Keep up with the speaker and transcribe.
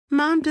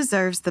Mom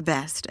deserves the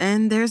best,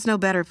 and there's no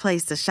better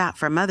place to shop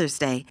for Mother's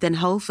Day than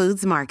Whole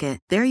Foods Market.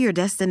 They're your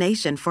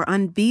destination for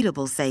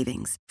unbeatable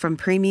savings, from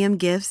premium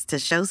gifts to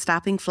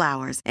show-stopping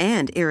flowers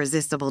and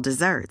irresistible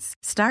desserts.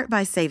 Start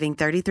by saving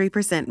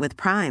 33% with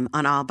Prime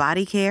on all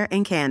body care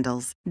and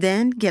candles.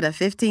 Then get a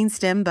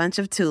 15-stem bunch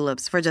of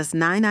tulips for just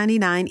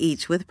 $9.99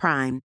 each with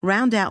Prime.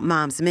 Round out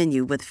Mom's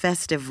menu with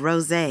festive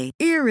rosé,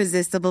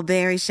 irresistible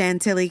berry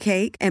chantilly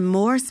cake, and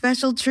more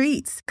special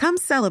treats. Come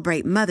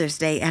celebrate Mother's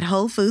Day at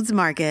Whole Foods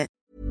Market.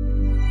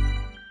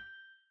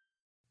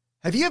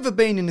 Have you ever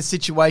been in a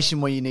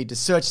situation where you need to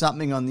search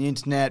something on the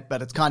internet,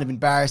 but it's kind of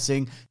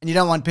embarrassing, and you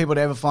don't want people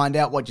to ever find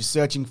out what you're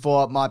searching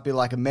for? It might be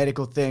like a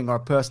medical thing or a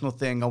personal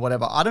thing or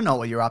whatever. I don't know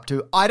what you're up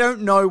to. I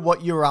don't know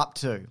what you're up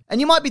to. And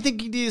you might be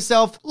thinking to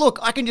yourself, look,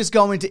 I can just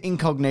go into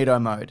incognito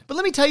mode. But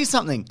let me tell you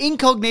something.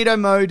 Incognito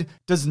mode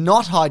does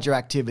not hide your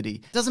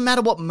activity. It doesn't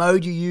matter what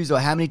mode you use or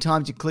how many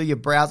times you clear your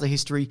browser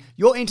history.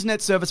 Your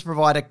internet service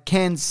provider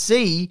can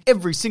see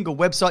every single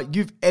website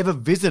you've ever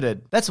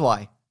visited. That's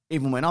why,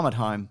 even when I'm at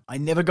home, I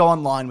never go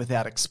online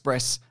without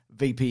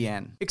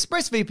ExpressVPN.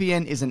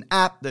 ExpressVPN is an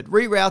app that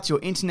reroutes your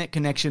internet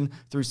connection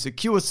through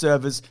secure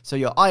servers so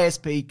your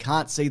ISP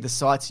can't see the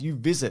sites you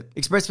visit.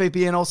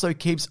 ExpressVPN also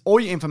keeps all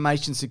your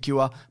information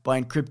secure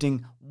by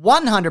encrypting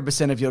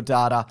 100% of your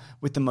data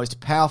with the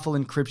most powerful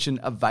encryption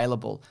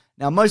available.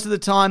 Now, most of the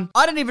time,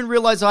 I don't even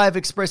realize I have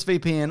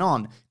ExpressVPN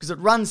on because it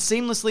runs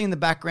seamlessly in the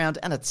background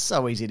and it's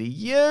so easy to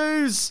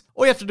use.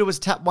 All you have to do is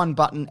tap one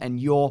button and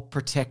you're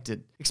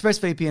protected.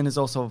 ExpressVPN is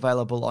also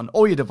available on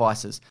all your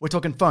devices. We're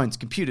talking phones,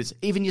 computers,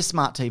 even your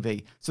smart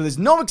TV. So there's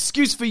no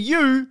excuse for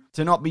you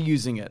to not be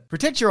using it.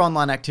 Protect your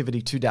online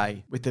activity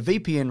today with the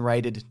VPN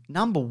rated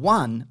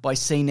 #1 by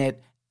CNET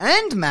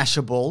and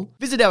Mashable.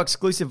 Visit our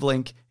exclusive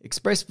link,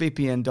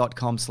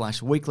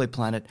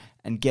 expressvpn.com/weeklyplanet,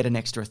 and get an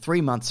extra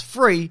 3 months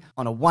free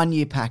on a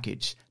 1-year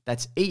package.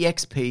 That's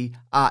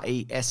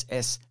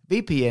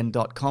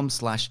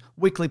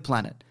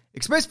expressvpn.com/weeklyplanet.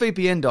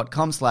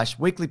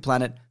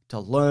 expressvpn.com/weeklyplanet to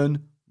learn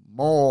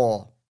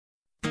more.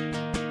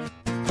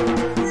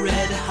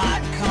 Red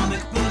hot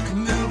comic book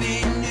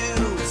movie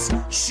news,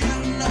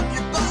 shooting up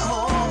your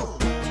butthole.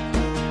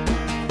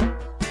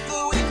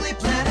 The Weekly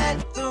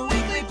Planet, the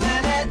Weekly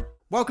Planet.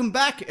 Welcome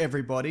back,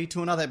 everybody,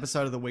 to another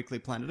episode of the Weekly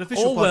Planet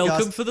official podcast.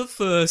 Welcome for the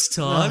first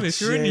time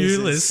if you're a new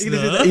Jesus. listener.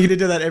 Are you going to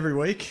do that every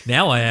week?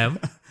 Now I am.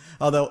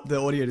 Oh,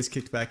 the audio just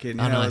kicked back in.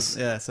 Oh, nice.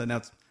 So now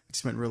it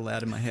just went real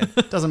loud in my head.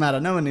 Doesn't matter.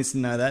 No one needs to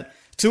know that.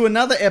 To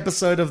another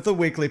episode of The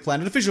Weekly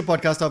Planet, official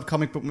podcast of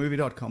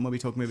comicbookmovie.com, where we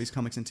talk movies,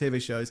 comics, and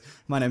TV shows.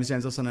 My name is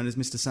James, also known as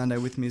Mr. Sunday.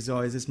 With me, as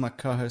always, is my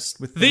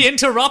co-host with The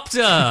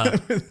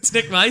Interrupter. It's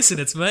Nick Mason.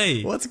 It's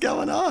me. What's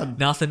going on?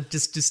 Nothing.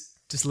 Just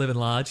living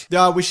large.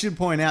 We should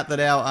point out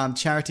that our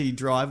charity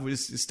drive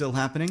is still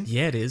happening.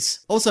 Yeah, it is.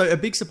 Also, a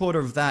big supporter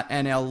of that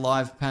and our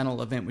live panel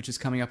event, which is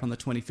coming up on the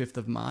 25th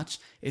of March.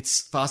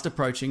 It's fast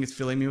approaching. It's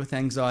filling me with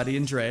anxiety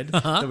and dread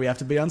that we have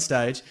to be on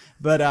stage.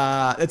 But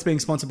it's being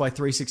sponsored by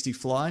 360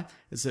 Fly.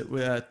 It's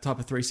a type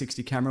of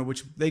 360 camera,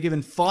 which they're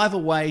giving 5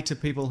 away to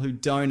people who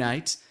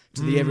donate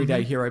to the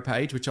Everyday Hero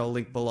page, which I'll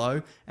link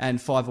below, and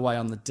 5 away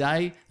on the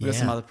day. We've got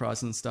some other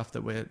prizes and stuff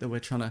that we're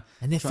trying to.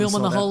 And they're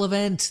filming the whole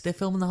event. They're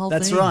filming the whole thing.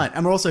 That's right.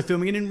 And we're also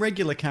filming it in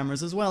regular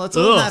cameras as well. It's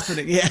all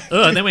happening. Yeah.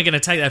 And then we're going to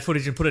take that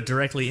footage and put it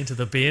directly into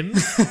the bin.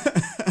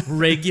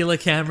 Regular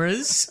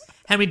cameras.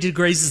 How many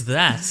degrees is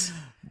that?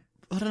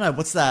 I don't know.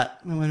 What's that?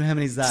 How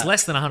many is that? It's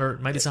less than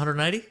 100. Maybe it's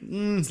 180?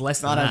 It's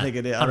less than that. I don't think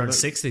it is.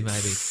 160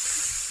 maybe.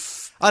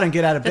 I don't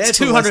get out of bed That's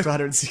for 200.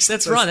 160.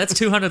 That's right. That's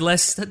 200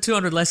 less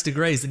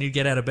degrees than you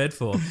get out of bed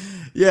for.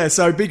 Yeah,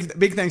 so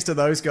big thanks to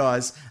those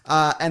guys.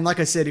 And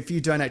like I said, if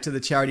you donate to the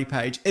charity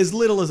page, as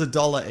little as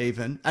 $1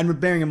 even, and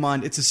bearing in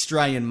mind it's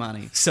Australian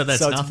money, so that's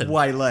nothing. It's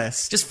way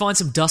less. Just find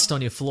some dust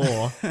on your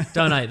floor,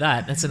 donate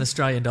that. That's an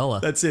Australian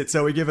dollar. That's it.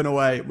 So we'll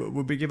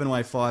be giving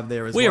away 5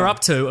 there as well. We are up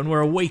to, and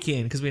we're a week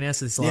in because we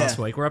announced this last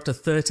week. We're up to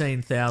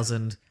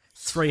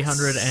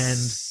 13,300 and.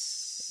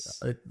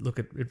 Look,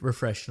 it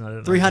refreshed. And I don't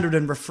know. 300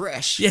 and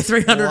refresh. Yeah,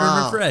 300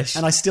 and refresh.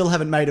 And I still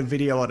haven't made a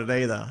video on it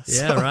either.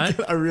 Yeah, so right.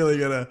 I'm really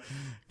gonna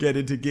get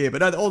into gear,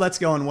 but all that's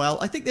going well.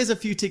 I think there's a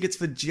few tickets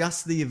for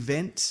just the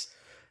event.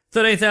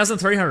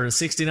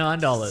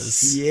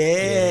 $13,369.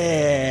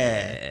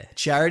 Yeah.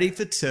 Charity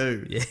for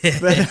 2.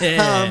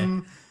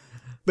 Yeah.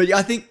 But yeah,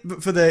 I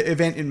think for the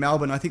event in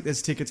Melbourne, I think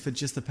there's tickets for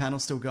just the panel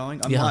still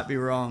going. I might be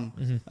wrong.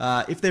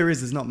 Mm-hmm. If there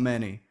is, there's not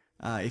many.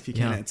 If you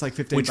can, it's like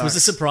 $15. Which was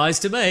a surprise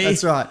to me.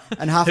 That's right.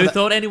 And half Who of that,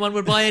 thought anyone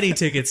would buy any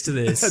tickets to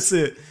this? That's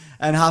it.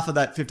 And half of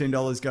that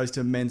 $15 goes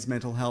to Men's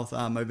Mental Health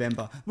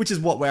Movember, which is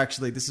what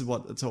this is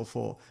what it's all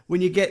for.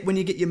 When you get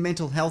your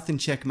mental health in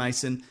check,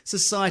 Mason,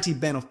 society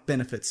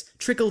benefits,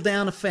 trickle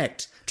down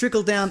effect,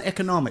 trickle down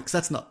economics.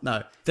 That's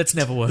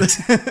never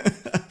worked.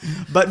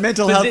 But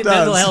mental health does.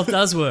 Mental health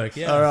does work.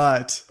 Yeah. All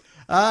right.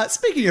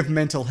 Speaking of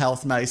mental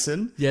health,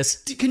 Mason. Yes.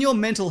 Can your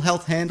mental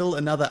health handle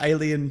another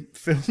Alien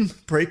film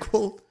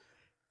prequel?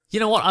 You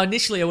know what?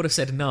 Initially, I would have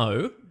said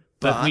no,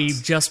 But we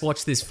just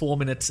watched this 4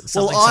 minutes.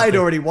 Well, I'd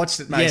already watched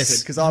it, Mason, Yes.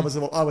 because I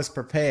was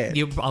prepared.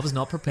 I was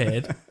not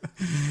prepared.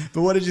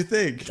 But what did you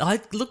think?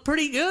 I look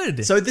pretty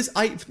good. So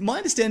my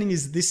understanding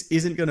is this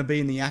isn't going to be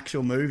in the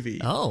actual movie.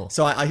 Oh.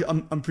 So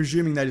I'm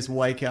presuming they just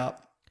wake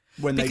up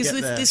when they because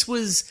get there. this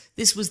was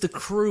the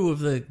crew of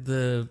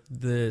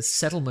the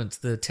settlement,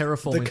 the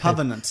terraforming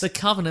The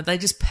Covenant. They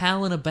just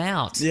palling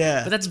about.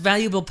 Yeah. But that's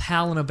valuable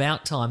palling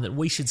about time that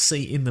we should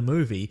see in the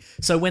movie.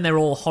 So when they're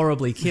all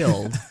horribly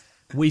killed,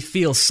 we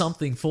feel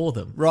something for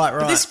them. Right.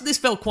 But this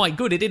felt quite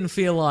good. It didn't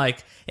feel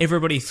like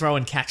everybody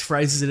throwing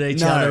catchphrases at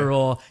each No. other,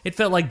 or it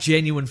felt like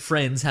genuine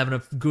friends having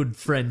a good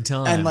friend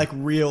time. And like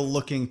real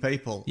looking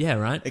people. yeah,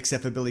 right.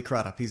 Except for Billy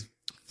Crudup. He's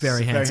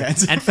Very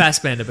handsome. And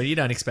Fassbender, but you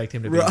don't expect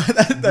him to be Right,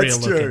 that's real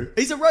true. looking.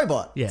 He's a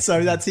robot. Yeah.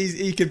 So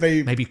he could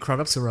be. Maybe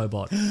Crudup's a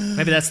robot.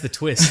 Maybe that's the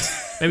twist.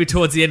 Maybe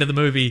towards the end of the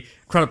movie,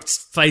 Crudup's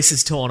face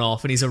is torn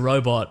off and he's a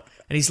robot.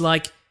 And he's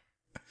like,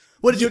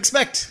 What did you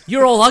expect?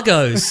 "You're all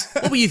uggos.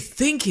 What were you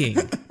thinking?"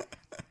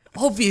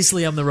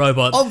 Obviously, I'm the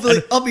robot.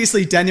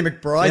 Obviously, Danny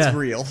McBride's Yeah.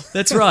 real.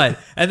 That's right.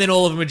 And then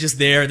all of them are just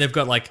there and they've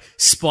got like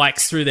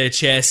spikes through their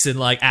chests and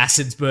like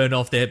acids burned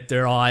off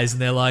their eyes.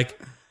 And they're like,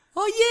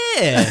 "Oh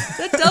yeah,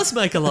 that does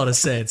make a lot of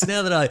sense."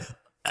 Now that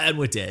and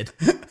we're dead.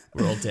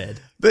 We're all dead.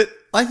 But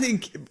I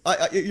think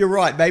you're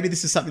right. Maybe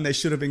this is something they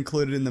should have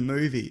included in the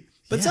movie.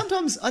 But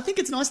sometimes I think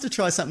it's nice to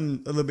try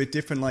something a little bit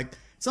different. Like,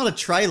 it's not a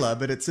trailer,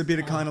 but it's a bit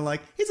of kind of like,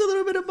 here's a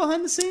little bit of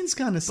behind the scenes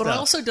kind of stuff. But I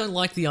also don't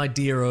like the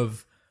idea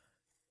of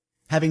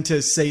having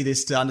to see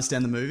this to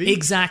understand the movie.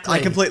 Exactly. I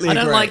completely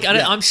agree.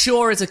 I'm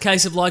sure it's a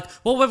case of like,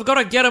 well, we've got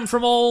to get them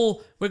from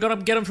all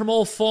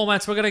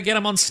formats. We've got to get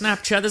them on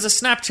Snapchat. There's a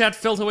Snapchat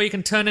filter where you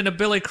can turn into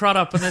Billy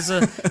Crudup, and there's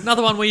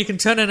another one where you can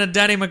turn into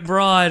Danny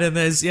McBride, and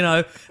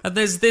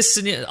there's this,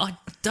 and I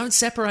don't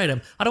separate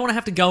them. I don't want to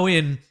have to go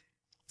in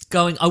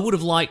going, I would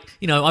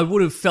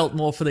have felt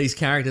more for these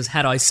characters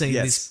had I seen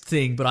this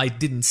thing, but I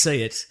didn't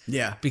see it.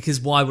 Yeah. Because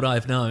why would I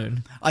have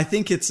known? I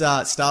think it's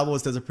Star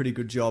Wars does a pretty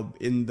good job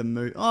in the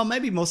movie. Oh,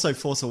 maybe more so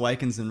Force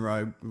Awakens and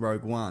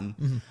Rogue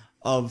One.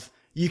 Of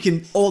you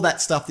can all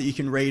that stuff that you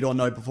can read or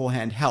know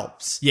beforehand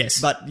helps.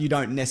 Yes. But you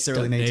don't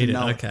necessarily Don't need need to it,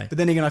 know. okay. But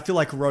then again, I feel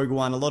like Rogue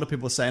One, a lot of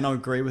people say, and I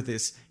agree with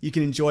this, you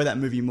can enjoy that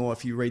movie more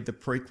if you read the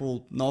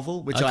prequel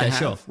novel, which I Okay, have.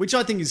 sure. Which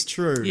I think is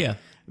true. Yeah.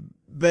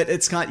 But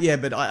it's but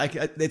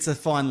it's a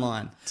fine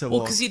line to Well,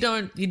 walk. because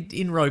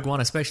in Rogue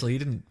One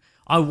especially,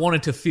 I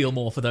wanted to feel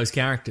more for those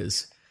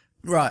characters.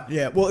 Right,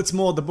 yeah. Well, it's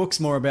more, the book's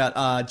more about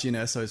Jyn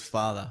Erso's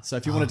father. So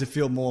if you wanted to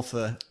feel more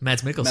for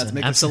Mads Mikkelsen. Mads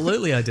Mikkelsen.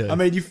 Absolutely I do. I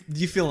mean,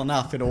 you feel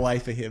enough in a way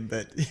for him,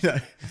 but, I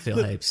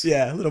feel heaps.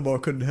 Yeah, a little more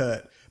couldn't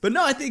hurt. But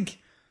no, I think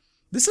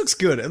this looks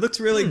good. It looks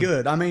really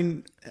good. I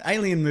mean,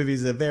 alien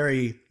movies are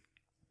very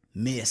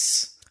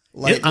miss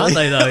lately. Yeah, aren't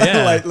they though?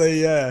 Yeah.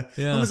 Lately, yeah.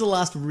 Yeah. When was the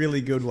last really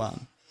good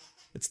one?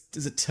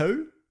 Is it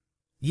 2?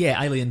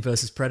 Yeah, Alien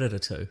versus Predator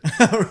 2.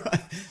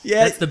 Right.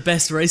 Yeah. That's the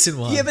best recent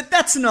one. Yeah, but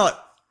that's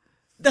not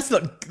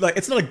like,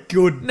 it's not a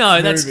good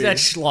No, that's movie.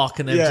 schlock,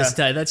 and they've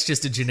that's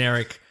just a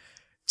generic.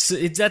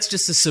 That's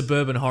just a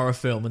suburban horror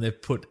film, and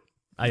they've put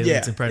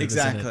aliens and predators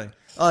exactly. in it.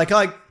 Like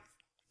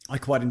I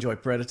quite enjoy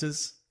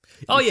Predators.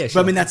 Oh yeah, But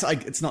sure. I mean, that's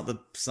like, it's not the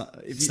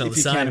if not you the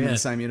same, count them in yeah. the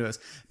same universe.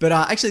 But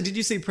actually, did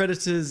you see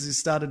Predators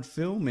started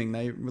filming?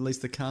 They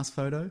released the cast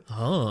photo.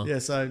 Oh Yeah,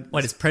 so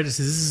wait, it's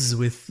Predators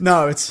with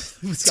no, it's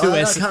two I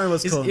S's. can't remember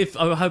what it's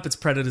called. I hope it's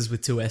Predators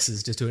with 2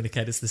 S's, just to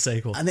indicate it's the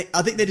sequel.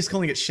 I think they're just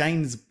calling it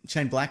Shane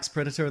Black's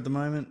Predator at the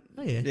moment.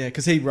 Oh, yeah. Yeah,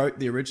 because he wrote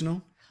the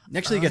original.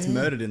 Actually, he gets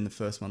murdered in the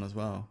first one as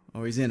well,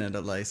 or he's in it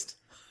at least.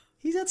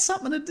 He's had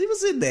something. He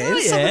was in there. Oh,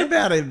 There's yeah. something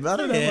about him. I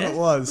don't know what it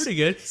was. Pretty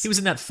good. He was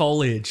in that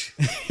foliage.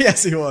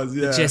 Yes, he was.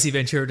 Yeah. Jesse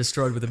Ventura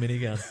destroyed with a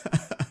minigun.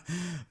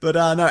 But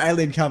no,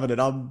 Alien Covenant.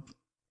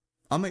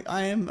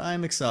 I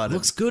am excited.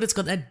 Looks good. It's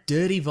got that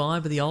dirty vibe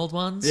of the old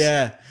ones.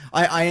 Yeah,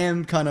 I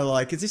am kind of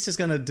like, is this just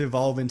going to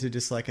devolve into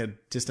just like an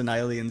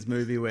aliens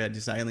movie where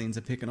just aliens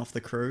are picking off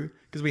the crew?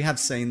 Because we have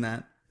seen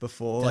that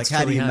before. That's like,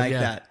 how true, do you we have, make yeah.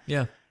 that?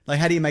 Yeah. Like,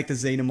 how do you make the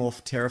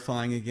xenomorph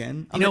terrifying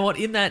again? You know what?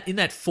 In that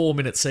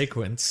 4-minute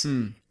sequence,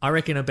 I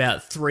reckon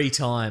about 3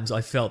 times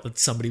I felt that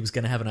somebody was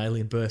going to have an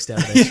alien burst out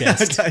of their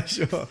chest. Okay,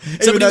 sure.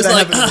 Somebody was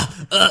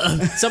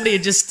like, somebody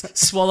had just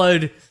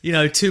swallowed,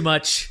 too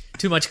much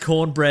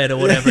cornbread or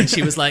whatever, and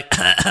she was like,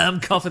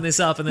 I'm coughing this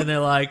up, and then they're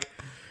like,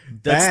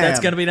 that's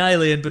going to be an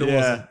alien, but it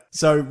wasn't.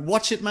 So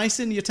watch it,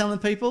 Mason. You're telling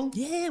people?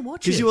 Yeah,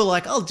 watch it. Because you were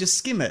like, oh, just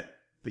skim it.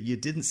 But you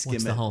didn't skim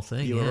Watch it. the whole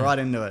thing, You were yeah. right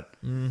into it.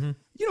 Mm-hmm.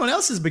 You know what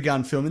else has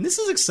begun filming? This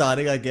is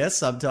exciting, I guess,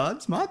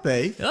 sometimes. Might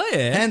be. Oh,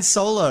 yeah. Han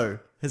Solo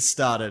has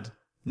started.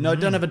 No,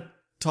 don't have a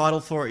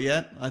title for it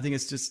yet. I think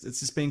it's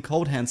just being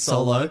called Han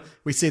Solo.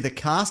 We see the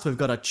cast. We've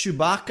got a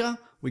Chewbacca.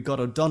 We've got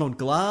a Donald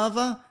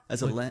Glover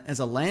as a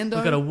Lando.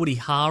 We've got a Woody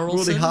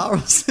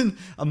Harrelson.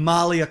 A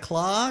Malia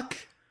Clark.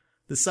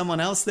 There's someone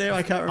else there.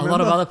 I can't remember. A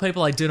lot of other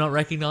people I do not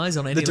recognise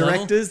on any The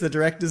level.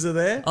 directors are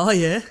there. Oh,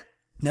 yeah.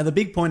 Now, the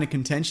big point of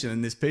contention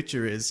in this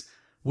picture is,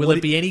 Will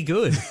it be any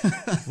good?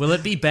 Will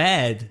it be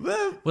bad?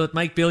 Well, Will it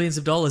make billions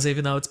of dollars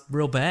even though it's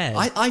real bad?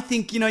 I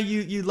think,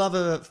 you love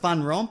a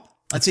fun romp.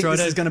 I think try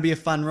this to- is going to be a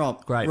fun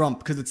romp. Great.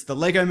 Because it's the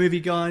Lego movie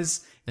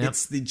guys. Yep.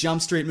 It's the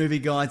Jump Street movie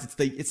guys.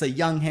 It's a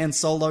young Han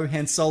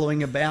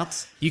Soloing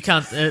about. You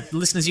can't,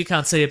 listeners, you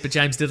can't see it, but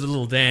James did a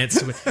little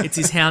dance. It's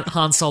his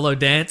Han Solo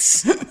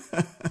dance.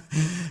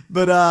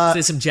 But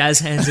There's some jazz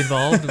hands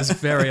involved. It was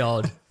very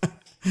odd.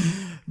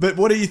 but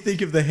what do you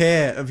think of the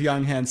hair of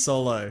young Han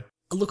Solo?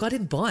 Look, I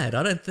didn't buy it.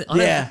 I don't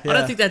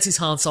think that's his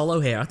Han Solo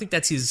hair. I think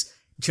that's his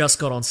just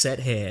got on set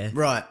hair.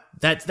 Right.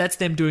 That's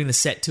them doing the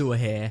set tour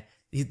hair.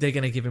 They're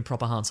going to give him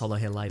proper Han Solo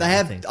hair later. They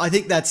have. I think. I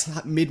think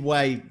that's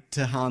midway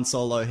to Han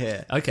Solo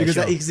hair. Okay, because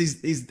sure.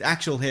 his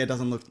actual hair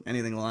doesn't look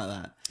anything like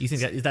that. You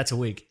think that's a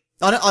wig?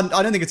 I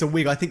don't think it's a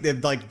wig. I think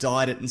they've like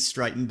dyed it and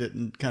straightened it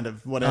and kind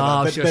of whatever.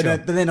 Oh, but, sure, but, sure.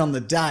 but then on the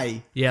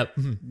day, Yep.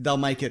 they'll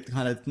make it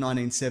kind of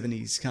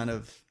 1970s kind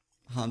of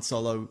Han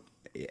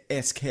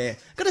Solo-esque hair.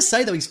 Gotta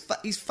say though, his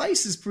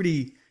face is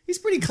pretty. He's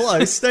pretty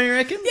close, don't you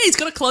reckon? Yeah, he's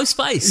got a close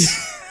face.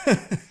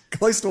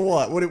 Close to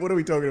what? What are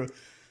we talking about?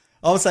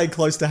 I was saying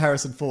close to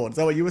Harrison Ford. Is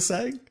that what you were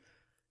saying?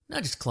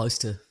 No, just close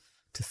to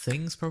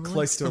things, probably.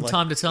 Close to, From like-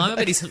 time to time. I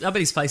bet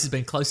his face has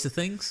been close to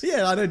things.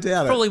 Yeah, I don't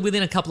doubt Probably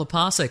within a couple of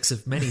parsecs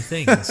of many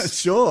things. it.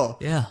 Sure.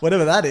 Yeah.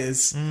 Whatever that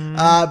is.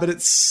 But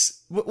it's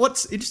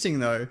what's interesting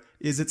though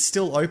is it's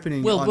still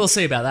opening. We'll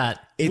see about that.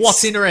 It's-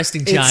 What's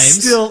interesting, James?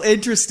 It's still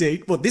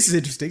interesting. Well, this is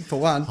interesting for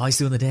one. Oh, he's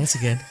doing the dance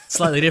again.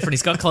 Slightly different.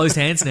 He's got closed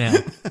hands now.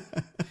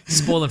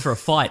 He's spoiling for a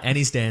fight, and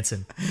he's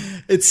dancing.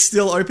 It's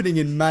still opening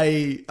in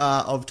May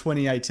of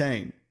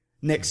 2018.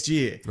 Next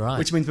year, Right.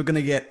 Which means we're going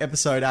to get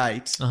episode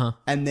 8, Uh-huh.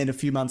 and then a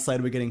few months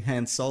later we're getting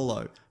Han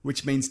Solo,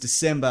 which means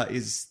December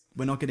is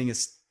we're not getting a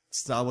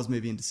Star Wars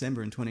movie in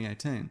December in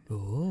 2018,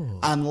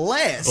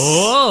 unless.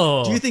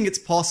 Oh. Do you think it's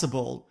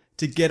possible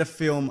to get a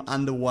film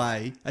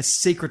underway, a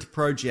secret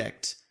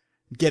project,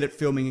 get it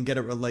filming and get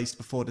it released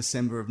before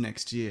December of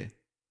next year?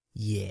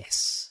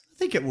 Yes. I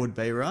think it would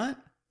be, right?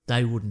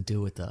 They wouldn't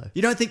do it, though.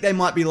 You don't think they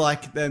might be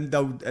like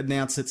they'll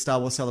announce at Star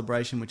Wars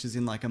Celebration, which is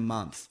in like a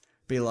month,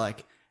 be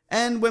like.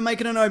 And we're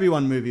making an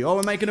Obi-Wan movie, or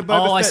we're making a Boba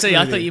Fett Oh, I see. I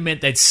movie. thought you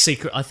meant they'd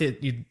secret.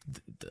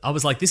 I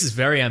was like, this is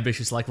very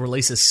ambitious. Like,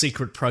 release a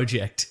secret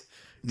project,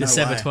 No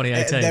December way.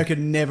 2018. They could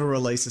never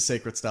release a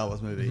secret Star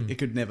Wars movie. It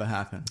could never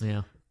happen.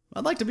 Yeah.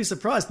 I'd like to be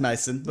surprised,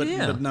 Mason, but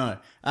no.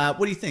 What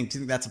do you think? Do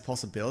you think that's a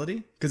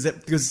possibility?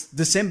 Because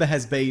December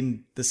has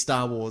been the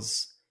Star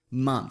Wars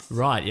month.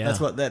 Right, yeah. That's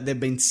what they've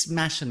been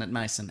smashing it,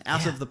 Mason.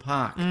 Out of the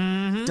park.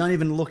 Don't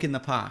even look in the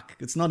park.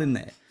 It's not in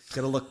there.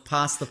 Got to look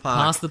past the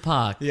park. Past the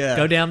park. Yeah.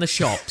 Go down the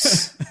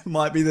shops.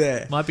 Might be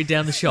there. Might be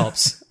down the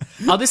shops.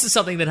 Oh, this is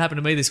something that happened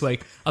to me this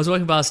week. I was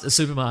walking past a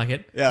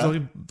supermarket. Yeah. I was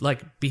walking,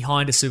 like,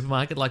 behind a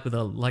supermarket,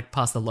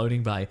 past the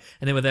loading bay.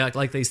 And there were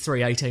like these 3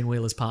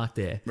 18-wheelers parked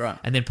there. Right.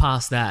 And then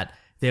past that,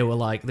 there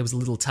was a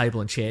little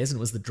table and chairs, and it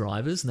was the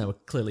drivers, and they were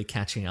clearly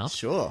catching up.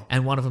 Sure.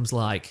 And one of them's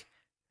like,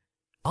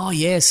 oh,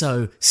 yeah,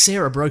 so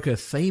Sarah broke her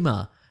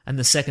femur. And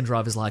the second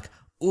driver's like,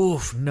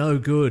 oof, no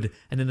good.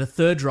 And then the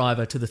third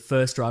driver to the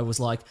first driver was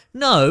like,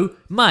 no,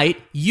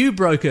 mate, you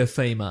broke her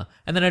femur.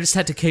 And then I just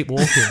had to keep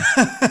walking.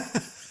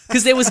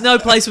 Because there was no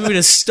place for me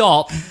to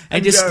stop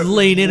and just go,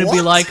 lean in and be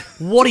 "What?" like,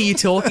 what are you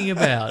talking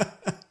about?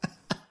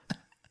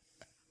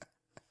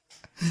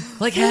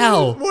 Like,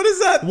 how? What is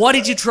that? Why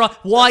did you try?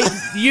 Why,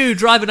 you,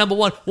 driver number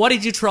one, why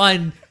did you try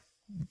to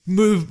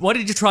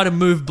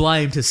move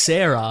blame to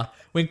Sarah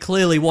when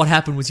clearly what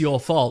happened was your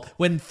fault?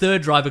 When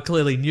third driver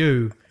clearly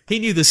knew. He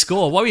knew the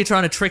score. Why were you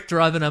trying to trick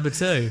driver number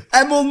 2?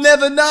 And we'll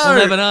never know. I'll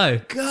never know.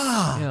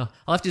 God. Yeah,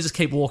 I'll have to just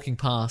keep walking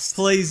past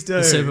Please do.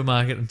 the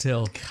supermarket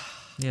until.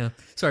 Yeah.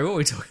 Sorry, what were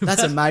we talking about?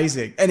 That's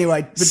amazing.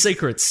 Anyway, but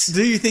Secrets.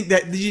 do you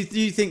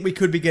think we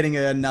could be getting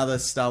another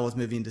Star Wars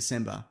movie in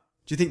December?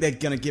 Do you think they're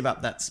going to give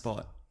up that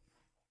spot?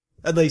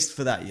 At least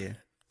for that year.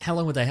 How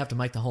long would they have to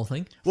make the whole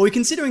thing? Well, we're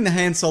considering the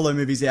Han Solo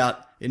movie's out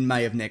in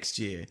May of next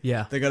year.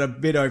 Yeah. They've got a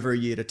bit over a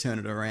year to turn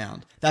it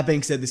around. That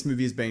being said, this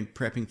movie has been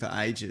prepping for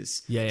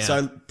ages. Yeah.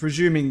 So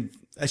assuming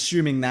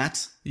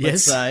that, Yes.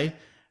 let's say,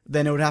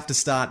 then it would have to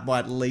start by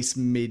at least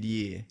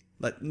mid-year.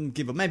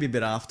 Give it maybe a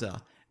bit after.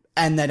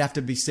 And they'd have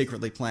to be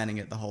secretly planning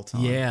it the whole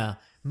time. Yeah.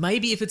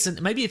 Maybe if it's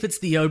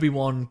the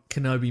Obi-Wan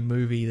Kenobi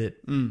movie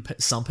that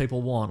some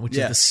people want, which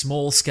Yeah. is the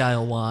small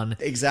scale one.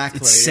 Exactly.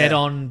 It's set yeah.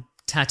 on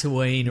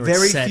Tatooine, or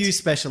Very it's set, few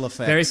special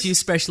effects. very few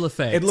special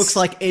effects. It looks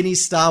like any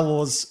Star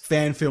Wars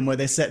fan film where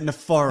they're set in a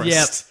forest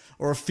Yep.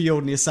 or a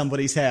field near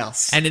somebody's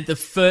house. And in the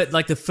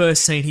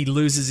first scene, he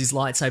loses his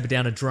lightsaber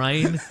down a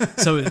drain.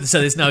 so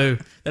there's no,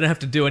 they don't have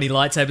to do any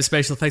lightsaber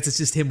special effects. It's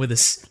just him with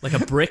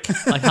a brick,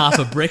 like half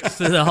a brick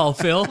for the whole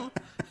film.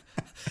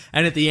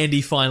 And at the end,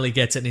 he finally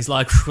gets it, and he's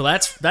like, well,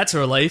 that's a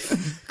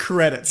relief.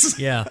 Credits.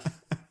 Yeah.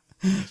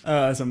 Oh,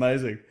 that's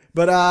amazing.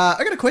 But I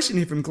got a question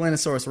here from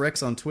Glenosaurus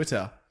Rex on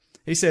Twitter.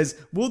 He says,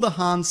 will the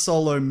Han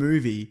Solo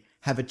movie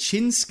have a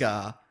chin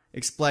scar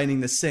explaining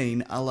the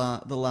scene a la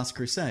The Last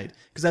Crusade?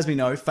 Because as we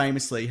know,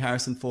 famously,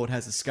 Harrison Ford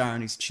has a scar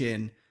on his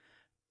chin.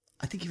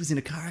 I think he was in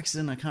a car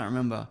accident, I can't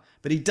remember.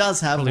 But he does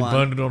have Probably one.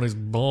 burned it on his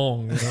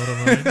bong, you know what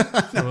I mean?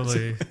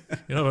 Do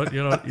you know what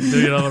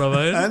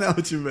I mean? I know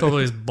what you mean.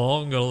 Probably his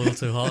bong got a little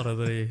too hot, and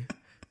then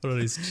Put on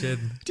his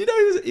chin. Do you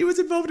know he was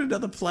involved in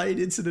another plane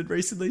incident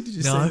recently? Did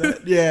you No. see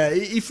that? Yeah,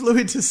 he flew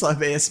into some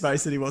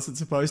airspace that he wasn't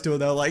supposed to,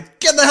 and they were like,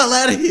 "Get the hell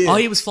out of here!" Oh,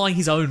 he was flying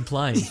his own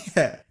plane.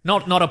 Yeah.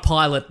 Not a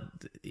pilot.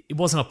 It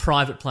wasn't a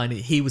private plane.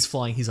 He was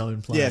flying his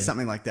own plane. Yeah,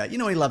 something like that. You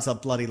know he loves a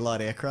bloody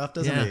light aircraft,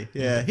 doesn't Yeah. he?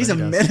 Yeah, Yeah, I he's bet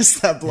a he does. menace,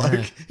 that bloke.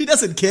 Yeah. He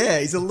doesn't care.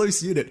 He's a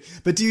loose unit.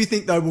 But do you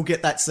think, though, we'll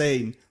get that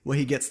scene where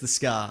he gets the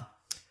scar?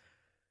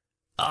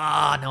 No,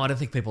 I don't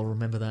think people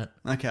remember that.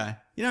 Okay.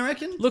 You don't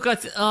reckon? Look, I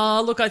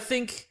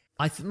think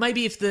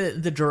maybe if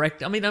the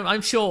director. I mean,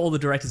 I'm sure all the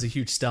directors are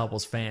huge Star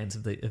Wars fans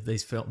of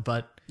these films,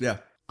 but Yeah.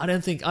 I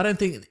don't think.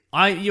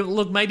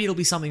 Look, maybe it'll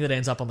be something that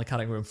ends up on the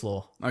cutting room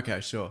floor. Okay,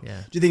 sure.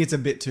 Yeah. Do you think it's a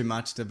bit too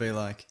much to be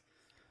like,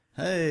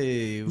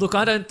 hey... Look,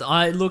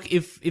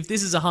 if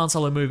this is a Han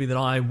Solo movie that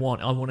I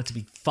want it to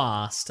be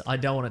fast. I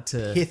don't want it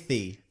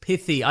to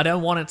pithy. I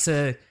don't want it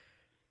to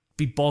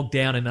be bogged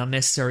down in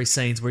unnecessary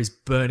scenes where he's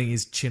burning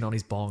his chin on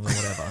his bong or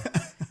whatever.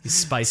 His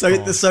space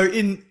bong. So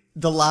in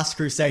The Last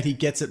Crusade, he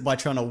gets it by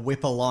trying to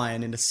whip a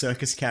lion in a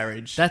circus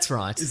carriage. That's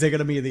right. Is there going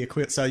to be the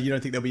equivalent? So you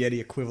don't think there'll be any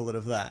equivalent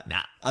of that?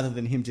 Nah. Other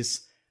than him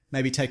just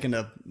maybe taking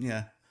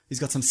he's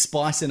got some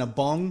spice in a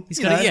bong. He's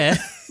got yeah.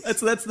 That's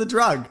the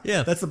drug.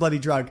 Yeah. That's the bloody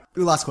drug.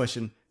 Last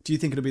question. Do you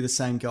think it'll be the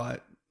same guy?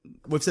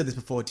 We've said this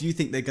before. Do you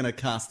think they're going to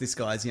cast this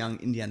guy as young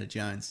Indiana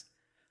Jones?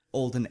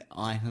 Alden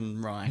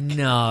Ehrenreich?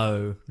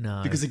 No.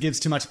 Because it gives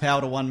too much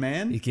power to one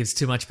man? It gives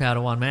too much power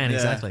to one man, Yeah.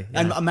 exactly.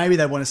 Yeah. And maybe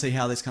they want to see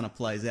how this kind of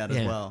plays out as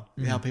Yeah. well.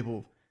 How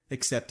people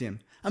accept him.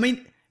 I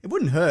mean, it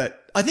wouldn't hurt.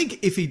 I think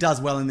if he does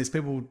well in this,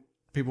 people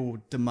will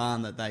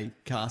demand that they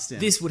cast him.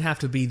 This would have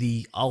to be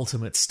the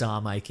ultimate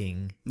star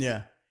making.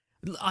 Yeah.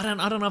 I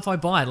don't know if I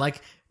buy it.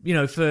 Like, you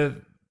know, for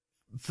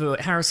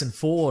Harrison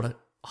Ford,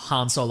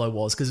 Han Solo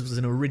was because it was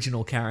an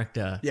original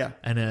character. Yeah.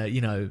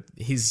 And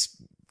his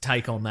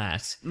take on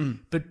that.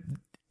 But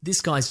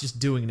this guy's just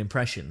doing an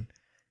impression.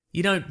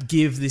 You don't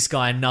give this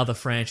guy another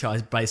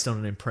franchise based on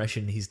an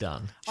impression he's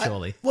done,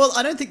 surely.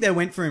 I don't think they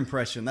went for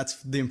impression. That's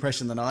the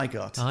impression that I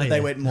got. Oh, That They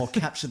yeah. went more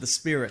capture the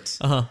spirit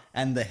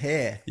and the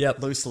hair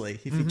Yep. loosely,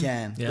 if you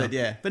can.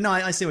 Yeah. But no,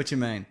 I see what you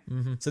mean.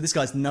 So this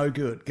guy's no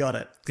good. Got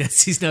it.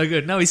 Yes, he's no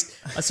good. No, I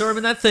saw him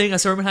in that thing. I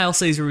saw him in Hail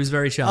Caesar. He was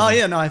very charming. Oh,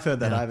 yeah, no, I've heard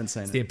that. I haven't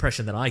seen It's the it.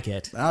 impression that I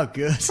get. Oh,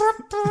 good.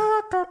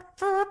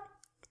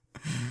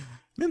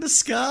 Remember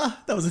Scar?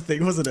 That was a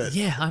thing, wasn't it?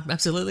 Yeah, I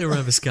absolutely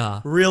remember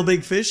Scar. Real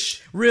big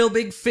fish. Real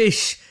big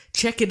fish,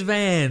 checkered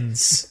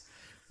vans,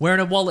 wearing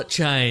a wallet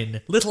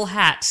chain, little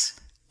hat,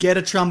 Get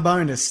a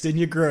trombonist in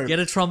your group. get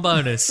a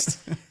trombonist,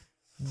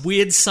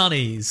 weird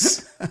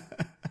sunnies.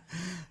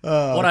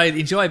 What I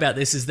enjoy about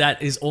this is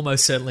that is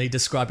almost certainly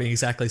describing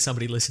exactly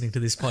somebody listening to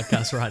this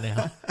podcast right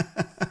now.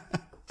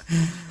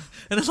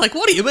 And it's like,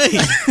 what do you mean?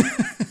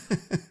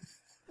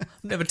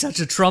 I've never touched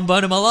a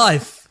trombone in my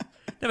life.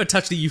 Never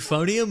touched a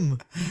euphonium.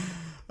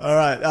 All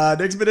right,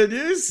 next bit of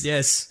news.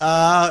 Yes.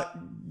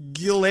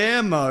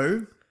 Guillermo,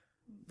 did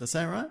I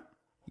say it right?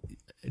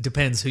 It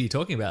depends who you're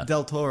talking about.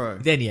 Del Toro.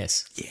 Then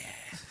yes.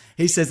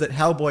 He says that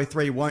Hellboy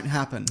 3 won't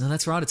happen. No,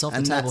 that's right. It's off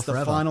And the table that's the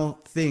forever. final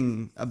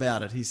thing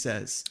about it, he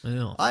says.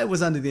 Yeah. I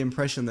was under the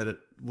impression that it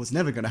was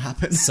never going to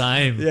happen.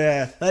 Same.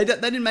 Yeah. They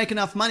didn't make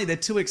enough money. They're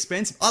too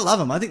expensive. I love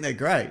them. I think they're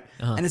great.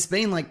 And it's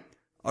been like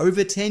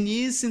over 10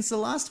 years since the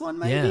last one,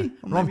 maybe? Yeah.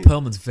 Or Ron maybe-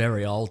 Perlman's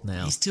very old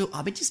now. He's still...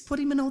 I mean, just put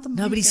him in all the...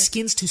 No, but his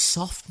skin's too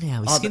soft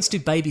now. His Oh, skin's too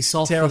baby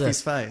soft. tear for off the-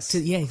 his face.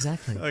 Yeah,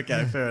 exactly.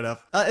 Okay, fair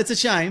enough. It's a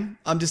shame.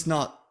 I'm just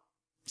not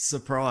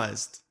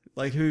surprised.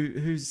 Like,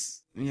 who's...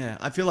 Yeah,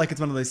 I feel like it's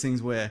one of those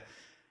things where...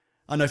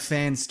 I know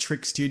fans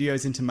trick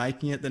studios into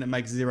making it, then it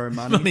makes zero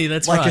money. Money,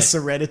 that's like right. a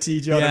Serenity,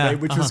 do you know what I Yeah, mean?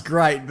 Which was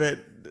great, but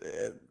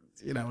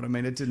you know what I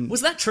mean? It didn't...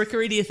 Was that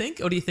trickery, do you think?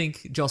 Or do you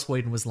think Joss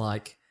Whedon was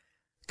like,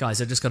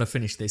 guys, I just got to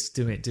finish this.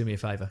 Do me a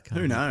favour.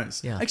 Who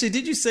knows? Yeah. Actually,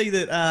 did you see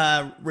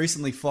that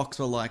recently Fox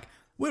were like,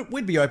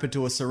 we'd be open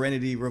to a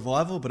Serenity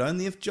revival, but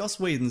only if Joss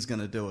Whedon's going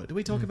to do it. Did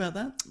we talk about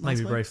that last Maybe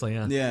week? briefly,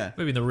 yeah. Yeah.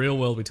 Maybe in the real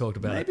world we talked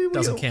about Maybe it.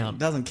 Doesn't count.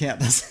 Doesn't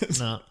count, does it?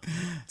 No.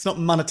 It's not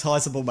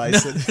monetizable,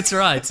 Mason. That's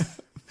right.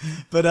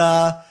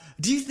 But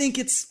do you think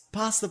it's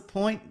past the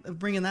point of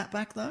bringing that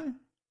back, though?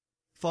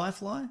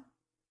 Firefly?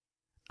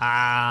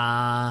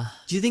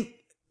 Do you think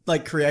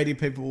like creative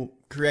people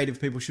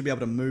should be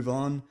able to move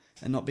on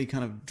and not be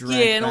kind of dragged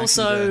Yeah, and back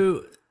also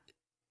into...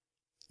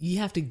 you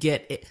have to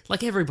get it.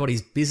 Like,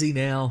 everybody's busy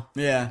now.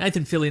 Yeah.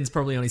 Nathan Fillion's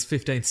probably on his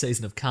 15th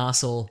season of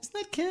Castle. Isn't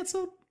that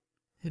cancelled?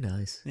 Who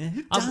knows? Yeah,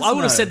 who does I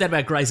would have know? said that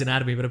about Grey's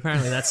Anatomy, but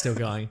apparently that's still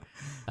going.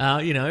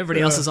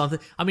 Everybody else is on.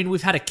 I mean,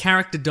 we've had a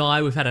character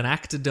die, we've had an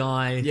actor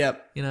die.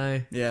 Yep. You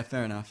know, Yeah,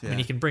 fair enough. Yeah. I mean,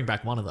 you can bring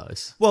back one of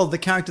those. Well, the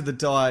character that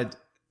died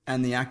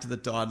and the actor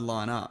that died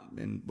line up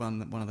in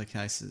one of the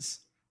cases.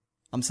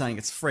 I'm saying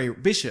it's free.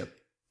 Bishop.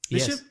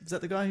 Yes. Bishop? Is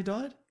that the guy who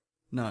died?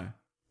 No.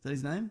 Is that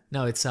his name?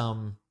 No, it's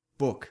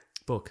Book.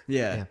 Book.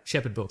 Yeah.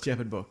 Shepherd Book.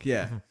 Shepherd Book.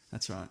 Yeah,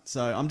 that's right.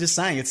 So I'm just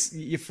saying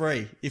you're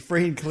free. You're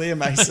free and clear,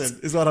 Mason,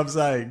 is what I'm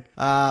saying.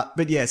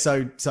 But yeah,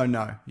 so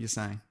no, you're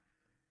saying.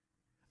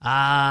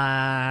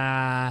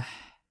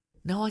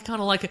 No, I kind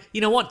of like it.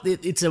 You know what?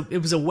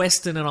 It was a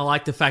Western, and I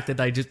like the fact that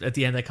they just, at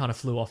the end, they kind of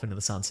flew off into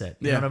the sunset.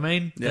 You know what I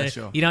mean? Yeah,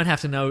 sure. You don't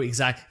have to know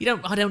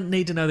I don't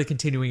need to know the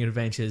continuing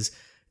adventures.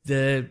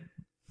 The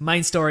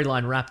main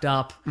storyline wrapped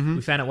up. Mm-hmm.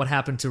 We found out what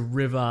happened to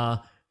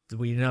River.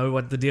 We know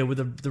what the deal with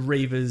the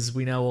Reavers.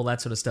 We know all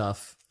that sort of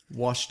stuff.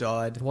 Wash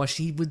died.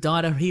 He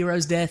died a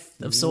hero's death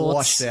of sorts.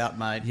 Washed out,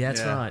 mate. Yeah,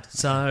 that's right.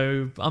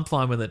 So I'm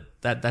fine with it.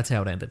 That's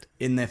how it ended.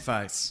 In their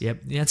face.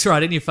 Yep, yeah, that's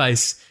right. In your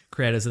face,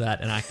 creators of that,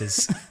 and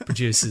actors,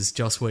 producers,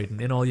 Joss Whedon,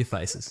 in all your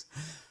faces.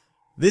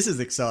 This is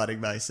exciting,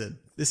 Mason.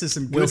 This is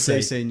some good We'll see.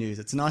 DC news.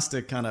 It's nice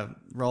to kind of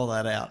roll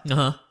that out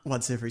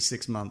once every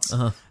 6 months.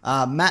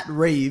 Matt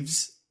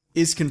Reeves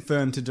is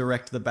confirmed to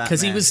direct the Batman.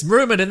 Because he was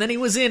rumoured, and then he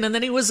was in, and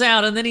then he was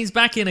out, and then he's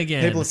back in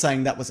again. People are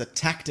saying that was a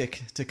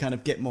tactic to kind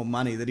of get more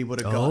money that he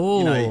would have got.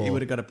 You know, he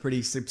would have got a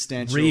pretty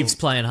substantial... Reeves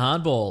playing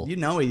hardball. You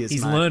know he is,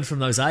 He's mate. learned from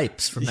those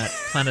apes, from that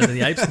Planet of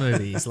the Apes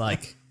movie. He's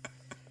like,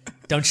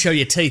 don't show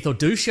your teeth, or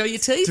do show your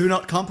teeth. Do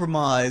not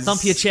compromise.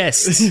 Thump your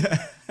chest.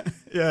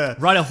 Yeah.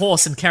 Ride a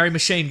horse and carry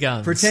machine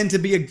guns. Pretend to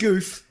be a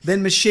goof,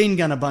 then machine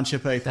gun a bunch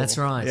of people. That's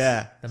right.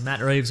 Yeah. The Matt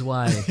Reeves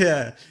way.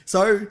 Yeah.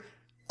 So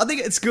I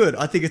think it's good.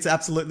 I think it's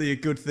absolutely a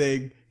good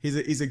thing.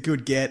 He's a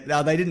good get.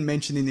 Now, they didn't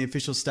mention in the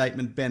official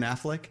statement Ben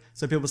Affleck,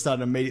 so people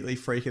started immediately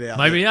freaking out.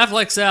 Maybe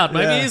Affleck's out.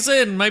 Maybe Yeah. he's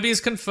in. Maybe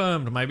he's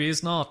confirmed. Maybe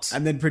he's not.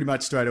 And then pretty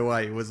much straight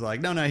away it was like,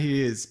 no,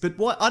 he is. But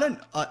what I don't.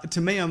 To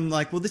me, I'm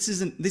like, well, this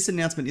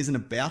announcement isn't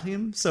about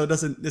him, so it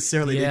doesn't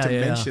necessarily need to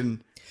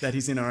mention that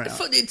he's in or out.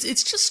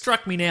 It's just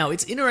struck me now.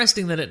 It's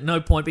interesting that at no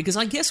point, because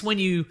I guess when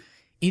you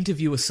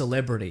interview a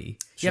celebrity,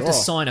 you have to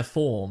Sure. sign a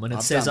form, and it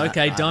I've says, done that.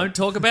 okay, don't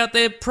talk about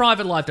their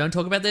private life, don't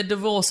talk about their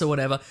divorce or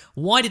whatever.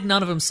 Why did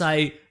none of them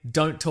say,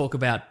 don't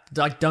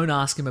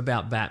ask him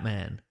about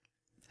Batman?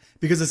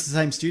 Because it's the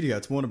same studio,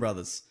 it's Warner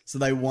Brothers, so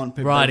they want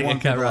people, Right,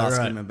 people right.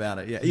 asking him about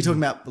it. Yeah, you're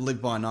talking about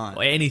Live by Night.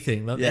 Or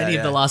anything. Any Yeah.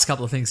 of the last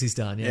couple of things he's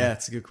done, Yeah,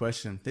 it's a good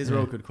question. These are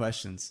all good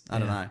questions. I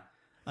don't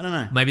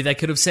know. Maybe they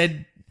could have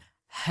said,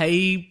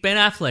 hey, Ben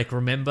Affleck,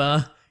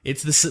 remember,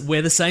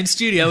 we're the same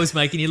studio as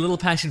making your little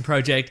passion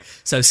project,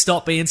 so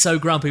stop being so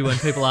grumpy when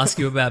people ask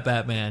you about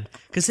Batman.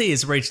 Because he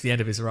has reached the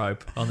end of his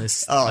rope on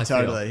this. Oh, I feel.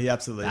 totally. He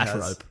absolutely That has.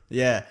 rope.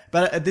 Yeah,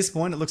 but at this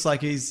point, it looks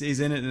like he's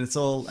in it, and it's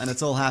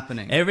all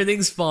happening.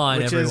 Everything's fine,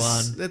 Which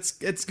everyone.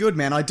 it's good,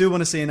 man. I do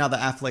want to see another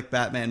Affleck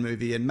Batman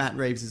movie, and Matt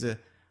Reeves is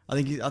I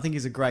think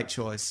he's a great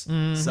choice.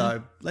 Mm-hmm.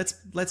 So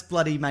let's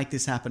bloody make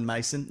this happen,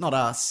 Mason. Not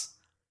us.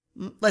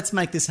 Let's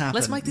make this happen.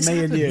 Let's make this me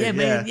happen. And you. Yeah,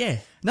 me and- yeah.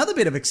 Another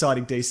bit of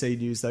exciting DC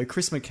news, though.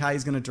 Chris McKay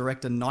is going to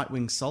direct a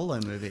Nightwing solo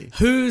movie.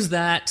 Who's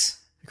that?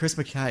 Chris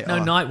McKay.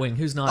 No, Nightwing.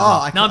 Who's Nightwing?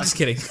 Oh, No, I'm just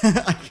kidding.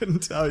 I couldn't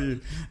tell you.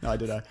 No, I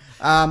don't know.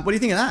 What do you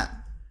think of that?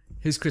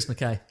 Who's Chris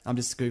McKay? I'm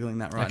just Googling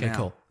that right Okay, now.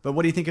 cool. But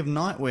what do you think of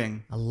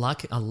Nightwing? I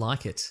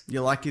like it.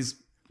 You like his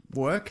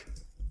work?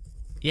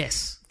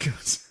 Yes. Good.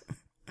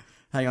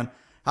 Hang on.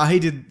 He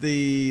did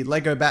the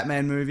Lego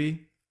Batman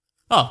movie.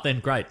 Oh, then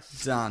great.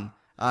 Done.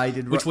 He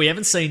did Which we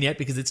haven't seen yet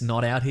because it's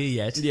not out here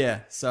yet. Yeah,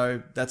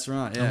 so that's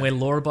right. Yeah. And we're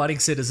law-abiding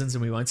citizens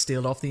and we won't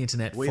steal it off the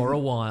internet for a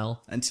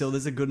while. Until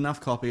there's a good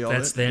enough copy of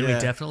That's it. then yeah.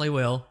 we definitely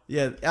will.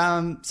 Yeah.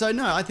 So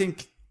no, I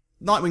think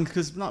Nightwing,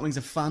 because Nightwing's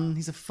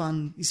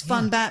he's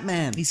fun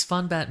Batman. He's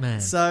fun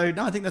Batman. So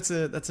no, I think that's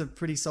a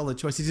pretty solid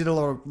choice. He did a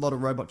lot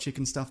of Robot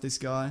Chicken stuff, this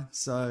guy.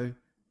 So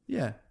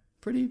yeah,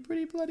 pretty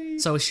bloody.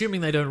 So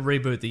assuming they don't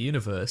reboot the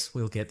universe,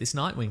 we'll get this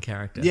Nightwing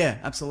character. Yeah,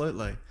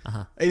 absolutely.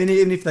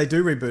 Even if they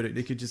do reboot it,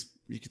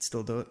 you could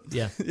still do it.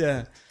 Yeah.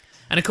 Yeah.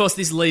 And of course,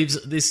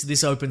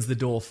 this opens the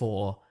door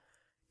for,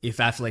 if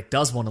Affleck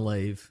does want to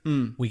leave,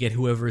 we get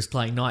whoever is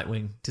playing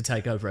Nightwing to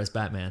take over as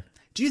Batman.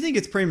 Do you think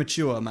it's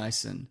premature,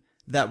 Mason,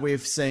 that we're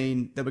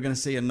going to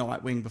see a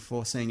Nightwing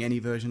before seeing any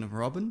version of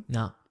Robin?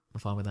 No, I'm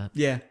fine with that.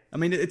 Yeah. I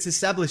mean, it's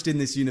established in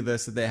this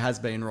universe that there has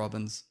been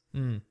Robins.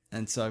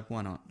 And so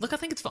why not? Look, I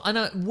think it's fine. I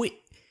know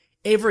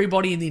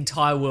everybody in the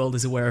entire world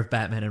is aware of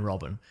Batman and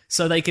Robin,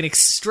 so they can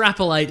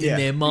extrapolate in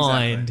their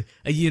mind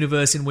a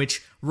universe in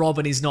which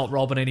Robin is not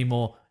Robin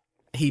anymore.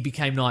 He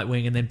became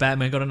Nightwing, and then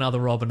Batman got another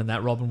Robin, and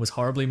that Robin was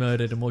horribly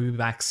murdered, and we'll be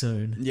back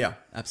soon. Yeah,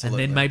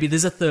 absolutely. And then maybe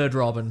there's a third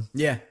Robin.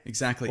 Yeah,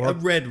 exactly. A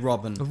red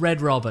Robin. A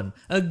red Robin.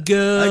 A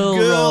girl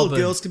Robin.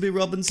 Girls could be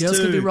Robins too. Girls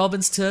could be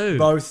Robins too.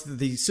 Both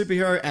the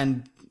superhero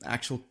and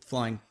actual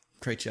flying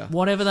creature.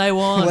 Whatever they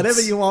want.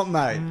 Whatever you want,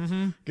 mate.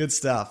 Mm-hmm. Good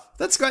stuff.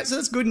 That's great. So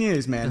that's good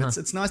news, man.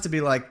 It's nice to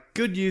be like,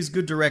 good news,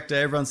 good director.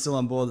 Everyone's still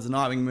on board. There's a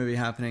Nightwing movie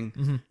happening.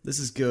 Mm-hmm. This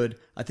is good.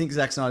 I think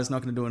Zack Snyder's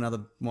not going to do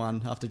another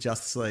one after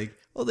Justice League.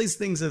 All these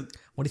things are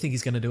What do you think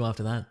he's going to do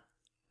after that?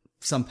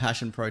 some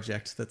passion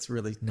project that's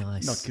really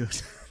Nice. not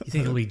good. You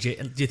think it'll be? Do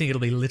you think it'll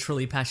be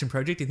literally passion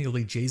project? Do you think it'll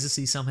be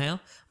Jesus-y somehow?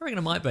 I reckon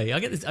it might be. I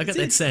get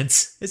that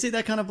sense. Is he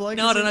that kind of bloke?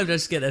 No, I don't know. I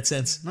just get that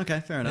sense. Okay,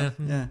 fair enough.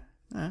 Yeah.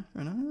 Fair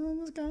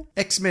enough. Okay.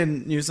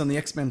 X-Men news on the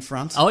X-Men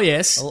front. Oh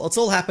yes. It's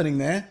all happening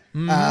there.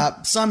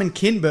 Simon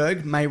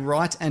Kinberg may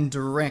write and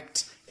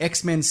direct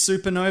X-Men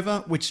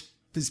Supernova, which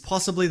is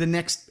possibly the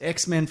next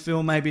X-Men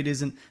film. Maybe it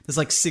isn't. There's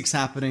like 6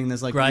 happening.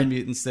 There's like Right. New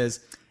Mutants. There's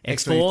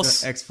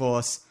X-Force.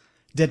 X-Force.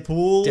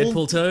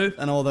 Deadpool 2.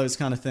 and all those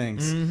kind of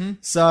things. Mm-hmm.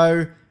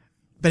 So,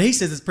 but he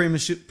says it's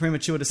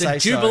premature to say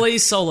Jubilee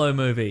solo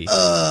movie.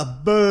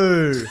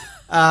 Boo.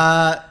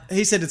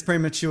 He said it's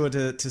premature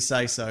to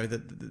say so,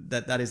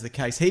 that is the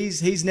case.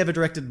 He's never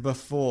directed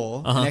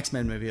before, an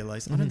X-Men movie at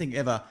least. I don't think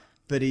ever,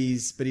 but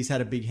he's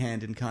had a big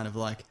hand in kind of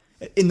like,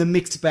 in the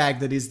mixed bag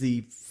that is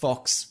the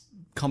Fox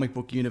comic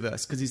book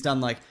universe, because he's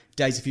done like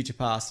Days of Future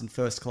Past and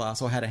First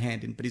Class, or had a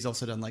hand in, but he's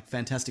also done like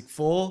Fantastic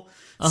Four.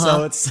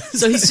 So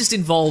so he's just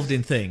involved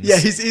in things. Yeah,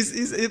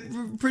 he's a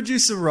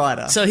producer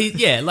writer. So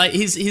like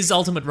his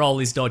ultimate role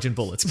is dodging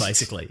bullets.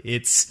 Basically,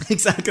 it's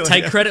exactly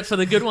take credit for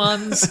the good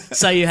ones,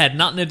 say you had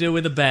nothing to do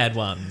with the bad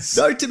ones.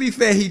 Though to be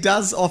fair, he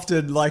does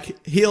often like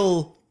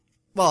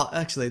well,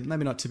 actually,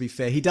 maybe not to be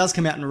fair. He does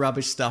come out and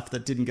rubbish stuff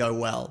that didn't go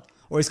well.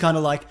 Or he's kind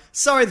of like,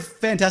 sorry, the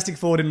Fantastic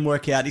Four didn't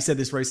work out. He said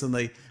this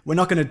recently. We're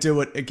not going to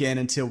do it again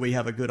until we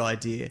have a good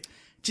idea.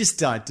 Just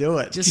don't do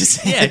it.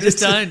 Just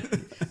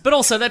don't. But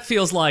also, that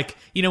feels like,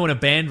 when a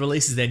band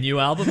releases their new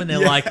album and they're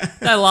like,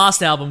 that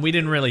last album, we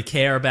didn't really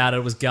care about it.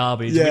 It was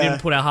garbage. Yeah. We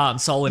didn't put our heart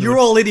and soul into it. You're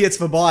all idiots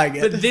for buying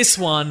it. But this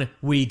one,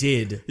 we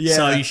did. Yeah.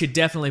 So you should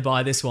definitely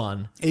buy this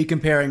one. Are you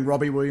comparing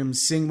Robbie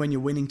Williams' Sing When You're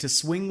Winning to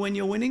Swing When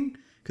You're Winning?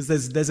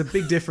 Because there's a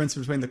big difference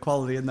between the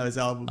quality in those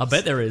albums. I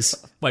bet there is.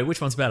 Wait, which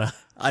one's better?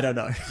 I don't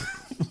know.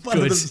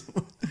 Good.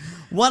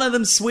 One of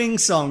them swing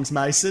songs,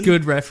 Mason.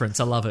 Good reference.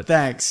 I love it.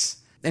 Thanks.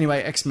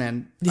 Anyway,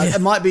 X-Men. Yeah.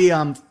 It might be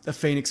a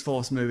Phoenix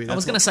Force movie. I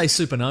was going to say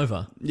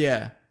Supernova.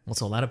 Yeah.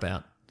 What's all that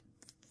about?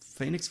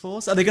 Phoenix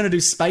Force? Are they going to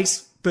do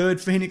Space Bird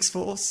Phoenix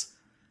Force?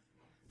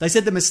 He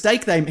said the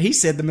mistake they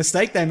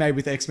made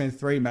with X-Men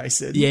 3,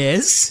 Mason.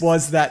 Yes.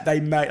 Was that they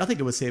made, I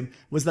think it was him,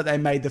 was that they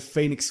made the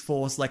Phoenix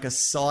Force like a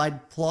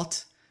side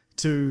plot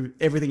to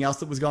everything else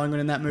that was going on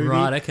in that movie.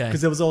 Right, okay. Because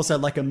there was also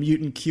like a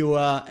mutant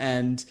cure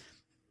and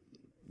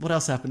what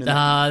else happened in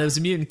that? There was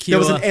a mutant cure.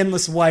 There was an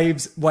endless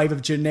wave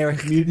of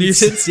generic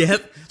mutants. Mutants,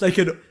 yep. They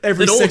could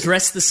They'd all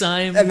dress the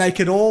same. and they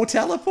could all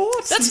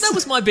teleport. That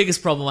was my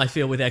biggest problem, I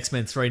feel, with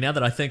X-Men 3, now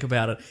that I think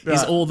about it, is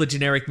Right. all the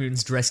generic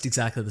mutants dressed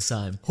exactly the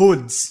same.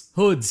 Hoods.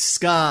 Where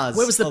Scars.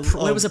 was a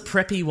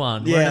preppy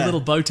one? Yeah. Wearing a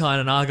little bow tie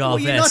and an Argyle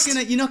vest?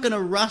 You're not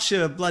gonna rush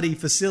a bloody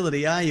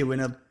facility, are you,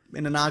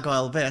 in an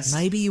Argyle vest?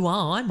 Maybe you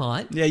are, I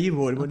might. Yeah, you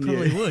would, wouldn't you?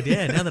 Probably would,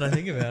 yeah, now that I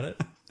think about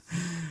it.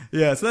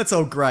 Yeah, so that's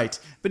all great.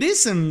 But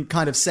here's some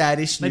kind of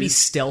sad-ish Maybe news.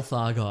 stealth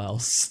Argyle.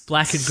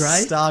 Black and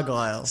grey?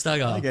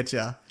 Stargyle. I get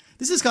ya.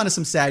 This is kind of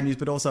some sad news,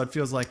 but also it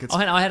feels like it's...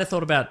 I had a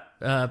thought about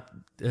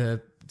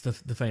the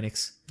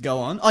Phoenix. Go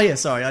on. Oh, yeah,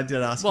 sorry, I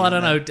did ask Well, you I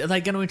don't that. know. Are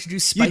they going to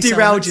introduce space You derailed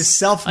elements?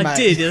 yourself, mate. I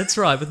did, yeah, that's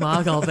right, with my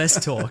Argyle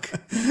vest talk.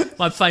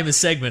 My famous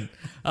segment.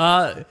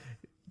 Are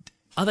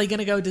they going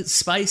to go to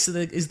space?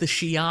 Is the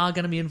Shi'ar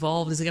going to be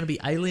involved? Is there going to be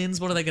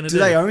aliens? What are they going to do?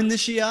 Do they own the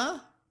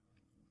Shi'ar?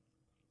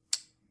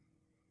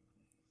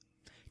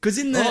 Because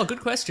in the... Oh,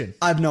 good question.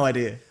 I have no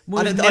idea.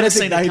 Well, I we've don't never think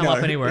seen it they come know.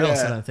 up anywhere else,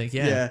 I don't think,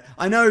 yeah. Yeah.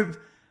 I know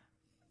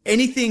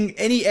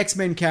any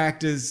X-Men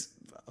characters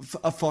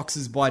are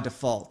Fox's by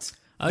default.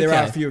 There Okay.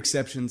 are a few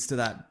exceptions to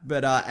that.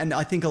 But and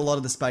I think a lot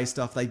of the space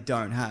stuff they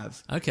don't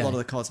have. Okay. A lot of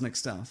the cosmic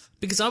stuff.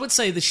 Because I would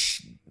say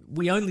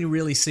we only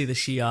really see the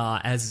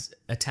Shi'ar as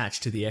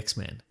attached to the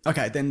X-Men.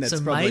 Okay, then that's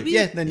So probably... maybe?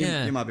 Yeah, then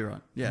Yeah. you might be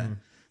right. Yeah.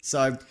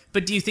 So...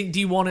 But do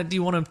you want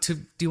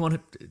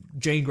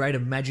Jean Grey to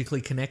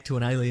magically connect to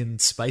an alien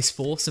space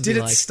force and Did be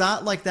it like,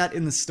 start like that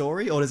in the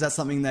story, or is that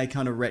something they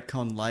kind of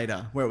retcon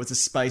later, where it was a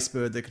space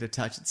bird that could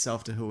attach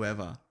itself to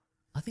whoever?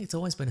 I think it's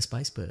always been a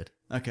space bird.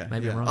 Okay,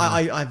 Maybe yeah. I'm wrong.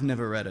 I've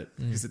never read it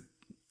because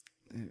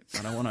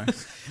I don't want to.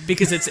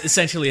 Because it's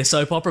essentially a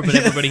soap opera, but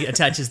everybody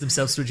attaches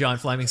themselves to a giant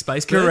flaming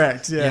space bird.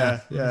 Correct.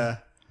 Yeah.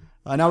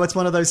 I know it's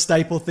one of those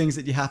staple things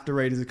that you have to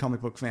read as a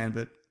comic book fan,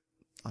 but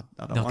I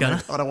don't Not want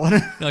gonna? to. I don't want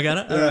to. I got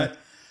it? Yeah. Alright.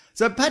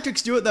 So Patrick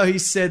Stewart, though, he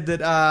said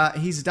that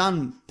he's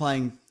done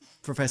playing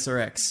Professor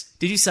X.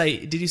 Did you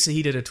see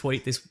he did a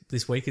tweet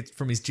this week? It's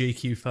from his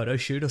GQ photo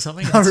shoot or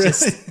something? Oh,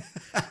 It's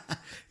really?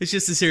 It's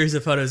just a series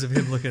of photos of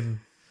him looking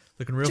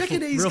real,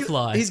 real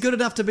fly. He's good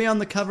enough to be on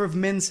the cover of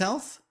Men's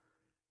Health.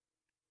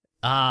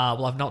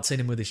 Well, I've not seen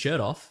him with his shirt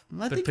off,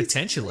 I but think he's-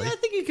 potentially. I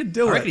think you could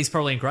do I it. reckon he's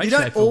probably in great You shape.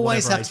 don't for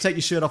always whatever have to age. take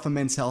your shirt off for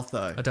Men's Health,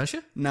 though. Oh, don't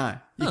you? No,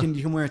 you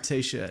can wear a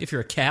t-shirt. If you're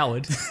a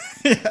coward.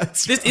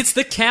 That's It's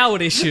the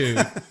coward issue.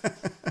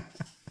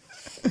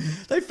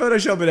 They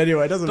Photoshop it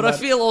anyway, doesn't But matter. I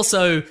feel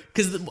also,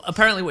 because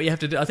apparently what you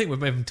have to do, I think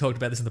we've even talked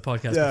about this in the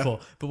podcast Yeah. before,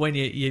 but when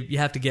you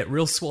have to get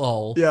real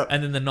swole, Yeah.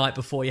 and then the night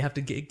before you have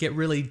to get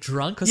really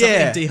drunk or something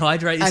and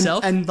dehydrate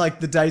yourself. And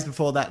like the days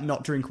before that,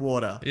 not drink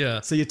water.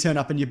 Yeah. So you turn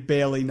up and you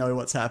barely know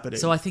what's happening.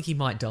 So I think he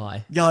might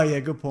die. Oh, yeah,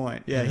 good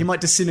point. Yeah, he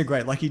might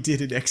disintegrate like he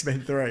did in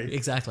X-Men 3.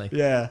 Exactly.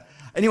 Yeah.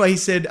 Anyway, he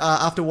said,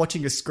 after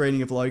watching a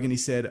screening of Logan, he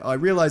said, I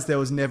realized there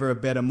was never a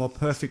better, more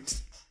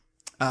perfect,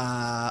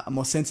 a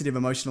more sensitive,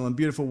 emotional, and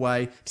beautiful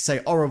way to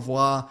say au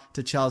revoir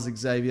to Charles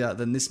Xavier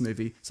than this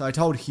movie. So I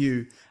told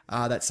Hugh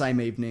that same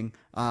evening,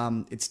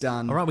 it's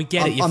done. All right, we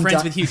get it. You're I'm friends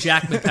done. with Hugh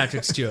Jackman,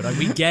 Patrick Stewart.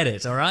 We get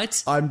it, all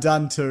right? I'm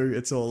done too.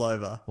 It's all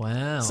over.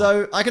 Wow.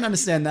 So I can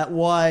understand that.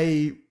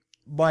 Why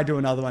why do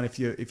another one if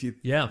you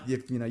Yeah.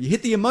 you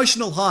hit the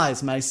emotional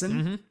highs, Mason?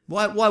 Mm-hmm.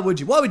 Why would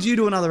you? Why would you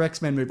do another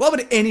X-Men movie? Why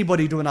would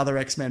anybody do another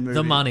X-Men movie?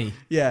 The money.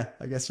 Yeah,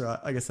 I guess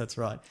that's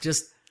right.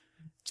 Just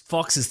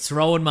Fox is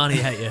throwing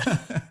money at you.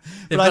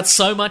 They've got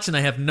so much and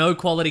they have no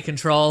quality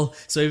control.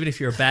 So even if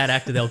you're a bad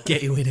actor, they'll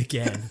get you in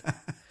again.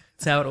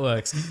 That's how it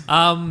works.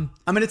 I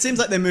mean, it seems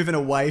like they're moving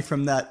away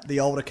from the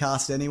older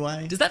cast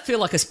anyway. Does that feel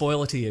like a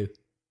spoiler to you?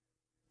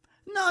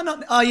 No,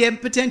 not. Oh, yeah,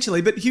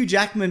 potentially. But Hugh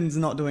Jackman's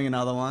not doing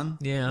another one.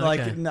 Yeah,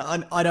 like okay.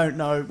 no, I don't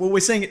know. Well,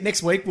 we're seeing it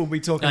next week. We'll be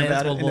talking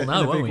about it in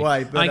a big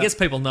way. But, I guess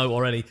people know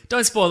already.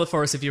 Don't spoil it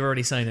for us if you've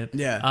already seen it.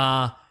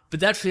 Yeah.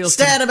 But that feels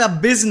stay out of our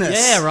business.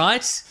 Yeah,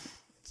 right.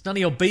 It's none of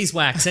your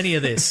beeswax, any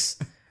of this.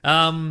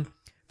 But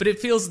it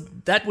feels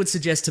that would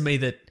suggest to me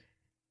that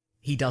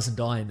he doesn't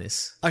die in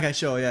this. Okay,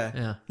 sure,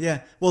 yeah.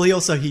 Well,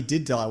 he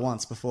did die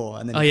once before,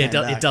 and then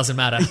it doesn't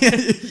matter.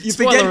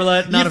 Spoiler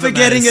alert, none of it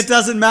forgetting matters. it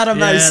doesn't matter,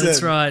 Mason. Yeah,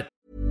 that's right.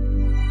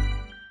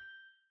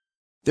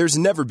 There's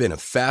never been a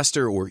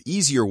faster or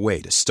easier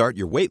way to start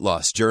your weight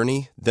loss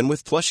journey than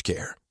with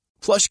PlushCare.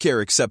 PlushCare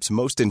accepts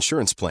most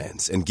insurance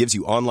plans and gives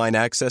you online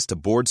access to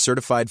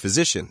board-certified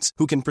physicians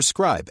who can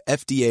prescribe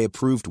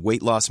FDA-approved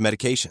weight loss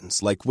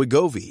medications like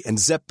Wegovy and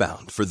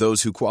Zepbound for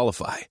those who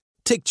qualify.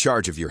 Take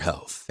charge of your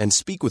health and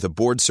speak with a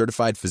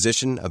board-certified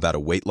physician about a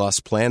weight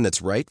loss plan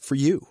that's right for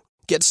you.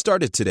 Get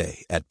started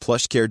today at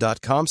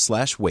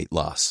plushcare.com/weight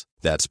loss.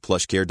 That's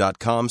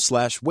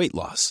plushcare.com/weight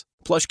loss.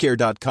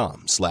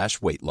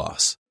 plushcare.com/weight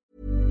loss.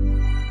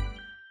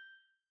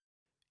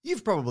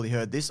 You've probably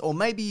heard this, or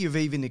maybe you've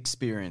even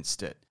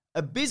experienced it.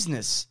 A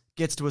business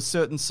gets to a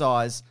certain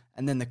size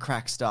and then the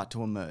cracks start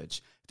to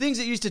emerge. Things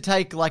that used to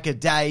take like a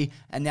day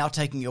and now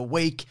taking a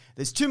week.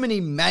 There's too many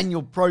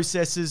manual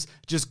processes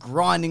just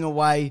grinding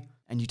away,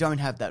 and you don't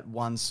have that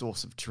one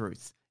source of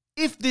truth.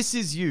 If this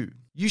is you,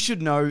 you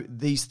should know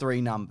these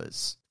three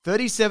numbers.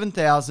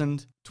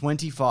 37,000,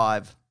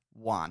 25,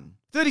 1.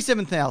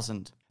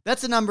 37,000.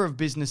 That's the number of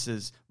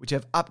businesses which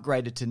have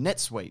upgraded to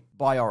NetSuite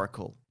by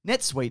Oracle.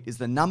 NetSuite is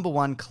the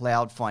 #1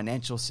 cloud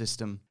financial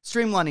system,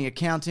 streamlining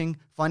accounting,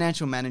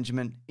 financial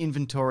management,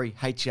 inventory,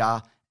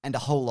 HR, and a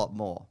whole lot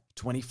more.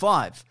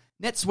 25.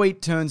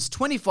 NetSuite turns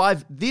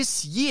 25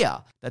 this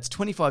year. That's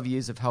 25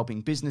 years of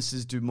helping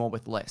businesses do more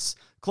with less,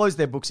 close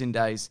their books in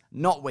days,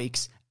 not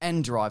weeks,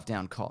 and drive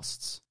down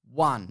costs.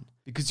 1.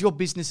 Because your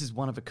business is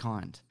one of a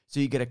kind. So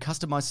you get a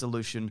customized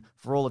solution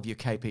for all of your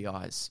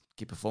KPIs,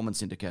 key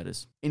performance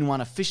indicators, in one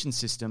efficient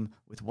system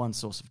with one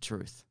source of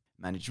truth.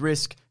 Manage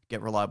risk,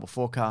 get reliable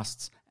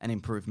forecasts, and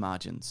improve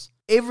margins.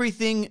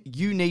 Everything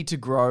you need to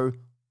grow,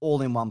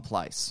 all in one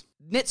place.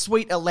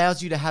 NetSuite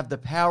allows you to have the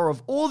power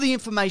of all the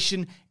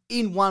information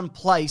in one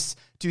place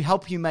to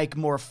help you make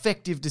more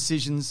effective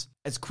decisions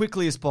as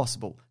quickly as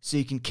possible, so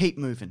you can keep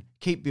moving,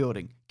 keep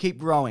building, keep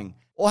growing,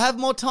 or have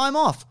more time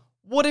off,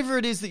 whatever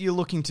it is that you're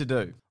looking to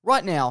do.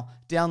 Right now,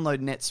 download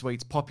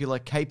NetSuite's popular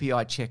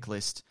KPI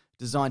checklist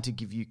designed to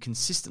give you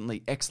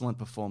consistently excellent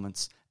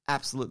performance,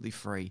 absolutely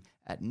free,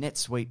 at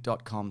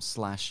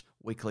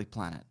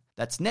netsuite.com/weeklyplanet.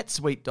 That's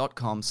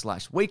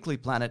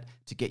netsuite.com/weeklyplanet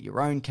to get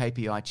your own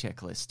KPI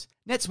checklist.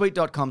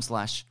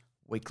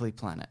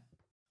 netsuite.com/weeklyplanet.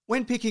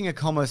 When picking a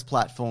commerce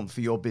platform for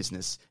your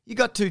business, you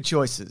got two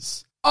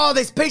choices. Oh,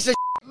 this piece of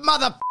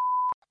mother...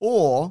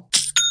 Or...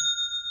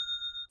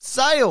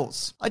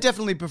 sales. I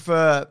definitely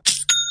prefer...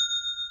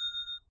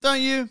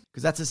 Don't you?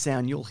 Because that's a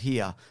sound you'll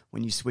hear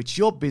when you switch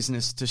your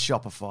business to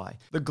Shopify,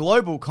 the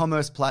global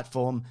commerce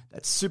platform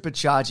that's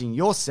supercharging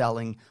your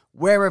selling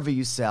wherever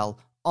you sell,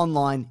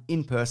 online,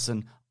 in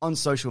person, on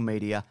social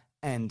media,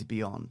 and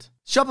beyond.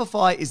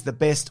 Shopify is the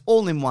best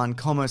all-in-one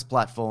commerce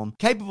platform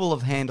capable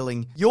of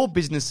handling your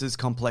business's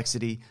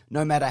complexity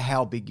no matter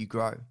how big you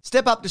grow.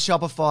 Step up to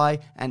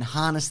Shopify and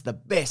harness the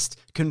best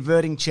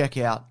converting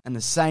checkout and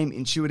the same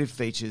intuitive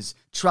features,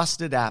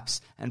 trusted apps,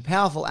 and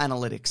powerful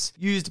analytics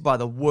used by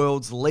the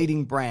world's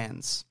leading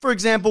brands. For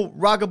example,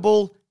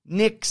 Ruggable,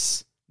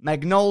 Nix,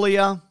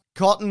 Magnolia,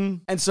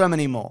 Cotton, and so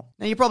many more.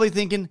 Now you're probably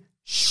thinking,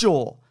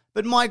 sure,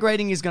 but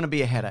migrating is going to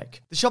be a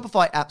headache. The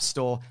Shopify App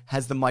Store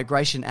has the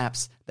migration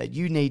apps that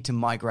you need to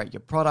migrate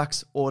your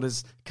products,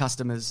 orders,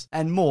 customers,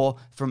 and more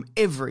from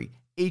every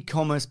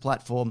e-commerce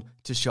platform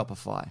to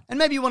Shopify. And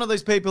maybe you're one of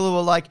those people who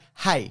are like,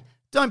 hey,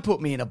 don't put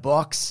me in a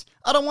box.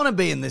 I don't want to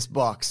be in this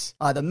box,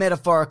 either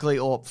metaphorically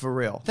or for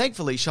real.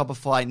 Thankfully,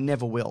 Shopify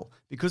never will,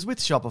 because with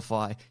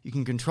Shopify, you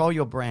can control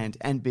your brand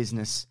and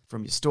business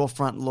from your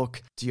storefront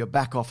look to your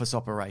back office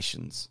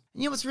operations.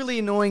 You know what's really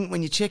annoying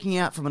when you're checking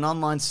out from an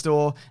online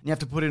store and you have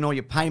to put in all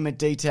your payment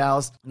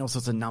details and all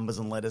sorts of numbers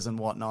and letters and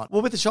whatnot?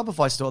 Well, with the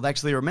Shopify store, they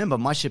actually remember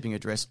my shipping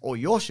address or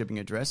your shipping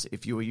address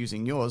if you were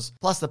using yours,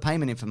 plus the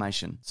payment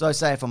information. So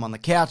say if I'm on the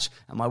couch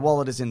and my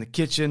wallet is in the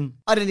kitchen,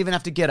 I don't even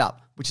have to get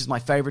up, which is my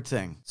favorite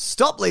thing.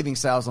 Stop leaving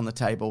sales on the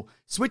table,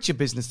 switch your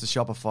business to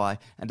Shopify,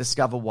 and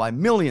discover why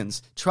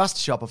millions trust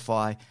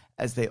Shopify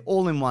as their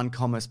all-in-one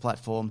commerce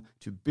platform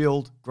to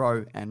build,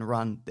 grow, and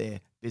run their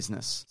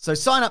business. So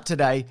sign up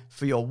today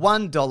for your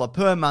 $1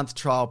 per month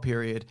trial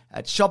period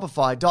at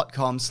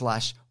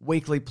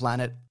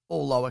shopify.com/weeklyplanet,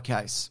 all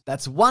lowercase.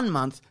 That's 1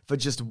 month for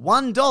just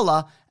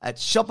 $1 at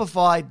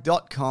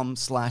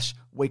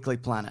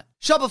shopify.com/weeklyplanet.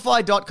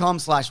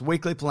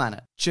 Shopify.com/weeklyplanet.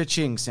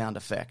 Cha-ching sound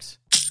effect.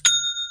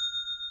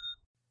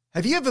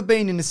 Have you ever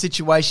been in a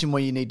situation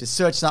where you need to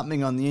search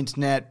something on the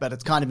internet, but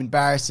it's kind of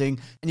embarrassing,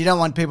 and you don't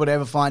want people to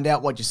ever find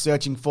out what you're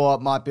searching for?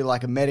 It might be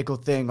like a medical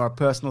thing or a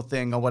personal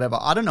thing or whatever.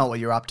 I don't know what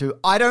you're up to.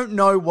 I don't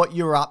know what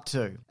you're up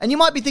to. And you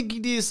might be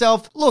thinking to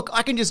yourself, look,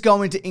 I can just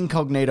go into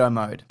incognito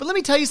mode. But let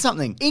me tell you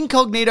something.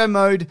 Incognito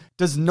mode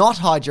does not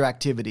hide your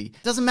activity.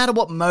 It doesn't matter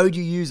what mode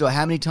you use or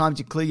how many times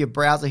you clear your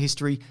browser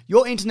history.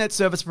 Your internet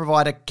service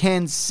provider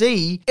can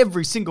see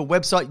every single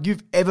website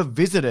you've ever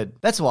visited.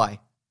 That's why,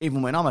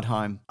 even when I'm at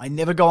home, I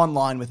never go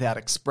online without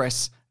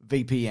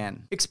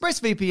ExpressVPN.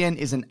 ExpressVPN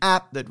is an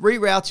app that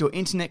reroutes your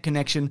internet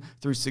connection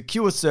through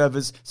secure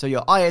servers so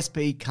your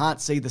ISP can't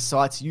see the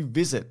sites you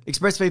visit.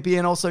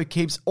 ExpressVPN also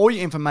keeps all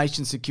your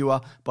information secure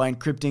by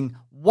encrypting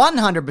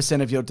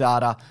 100% of your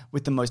data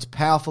with the most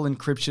powerful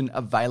encryption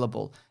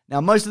available.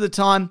 Now, most of the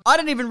time, I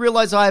don't even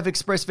realize I have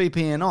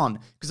ExpressVPN on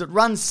because it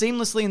runs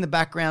seamlessly in the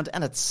background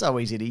and it's so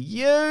easy to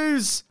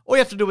use. All you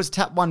have to do is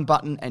tap one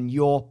button and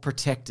you're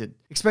protected.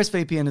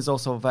 ExpressVPN is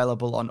also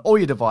available on all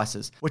your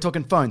devices. We're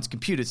talking phones,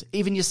 computers,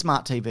 even your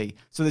smart TV.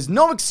 So there's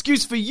no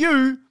excuse for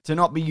you to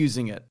not be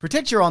using it.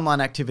 Protect your online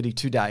activity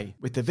today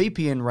with the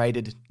VPN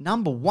rated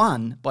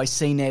 #1 by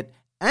CNET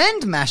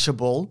and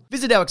Mashable.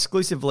 Visit our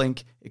exclusive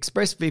link,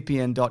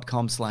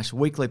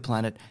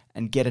 expressvpn.com/weeklyplanet,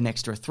 and get an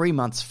extra 3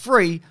 months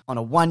free on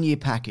a 1-year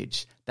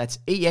package. That's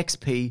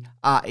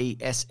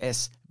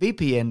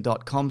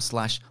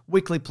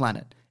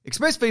expressvpn.com/weeklyplanet.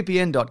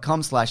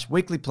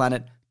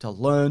 expressvpn.com/weeklyplanet to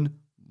learn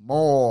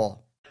more.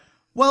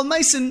 Well,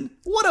 Mason,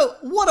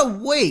 what a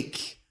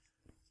week.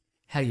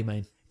 How do you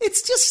mean?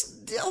 It's just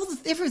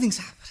everything's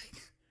happening.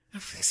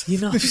 You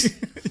know,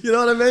 You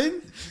know what I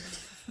mean?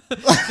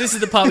 this is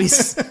the part where you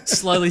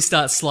slowly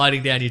start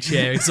sliding down your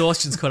chair.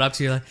 Exhaustion's caught up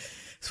to you. Like,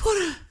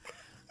 what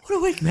a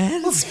week,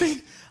 man. It's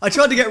been... I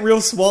tried to get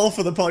real swole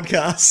for the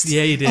podcast.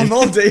 Yeah, you did. I'm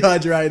all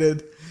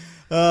dehydrated.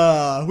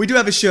 We do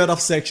have a shirt off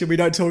section. We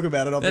don't talk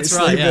about it, obviously,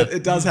 That's right, yeah. but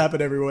it does happen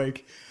every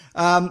week.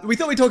 We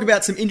thought we'd talk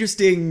about some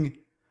interesting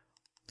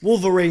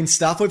Wolverine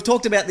stuff. We've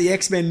talked about the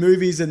X-Men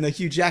movies and the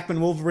Hugh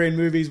Jackman Wolverine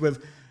movies. We've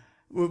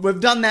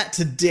done that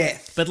to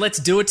death. But let's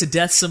do it to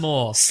death some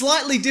more.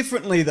 Slightly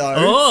differently, though.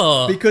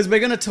 Oh. Because we're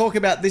going to talk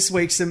about this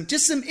week some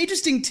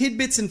interesting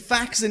tidbits and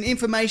facts and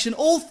information,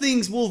 all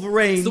things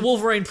Wolverine. It's the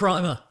Wolverine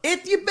primer.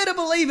 You better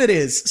believe it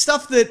is.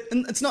 Stuff that,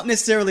 and it's not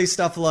necessarily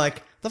stuff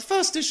like, the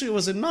first issue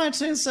was in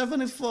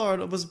 1974,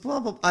 and it was blah,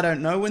 blah, I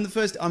don't know when the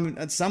first,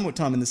 at some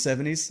time in the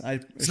 70s. It's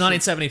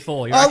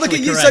 1974. You're oh, look at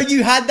you, correct. so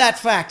you had that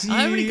fact.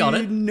 I already got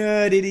it. You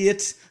nerd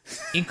idiot.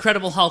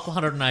 Incredible Hulk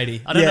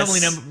 180. I don't Yes.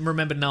 normally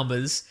remember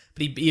numbers,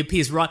 but he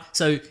appears right.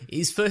 So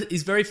his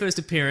very first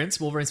appearance,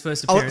 Wolverine's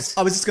first appearance.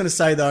 I was just going to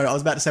say, though, I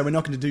was about to say we're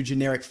not going to do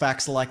generic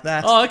facts like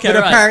that. Oh, okay,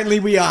 But right.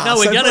 apparently we are. No,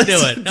 we're so gonna do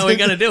let's- it. No, we're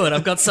gonna do it.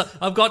 I've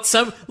got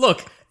some.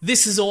 Look,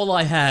 this is all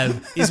I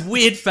have: is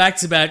weird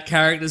facts about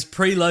characters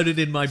preloaded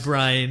in my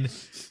brain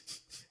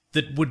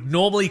that would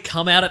normally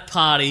come out at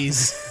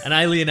parties and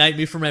alienate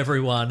me from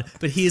everyone.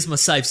 But here's my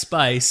safe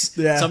space,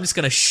 Yeah. so I'm just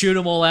gonna shoot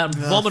them all out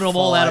and vomit them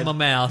all out of my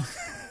mouth.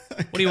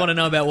 What do you want to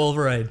know about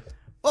Wolverine?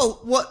 Well,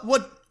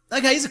 what?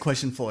 Okay, here's a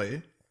question for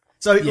you.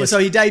 So Yes.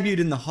 he debuted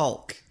in the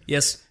Hulk.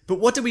 Yes. But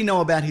what do we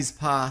know about his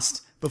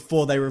past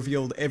before they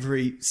revealed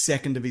every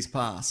second of his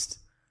past?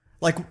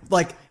 Like,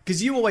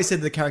 because you always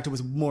said the character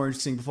was more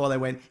interesting before they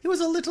went. He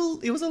was a little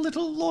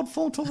Lord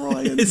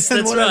Fauntleroy. And, Yes, and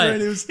that's whatever, right.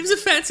 and He was a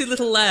fancy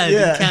little lad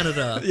Yeah. in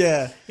Canada.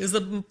 Yeah. He was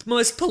the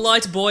most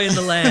polite boy in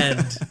the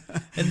land.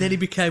 And then he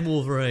became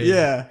Wolverine.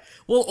 Yeah.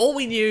 Well, all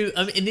we knew,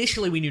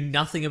 initially we knew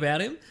nothing about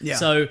him. Yeah.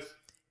 So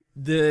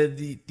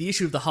the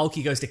issue of the Hulk,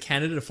 he goes to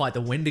Canada to fight the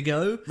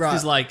Wendigo. Right.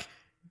 Who's like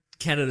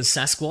Canada's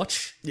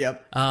Sasquatch.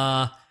 Yep.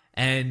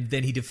 And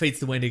then he defeats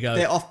the Wendigo.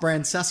 They're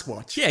off-brand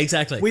Sasquatch. Yeah,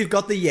 exactly. We've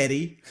got the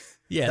Yeti.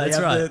 yeah, They that's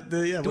have right.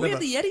 the yeah, Do we have whatever.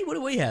 the Yeti? What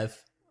do we have?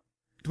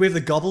 Do we have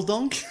the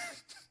Gobbledonk?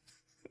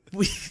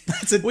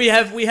 We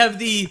have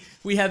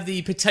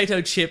the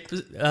potato chip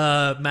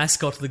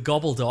mascot, the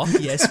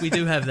Gobbledog. Yes, we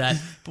do have that.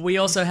 But we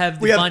also have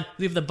the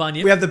we have the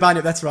Bunyip. We have the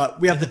Bunyip. That's right.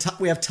 We have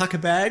we have Tucker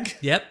Bag.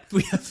 Yep.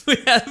 We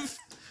have.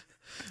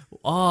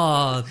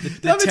 Oh,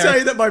 Did I ever tell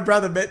you that my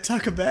brother met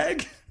Tucker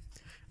Bag?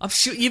 I'm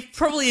sure you've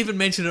probably even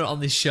mentioned it on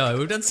this show.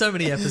 We've done so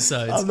many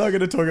episodes. I'm not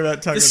going to talk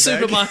about Tucker The Bag.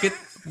 supermarket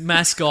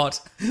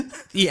mascot,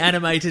 the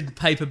animated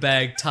paper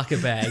bag, Tucker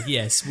Bag.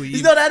 Yes,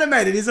 He's not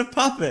animated. He's a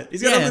puppet.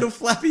 He's got a Yeah. little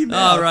flappy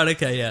mouth. Oh, right,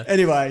 okay, yeah.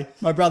 Anyway,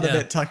 my brother Yeah.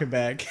 met Tucker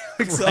Bag.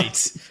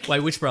 Great. Wait,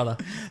 which brother?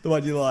 The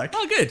one you like.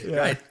 Oh, good, Yeah.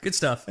 great, good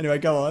stuff. Anyway,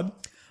 go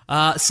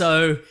on.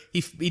 So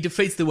he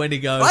defeats the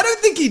Wendigo. I don't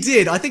think he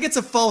did. I think it's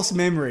a false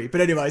memory.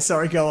 But anyway,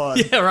 sorry, go on.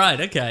 Yeah, right,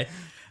 okay.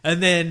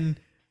 And then,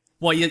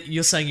 what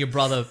you're saying? Your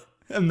brother?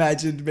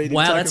 Imagined meeting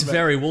Wow, Tucker that's Bag.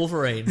 very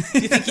Wolverine. Do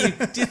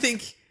you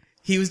think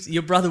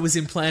your brother was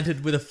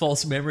implanted with a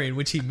false memory in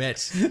which he met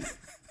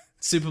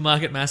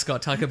supermarket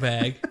mascot Tucker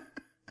Bag?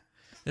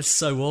 That's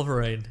so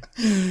Wolverine.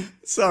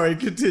 Sorry,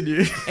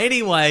 continue.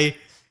 Anyway,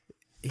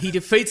 he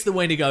defeats the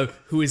Wendigo,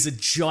 who is a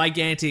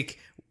gigantic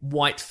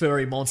white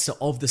furry monster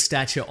of the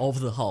stature of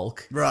the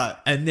Hulk. Right.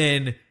 And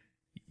then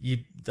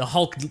the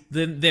Hulk,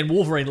 then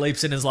Wolverine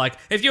leaps in and is like,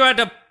 if you had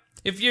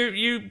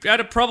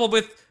a problem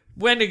with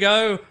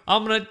Wendigo,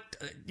 I'm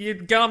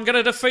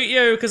gonna defeat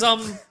you because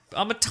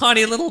I'm a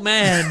tiny little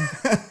man.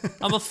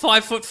 I'm a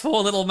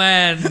 5'4" little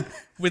man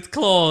with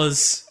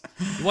claws.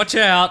 Watch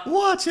out.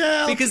 Watch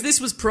out. Because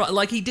this was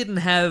he didn't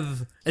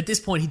have at this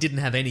point he didn't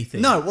have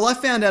anything. No, well, I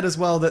found out as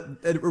well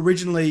that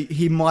originally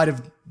he might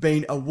have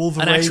been a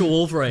Wolverine, An actual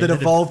Wolverine that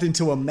evolved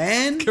into a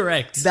man.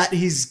 Correct. That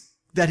his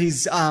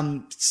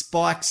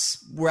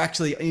spikes were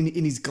actually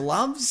in his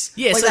gloves.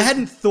 Yeah, like so- they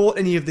hadn't thought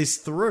any of this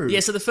through. Yeah,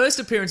 so the first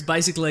appearance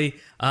basically,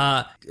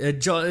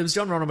 it was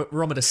John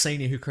Romita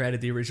Sr. who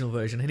created the original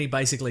version, and he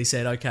basically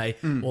said, okay,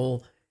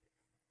 well,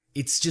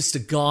 it's just a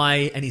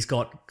guy and he's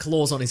got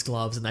claws on his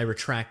gloves and they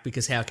retract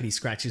because how could he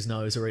scratch his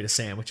nose or eat a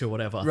sandwich or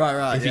whatever?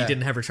 Right, if yeah. he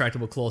didn't have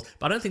retractable claws.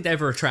 But I don't think they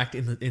ever retract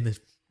in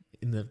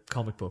the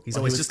comic book. He's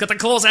always just got the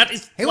claws out.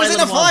 He was in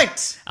a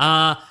fight!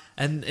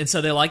 And so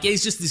they're like, yeah,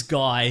 he's just this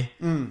guy.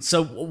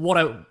 So what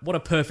a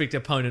perfect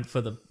opponent for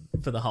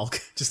the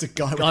Hulk. Just a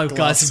guy with gloves.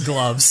 Guys in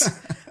gloves.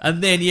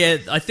 And then, yeah,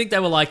 I think they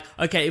were like,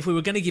 okay, if we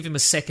were going to give him a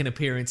second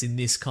appearance in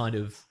this kind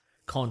of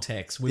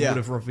context, we would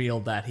have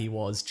revealed that he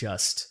was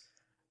just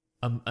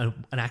an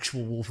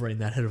actual Wolverine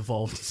that had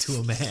evolved into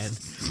a man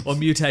or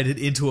mutated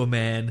into a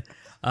man.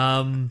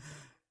 And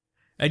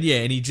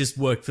he just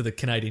worked for the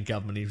Canadian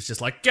government. He was just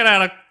like, get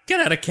out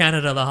of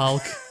Canada, the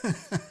Hulk.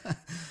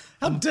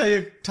 How dare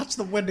you touch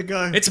the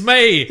Wendigo? It's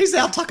me. He's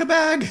our tucker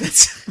bag.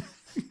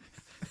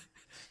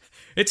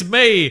 It's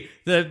me,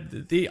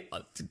 the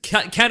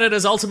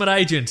Canada's ultimate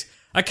agent,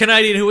 a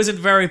Canadian who isn't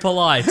very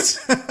polite.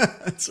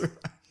 That's right.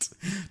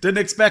 Didn't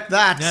expect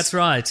that. That's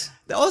right.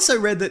 They also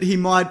read that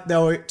they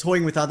were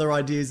toying with other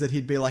ideas that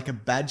he'd be like a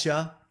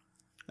badger.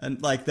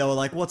 And like they were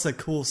like, what's a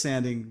cool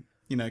sounding,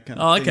 kind of thing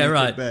okay, he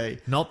right. could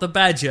be. Not the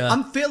badger.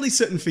 I'm fairly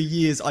certain for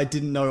years I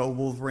didn't know a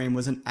Wolverine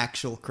was an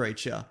actual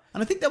creature.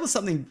 And I think that was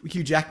something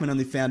Hugh Jackman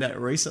only found out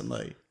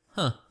recently.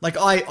 Huh. Like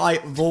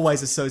I've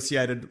always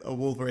associated a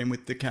Wolverine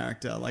with the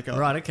character.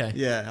 Right, okay.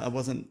 Yeah, I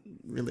wasn't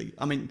really,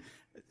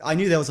 I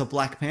knew there was a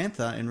Black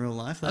Panther in real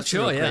life. That's a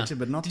real creature,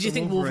 but not Did you the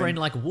think Wolverine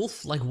like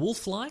wolf-like?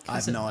 I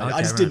have no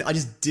idea. Okay, I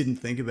just didn't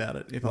think about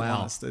it, if I'm Wow.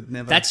 honest. It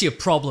never That's your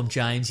problem,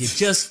 James. You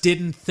just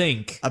didn't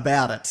think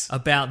about it.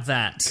 about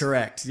that.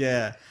 Correct,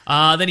 yeah.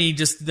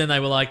 Then they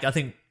were like, I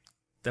think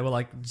they were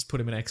like, just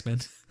put him in X-Men.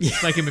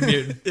 Make him a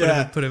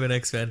mutant. Put him in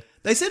X-Men.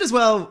 They said as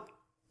well,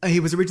 he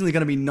was originally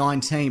going to be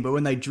 19, but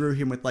when they drew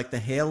him with like the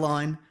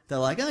hairline, they're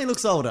like, oh, he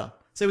looks older.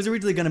 So he was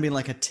originally going to be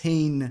like a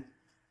teen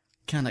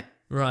kind of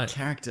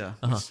character,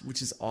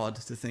 which is odd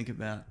to think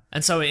about.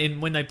 And so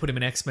when they put him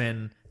in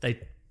X-Men, they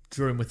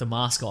drew him with the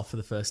mask off for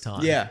the first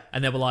time. Yeah.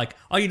 And they were like,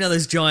 oh,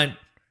 those giant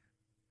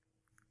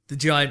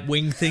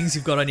wing things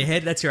you've got on your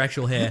head? That's your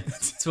actual hair.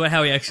 That's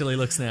how he actually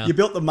looks now. You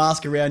built the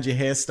mask around your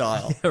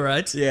hairstyle.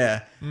 Right?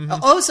 Yeah. I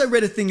also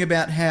read a thing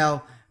about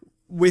how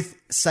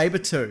with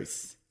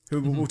Sabretooth,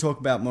 who we'll talk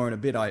about more in a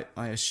bit, I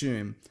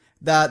assume,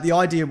 that the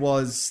idea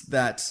was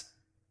that,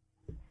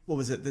 what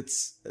was it?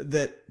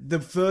 That the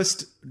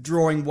first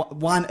drawing,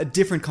 a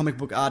different comic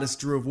book artist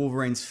drew of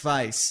Wolverine's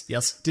face.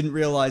 Yes. Didn't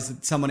realise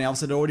that someone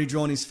else had already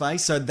drawn his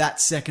face, so that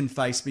second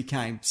face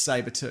became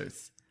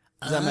Sabretooth.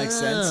 Does that make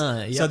sense?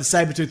 Yep. So the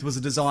Sabretooth was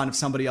a design of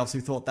somebody else who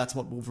thought that's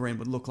what Wolverine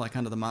would look like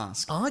under the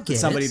mask. I But get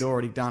somebody it. had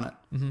already done it.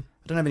 Mm-hmm.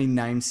 I don't have any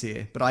names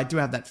here, but I do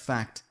have that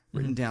fact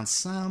written down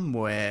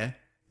somewhere.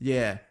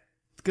 Yeah.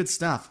 Good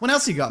stuff. What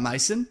else you got,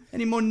 Mason?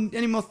 Any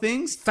more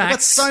things? I've got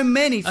Facts. so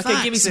many facts.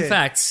 Okay, give me some here.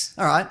 facts.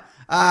 All right.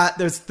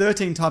 There's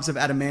 13 types of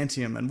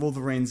adamantium, and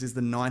Wolverine's is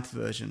the 9th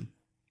version.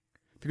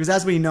 Because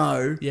as we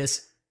know,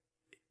 Yes.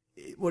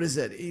 what is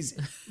it?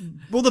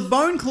 Well, the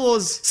bone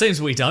claws... Seems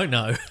we don't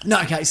know.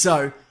 No, okay,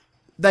 so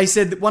they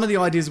said that one of the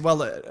ideas as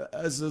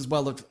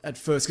well at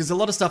first, because a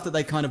lot of stuff that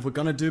they kind of were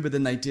going to do, but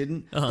then they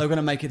didn't. They were going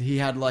to make it, he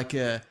had like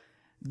the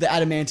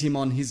adamantium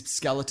on his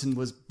skeleton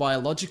was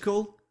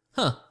biological.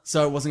 Huh.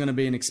 So it wasn't going to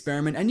be an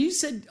experiment. And you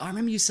said, I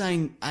remember you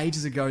saying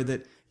ages ago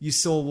that you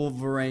saw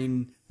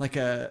Wolverine, like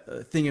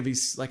a thing of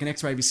his, like an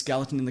x-ray of his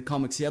skeleton in the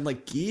comics. He had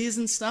like gears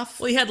and stuff.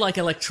 Well, he had like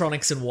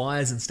electronics and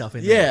wires and stuff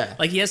in Yeah. there.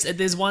 Like, yes,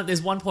 there's one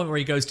point where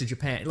he goes to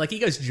Japan. Like, he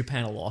goes to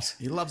Japan a lot.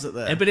 He loves it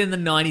there. But in the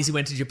 90s, he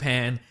went to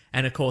Japan,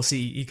 and of course,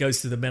 he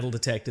goes through the metal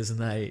detectors, and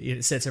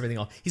it sets everything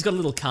off. He's got a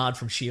little card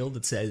from S.H.I.E.L.D.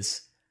 that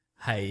says,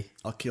 hey,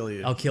 I'll kill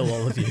you. I'll kill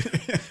all of you.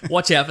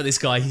 Watch out for this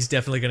guy. He's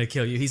definitely going to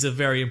kill you. He's a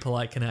very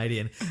impolite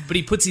Canadian. But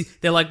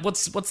they're like,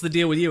 what's the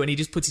deal with you? And he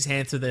just puts his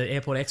hand through the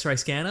airport x-ray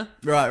scanner.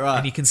 Right.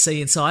 And you can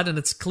see inside, and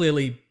it's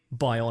clearly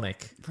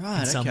bionic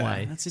in some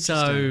way. That's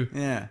interesting.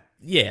 So,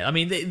 yeah, I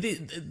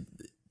mean,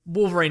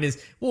 Wolverine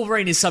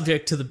is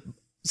subject to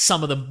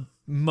some of the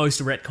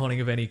most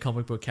retconning of any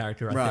comic book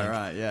character, I think.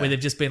 Right, yeah. Where they've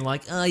just been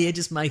like, oh yeah,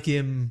 just make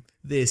him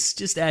this,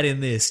 just add in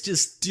this,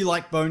 just... Do you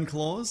like bone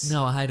claws?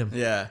 No, I hate them.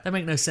 Yeah. They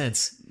make no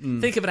sense.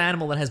 Think of an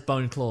animal that has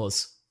bone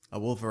claws. A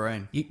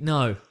Wolverine.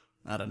 No.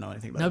 I don't know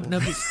anything about No,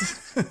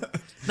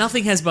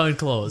 nothing has bone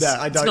claws.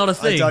 No, It's not a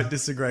thing. I don't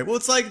disagree. Well,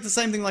 it's like the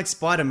same thing like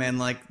Spider-Man.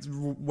 Like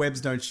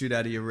webs don't shoot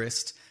out of your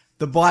wrist.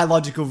 The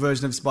biological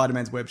version of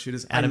Spider-Man's web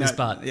shooters Out of his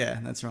butt. Yeah,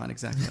 that's right,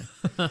 exactly.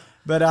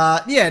 But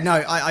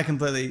I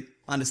completely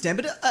understand.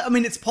 But I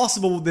mean, it's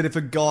possible that if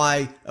a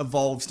guy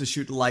evolves to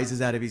shoot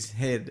lasers out of his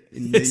head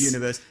in the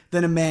universe,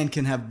 then a man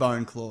can have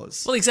bone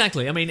claws. Well,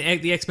 exactly. I mean,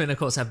 the X-Men, of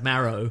course, have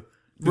Marrow.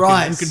 Who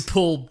can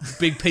pull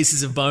big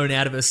pieces of bone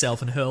out of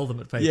herself and hurl them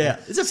at people. Yeah,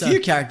 there's a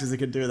few characters that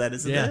can do that,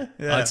 isn't there?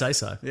 Yeah, I'd say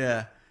so.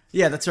 Yeah,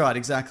 that's right,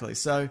 exactly.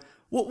 So,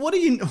 what do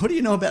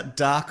you know about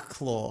Dark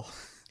Claw?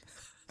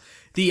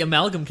 The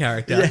amalgam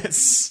character.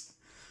 Yes,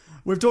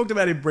 we've talked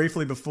about him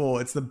briefly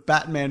before. It's the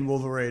Batman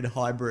Wolverine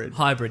hybrid.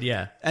 Hybrid,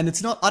 yeah. And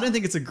it's not. I don't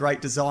think it's a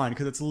great design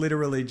because it's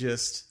literally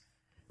just.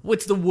 Well,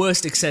 it's the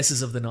worst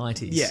excesses of the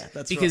 90s. Yeah,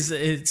 that's because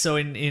so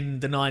in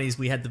the 90s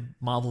we had the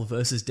Marvel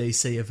versus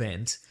DC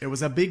event. It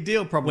was a big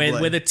deal, probably.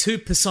 Where the two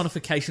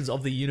personifications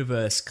of the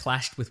universe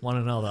clashed with one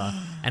another,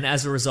 and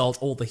as a result,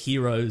 all the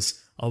heroes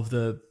of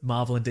the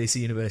Marvel and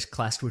DC universe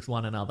clashed with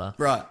one another.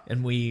 Right.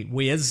 And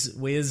we as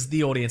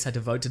the audience had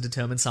to vote to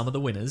determine some of the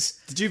winners.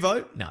 Did you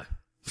vote? No.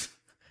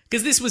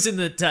 Because this was in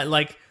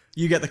the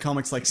You get the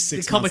comics like 6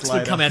 months the comics later.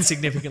 would come out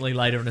significantly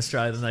later in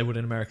Australia than they would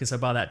in America. So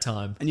by that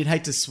time, And you'd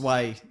hate to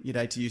sway. You'd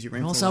hate to use your and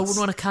influence. also I wouldn't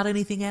want to cut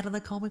anything out of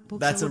the comic books.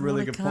 That's I a wouldn't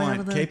really want to good cut out point.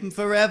 of the- Keep them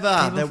forever.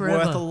 Keep 'em They're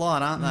forever. worth a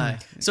lot, aren't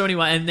they? So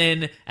anyway, and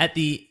then at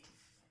the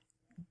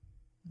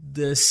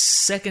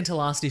second to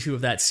last issue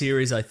of that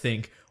series, I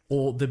think,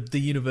 all the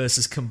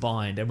universes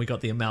combined, and we got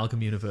the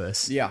amalgam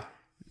universe. Yeah.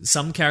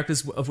 Some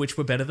characters of which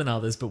were better than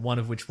others, but one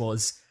of which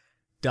was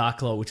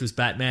Darklaw, which was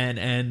Batman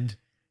and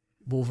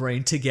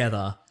Wolverine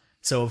together.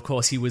 So of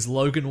course he was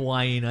Logan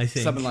Wayne, I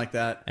think, Something like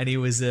that. and he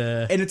was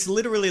And it's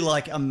literally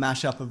like a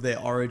mashup of their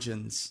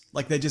origins.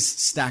 Like they're just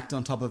stacked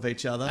on top of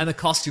each other. and the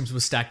costumes were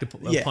stacked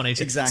upon Yeah, each other.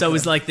 exactly. So it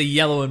was like the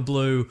yellow and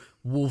blue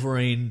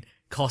Wolverine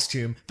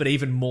costume, but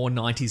even more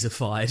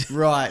 90s-ified.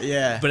 Right,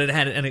 yeah. But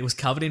it was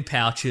covered in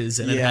pouches,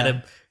 and it Yeah. had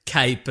a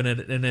cape, and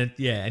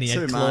he Too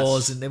had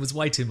claws, much. and it was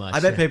way too much. I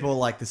bet yeah. people were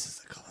like, this is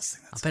the coolest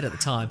thing I that's bet at the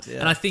time, Yeah.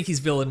 and I think his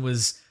villain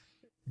was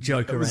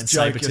Joker It was and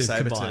Joker Sabretooth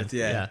combined. Sabretooth,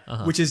 yeah.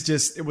 uh-huh. Which is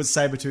just, it was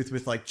Sabretooth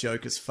with like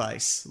Joker's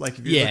face. Like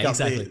if you Yeah, look up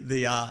exactly.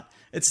 the art,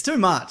 it's too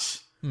much.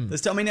 I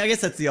mean, I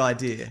guess that's the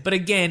idea. But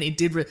again, it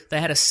did.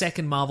 They had a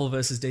second Marvel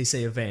versus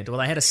DC event, or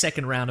they had a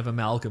second round of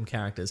amalgam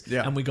characters,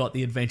 Yeah. and we got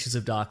the Adventures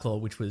of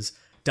Darklaw, which was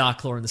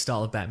Darklaw in the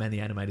style of Batman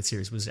the animated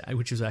series,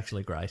 which was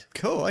actually great.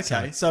 Cool,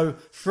 okay. So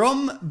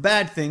from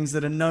bad things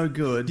that are no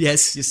good,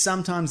 Yes. you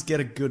sometimes get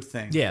a good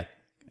thing. Yeah,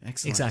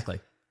 Excellent. exactly.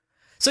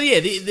 So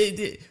yeah,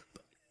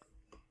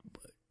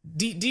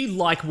 do you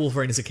like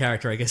Wolverine as a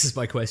character? I guess is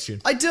my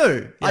question. I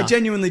do. I Yeah.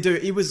 genuinely do.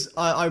 It was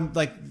I'm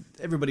like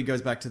everybody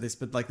goes back to this,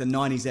 but like the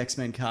 '90s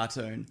X-Men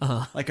cartoon,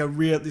 like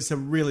it's a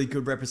really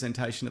good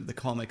representation of the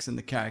comics and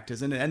the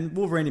characters, and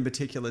Wolverine in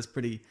particular is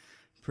pretty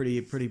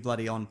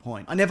bloody on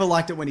point. I never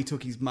liked it when he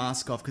took his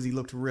mask off because he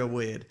looked real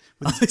weird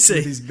with his, see.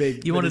 with his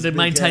big. You with wanted his to big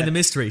maintain hair. the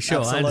mystery. Sure,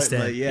 I Absolutely,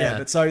 understand. Yeah.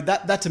 But so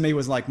that to me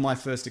was like my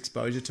first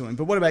exposure to him.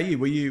 But what about you?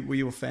 Were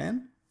you a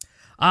fan?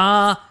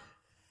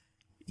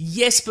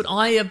 Yes, but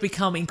I have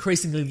become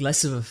increasingly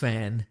less of a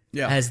fan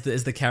as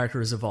the character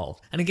has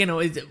evolved. And again,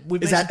 Is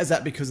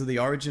that because of the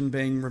origin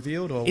being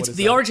revealed, or it's what is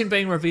the that? origin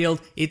being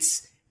revealed.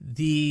 It's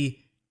the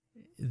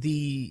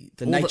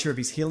nature of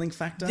his healing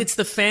factor? It's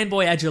the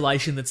fanboy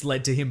adulation that's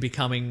led to him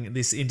becoming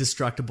this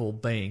indestructible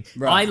being.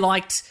 Right. I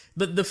liked,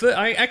 but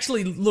I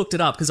actually looked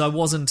it up because I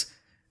wasn't.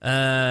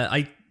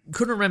 I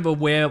couldn't remember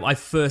where I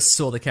first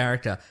saw the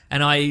character,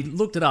 and I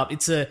looked it up.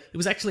 It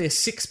was actually a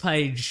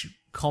 6-page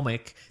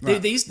comic.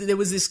 Right. There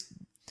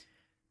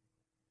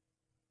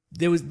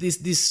was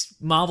this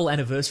Marvel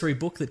anniversary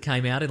book that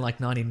came out in like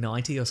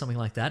 1990 or something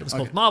like that. It was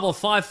called Marvel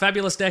 5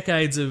 Fabulous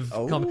Decades of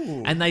Comic.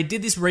 And they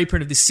did this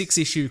reprint of this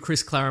 6-issue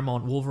Chris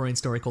Claremont Wolverine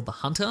story called The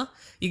Hunter.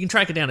 You can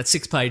track it down at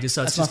 6 pages.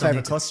 So That's it's my just on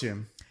favorite the-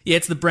 costume. Yeah,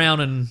 it's the brown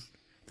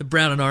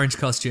and orange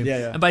costume.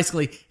 Yeah. And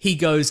basically, he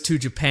goes to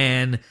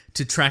Japan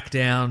to track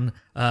down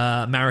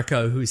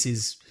Mariko, who's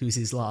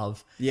his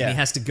love. Yeah. And he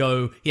has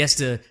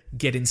to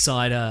get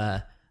inside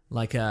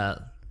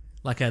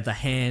the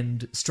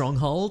hand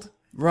stronghold.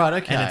 Right,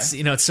 okay.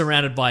 And it's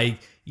surrounded by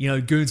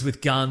goons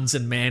with guns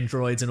and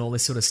mandroids and all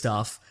this sort of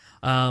stuff.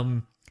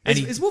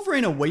 Is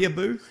Wolverine a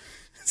weeaboo?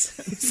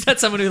 Is that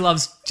someone who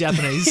loves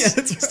Japanese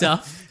that's right.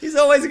 stuff? He's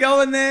always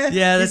going there.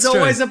 Yeah, that's He's true.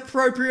 always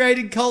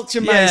appropriating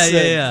culture, Yeah, Mason.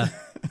 yeah.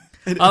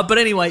 But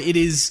anyway,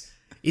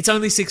 it's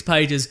only 6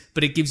 pages,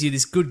 but it gives you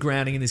this good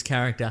grounding in this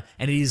character,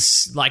 and it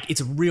is like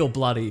it's real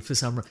bloody for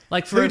some.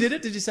 Like for Who did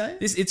it? Did you say?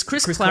 It's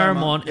Chris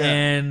Claremont, Claremont yeah.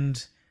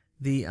 and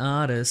the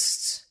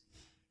artist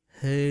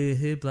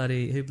who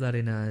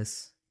bloody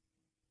knows.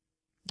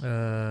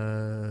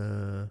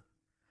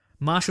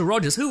 Marshall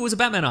Rogers, who was a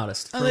Batman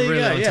artist for Oh, there a you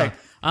really go, long yeah.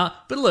 time.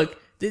 But look,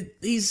 look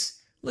at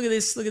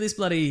this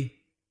bloody.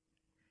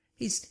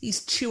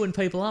 He's chewing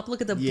people up.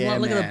 Look at the Yeah,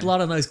 blood. Look at man. the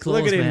blood on those claws.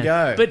 Look at him man.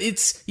 go. But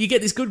you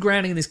get this good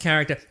grounding in this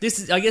character.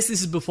 I guess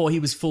this is before he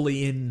was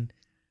fully in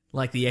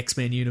like the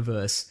X-Men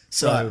universe.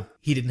 So Right.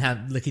 he didn't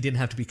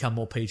have to become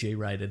more PG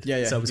rated. Yeah,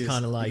 yeah, So it was he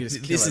kind of just- like, he this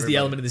just is kill the everybody.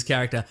 element of this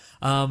character.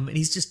 And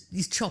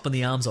he's chopping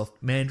the arms off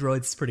mandroids.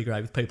 It's pretty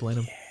great with people in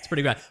them. It's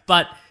pretty great.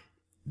 But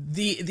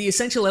the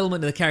essential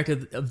element of the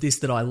character of this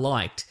that I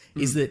liked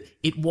is that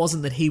it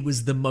wasn't that he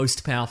was the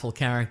most powerful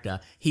character.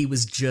 He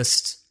was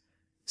just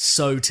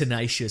so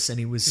tenacious, and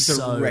he was Just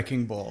so a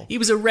wrecking ball. He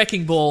was a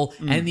wrecking ball,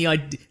 and the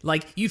idea,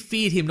 like, you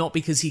feared him not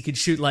because he could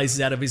shoot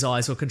lasers out of his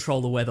eyes or control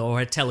the weather or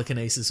had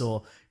telekinesis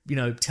or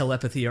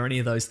telepathy or any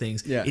of those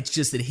things. Yeah. It's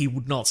just that he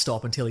would not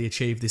stop until he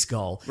achieved this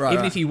goal, Right,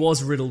 even right. if he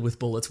was riddled with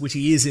bullets, which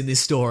he is in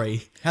this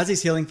story. How's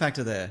his healing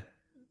factor there?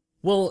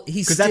 Well,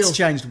 he's Because still that's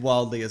changed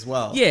wildly as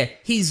well. yeah,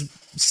 he's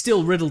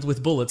still riddled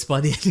with bullets by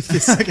the end of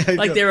this. Okay,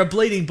 like good. there are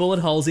bleeding bullet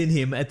holes in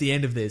him at the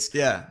end of this.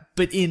 Yeah.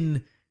 But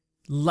in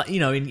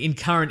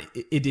current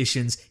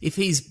editions, if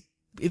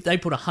they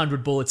put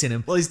 100 bullets in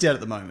him, Well, he's dead at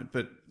the moment,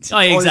 but... oh,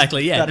 yeah, or he's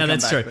exactly, yeah, about to no, come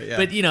that's back, true.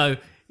 But, yeah.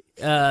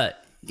 But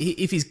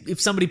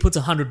if somebody puts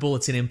 100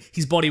 bullets in him,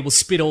 his body will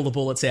spit all the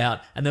bullets out,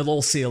 and they'll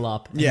all seal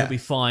up, and Yeah. he'll be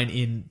fine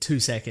in 2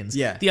 seconds.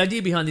 Yeah. The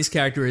idea behind this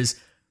character is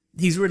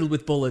he's riddled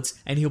with bullets,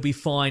 and he'll be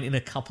fine in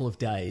a couple of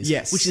days.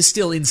 Yes. Which is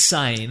still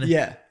insane.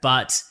 Yeah.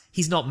 But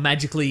he's not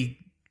magically...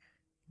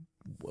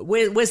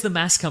 Where's the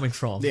mass coming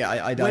from? Yeah,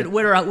 I don't-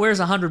 Where's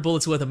 100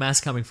 bullets worth of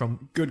mass coming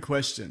from? Good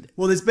question.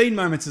 Well, there's been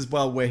moments as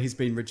well where he's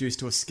been reduced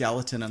to a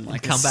skeleton and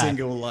like Come a back.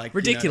 single like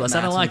Ridiculous.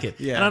 I don't like it.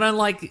 Yeah, And I don't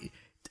like...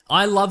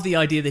 I love the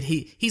idea that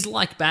he's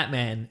like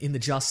Batman in the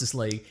Justice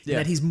League, Yeah.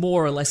 and that he's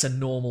more or less a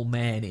normal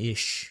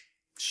man-ish.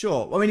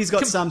 Sure. I mean, he's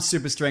got some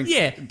super strength.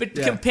 Yeah, but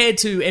compared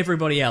to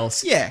everybody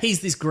else, Yeah.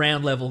 he's this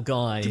ground level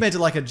guy. compared to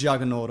like a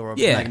Juggernaut or a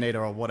Yeah. Magneto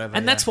or whatever.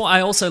 And that's why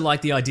I also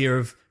like the idea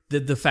of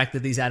the fact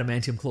that these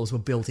adamantium claws were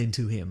built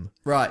into him.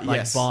 right. like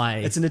Yes, by-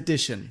 it's an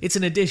addition. It's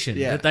an addition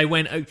Yeah. that they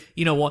went, oh,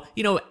 you know what?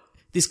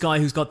 This guy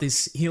who's got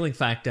this healing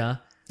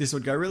factor, This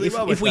would go really if,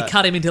 well with if we that.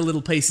 cut him into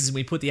little pieces and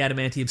we put the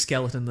adamantium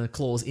skeleton, the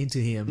claws into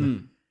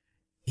him,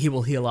 he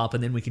will heal up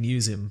and then we can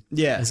use him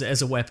Yeah.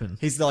 as a weapon.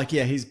 He's like,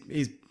 yeah, he's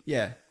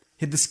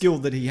the skill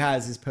that he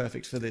has is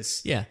perfect for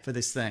this. Yeah. for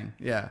this thing.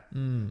 Yeah.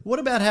 What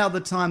about how the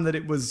time that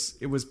it was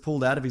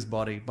pulled out of his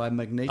body by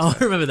Magneto? Oh,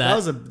 I remember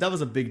that. That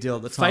was a big deal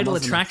at the time. Fatal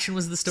wasn't it? Attraction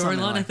was the Something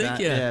storyline, I like think. that.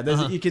 Yeah. There's,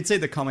 Uh-huh. you can see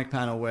the comic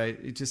panel where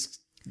it just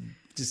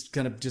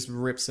kind of just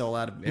rips all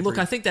out of every... Look,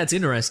 I think that's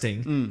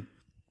interesting.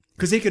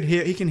 because he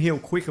can heal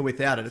quicker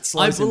without it. It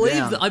I slows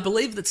him down.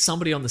 believe that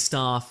somebody on the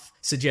staff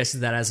suggested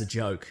that as a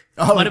joke.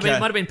 Oh, might okay.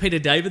 have been Peter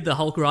David, the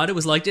Hulk writer,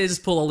 was like, yeah,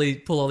 just pull all the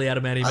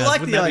adamantium out.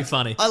 Wouldn't that be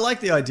funny? I like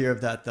the idea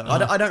of that though.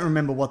 I don't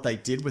remember what they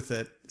did with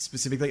it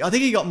specifically. I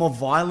think he got more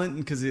violent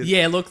because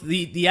Yeah, look,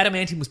 the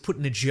adamantium was put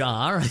in a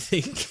jar, I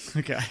think.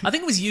 Okay. I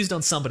think it was used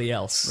on somebody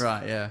else.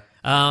 Right.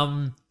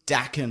 Yeah.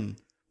 Dakin.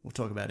 We'll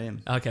talk about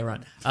him. Okay,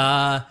 right.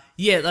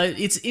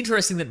 It's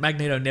interesting that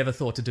Magneto never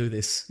thought to do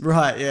this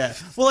Right. Yeah.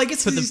 Well, I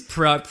guess for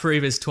the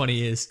previous 20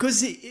 years.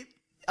 because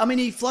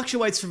he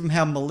fluctuates from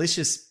how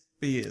malicious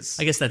he is.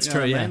 I guess that's You know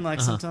true, what I yeah. mean? Like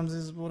Uh-huh. sometimes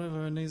he's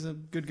whatever, and he's a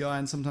good guy,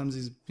 and sometimes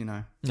he's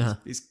Uh-huh.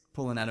 he's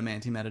pulling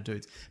adamantium out of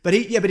dudes. But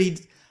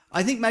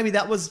I think maybe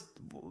that was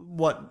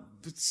what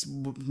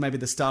maybe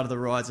the start of the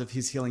rise of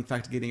his healing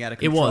factor getting out of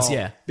It control. was,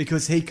 yeah.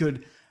 because he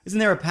could. Isn't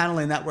there a panel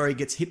in that where he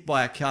gets hit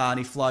by a car and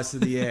he flies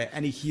through the air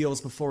and he heals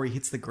before he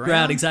hits the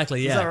ground?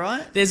 Exactly, yeah. Is that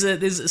right?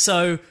 There's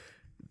so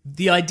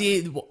the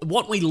idea,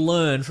 what we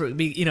learn from, all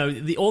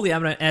the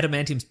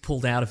adamantium's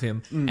pulled out of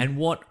him, and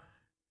what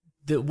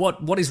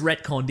is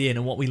retconned in,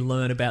 and what we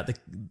learn about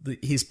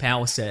his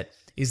power set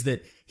is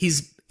that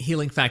his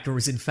healing factor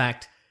is in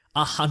fact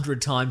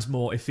 100 times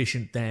more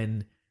efficient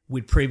than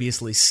we'd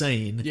previously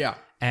seen. Yeah.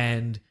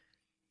 And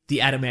the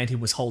adamantium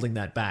was holding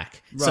that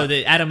back. So Right.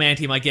 the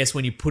adamantium, I guess,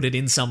 when you put it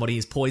in somebody,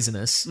 is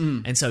poisonous,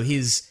 and so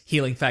his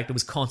healing factor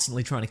was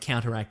constantly trying to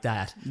counteract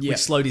that, Yeah. which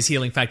slowed his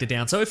healing factor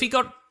down. So if he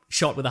got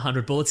shot with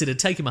 100 bullets, it'd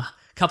take him a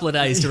couple of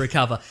days to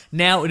recover.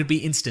 Now it'd be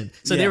instant.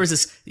 So Yeah. there is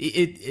this.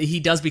 He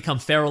does become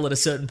feral at a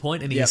certain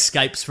point, and he Yep.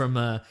 escapes from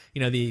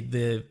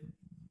the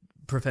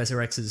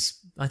Professor X's.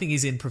 I think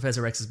he's in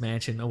Professor X's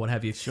mansion or what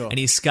have you. Sure. And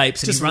he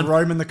escapes. Just and he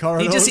roaming the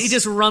corridors? He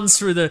just runs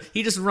through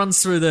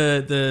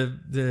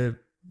the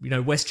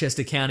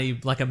Westchester County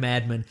like a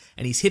madman,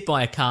 and he's hit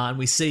by a car, and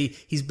we see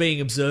he's being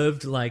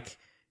observed like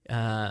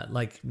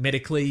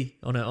medically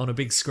on a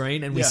big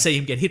screen, and we Yeah. see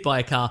him get hit by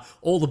a car.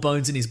 All the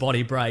bones in his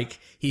body break.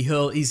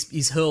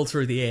 He's hurled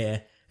through the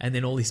air, and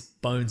then all his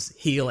bones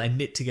heal and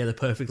knit together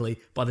perfectly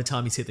by the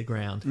time he's hit the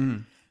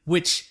ground,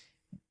 which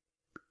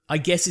I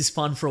guess is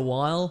fun for a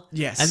while.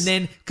 Yes. and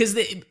then because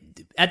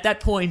at that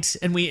point,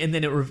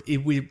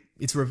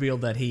 it's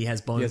revealed that he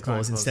has bone has bone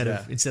claws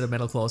claws, instead of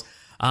metal claws.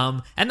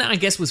 And that, I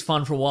guess, was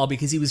fun for a while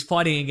because he was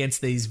fighting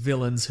against these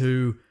villains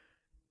who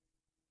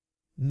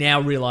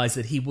now realize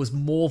that he was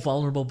more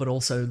vulnerable but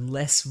also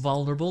less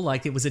vulnerable.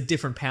 Like, it was a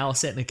different power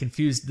set, and it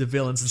confused the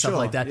villains and stuff Sure,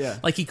 like that. yeah.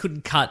 Like, he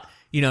couldn't cut,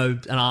 an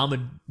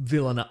armored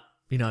villain up,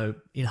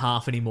 in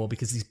half anymore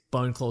because his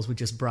bone claws would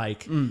just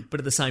break. But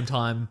at the same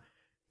time,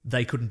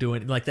 they couldn't do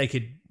it. Like, they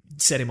could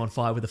set him on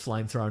fire with a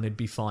flamethrower and it'd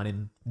be fine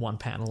in one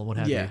panel or what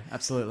have you. Yeah,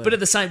 absolutely.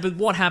 But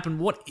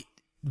what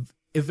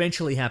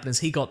eventually happened is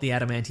he got the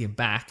adamantium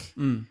back.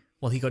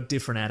 Well, he got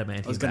different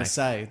adamantium. I was going to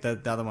say the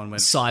other one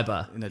went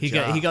Cyber. in a He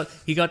jar.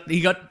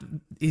 got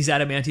his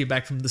adamantium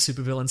back from the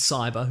supervillain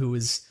Cyber, who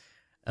was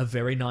a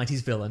very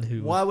 90s villain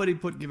who... Why would he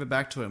give it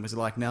back to him? Was it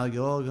like, now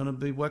you're going to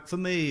be work for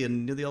me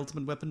and you're the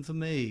ultimate weapon for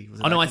me? Was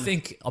it Oh, no, that I kind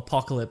think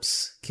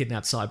Apocalypse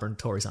kidnapped Cyber and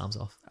tore his arms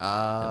off.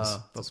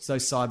 so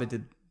Cyber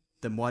did...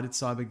 Then why did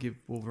Cyber give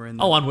Wolverine...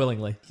 Oh,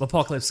 unwillingly.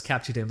 Apocalypse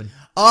captured him and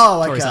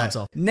Oh, tore his okay. arms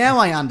off. Now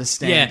I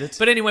understand Yeah, it.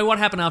 but anyway, what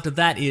happened after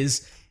that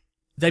is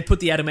they put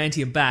the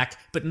adamantium back,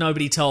 but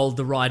nobody told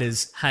the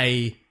writers,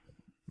 hey,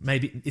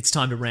 maybe it's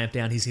time to ramp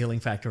down his healing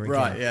factor again.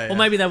 Right, yeah, Or yeah.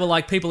 maybe they were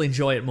like, people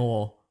enjoy it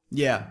more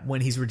Yeah.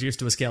 when he's reduced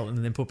to a skeleton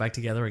and then put back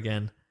together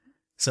again.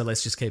 So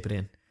let's just keep it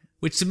in.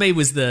 Which to me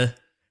was I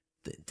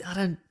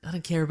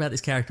don't care about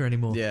this character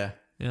anymore. Yeah.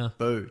 Yeah.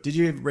 Boo. Did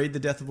you read The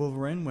Death of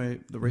Wolverine? Where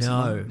the recent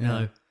one? Yeah.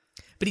 No.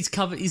 But he's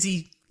covered.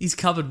 He's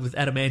covered with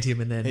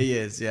adamantium, and then He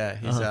is, yeah.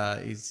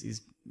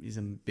 He's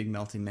a big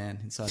melting man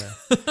inside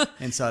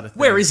a thing.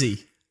 where is he?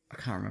 I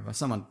can't remember.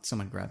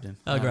 Someone grabbed him.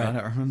 Oh, great. I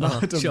don't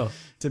remember. Sure.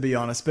 To be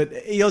honest, but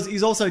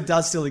he's also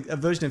does still a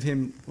version of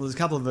him. Well, there's a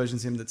couple of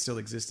versions of him that still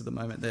exist at the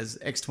moment. There's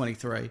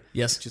X-23,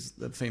 Yes. which is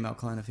the female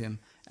clone of him,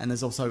 and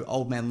there's also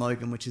Old Man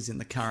Logan, which is in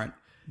the current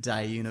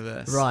day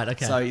universe. Right,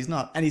 okay. So he's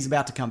not, and he's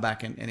about to come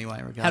back anyway.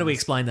 Regardless. How do we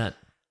explain that?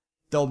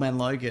 The Old Man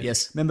Logan?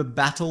 Yes. Remember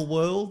Battle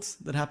World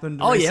that happened?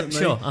 Oh, yep, recently?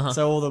 sure, uh-huh.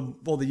 So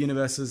all the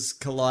universes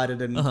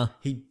collided, and Uh-huh.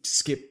 he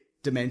skipped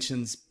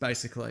dimensions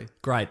basically.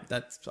 Great.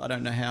 I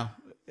don't know how.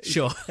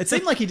 Sure. It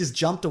seemed like he just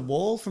jumped a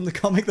wall from the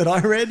comic that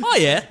I read. Oh,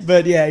 yeah.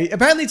 But yeah,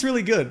 apparently it's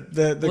really good.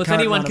 The Well, if current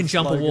anyone run can of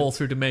jump Logan. a wall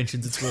through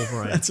dimensions, it's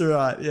Wolverine. That's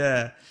right,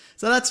 yeah.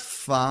 So that's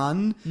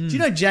fun. Hmm. Do you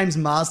know James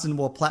Marsden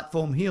wore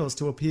platform heels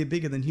to appear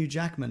bigger than Hugh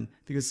Jackman?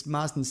 Because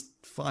Marsden's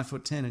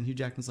 5'10" and Hugh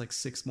Jackman's like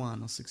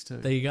 6'1" or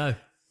 6'2". There you go.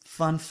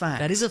 Fun fact.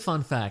 That is a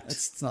fun fact.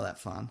 It's not that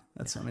fun.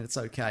 It's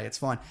okay. It's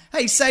fine.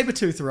 Hey,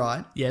 Sabretooth,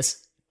 right?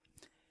 Yes.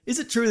 Is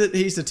it true that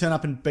he used to turn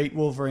up and beat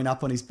Wolverine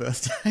up on his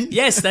birthday?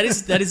 Yes, that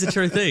is a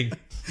true thing.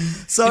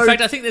 So, In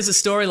fact, I think there's a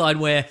storyline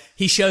where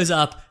he shows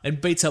up and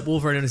beats up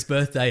Wolverine on his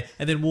birthday,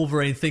 and then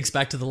Wolverine thinks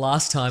back to the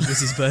last time it was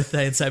his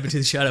birthday, and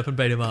Sabretooth showed up and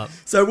beat him up.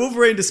 so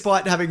Wolverine,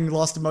 despite having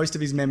lost most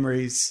of his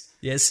memories,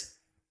 Yes.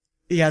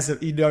 he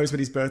knows when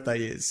his birthday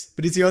is.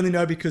 But does he only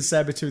know because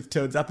Sabretooth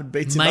turns up and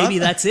beats him up? Maybe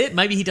that's it.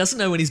 Maybe he doesn't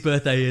know when his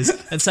birthday is,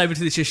 and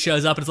Sabretooth just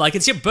shows up and it's like,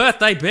 it's your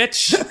birthday,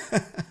 bitch!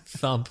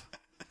 Thump.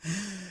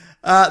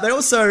 They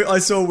also, I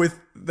saw with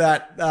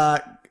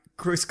that,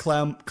 Chris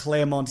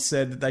Claremont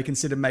said that they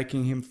considered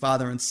making him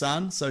father and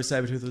son. So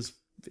Sabretooth was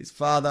his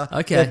father.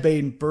 Okay. They've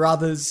been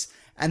brothers.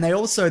 And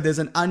there's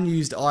an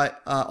unused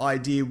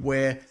idea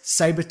where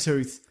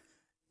Sabretooth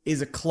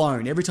is a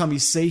clone. Every time you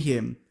see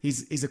him,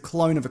 he's a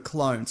clone of a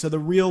clone. So the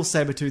real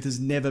Sabretooth has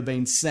never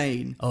been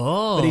seen.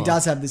 Oh. But he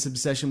does have this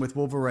obsession with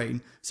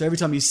Wolverine. So every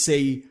time you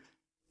see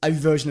a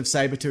version of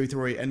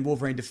Sabretooth and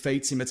Wolverine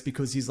defeats him, it's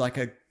because he's like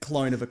a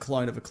clone of a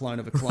clone of a clone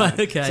of a clone. Right,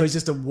 okay. So he's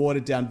just a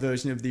watered down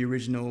version of the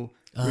original.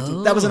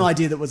 Oh. That was an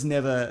idea that was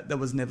never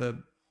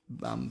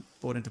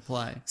brought into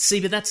play. See,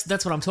 but that's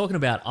what I'm talking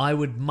about. I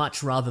would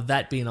much rather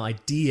that be an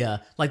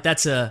idea. Like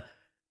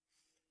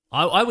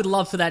I would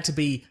love for that to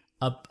be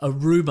a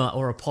rumor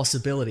or a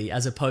possibility,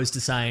 as opposed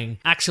to saying,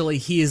 actually,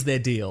 here's their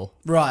deal.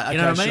 Right, okay, You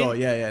know what I mean? sure.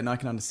 Yeah, and I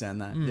can understand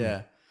that.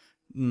 Yeah.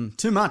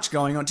 Too much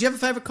going on. Do you have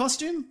a favourite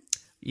costume?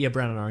 Yeah,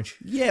 brown and orange.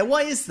 Yeah,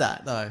 why is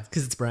that, though?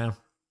 Because it's brown.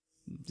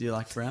 Do you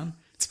like brown?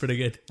 It's pretty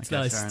good. It's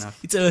Okay, nice. fair enough.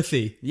 It's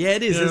earthy. Yeah,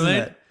 it is, You know what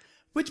isn't I mean?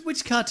 it?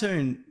 Which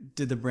cartoon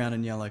did the brown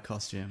and yellow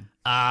costume?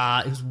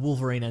 It was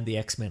Wolverine and the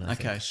X-Men, I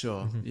think. Okay,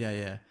 sure.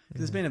 Yeah.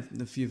 There's been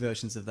a few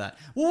versions of that.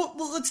 Well,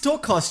 let's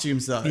talk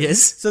costumes, though.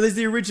 Yes. So there's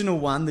the original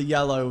one, the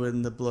yellow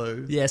and the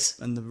blue. Yes.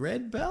 And the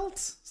red belt?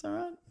 Is that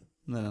right?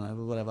 I don't know,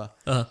 but whatever.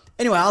 Uh-huh.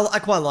 Anyway, I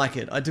quite like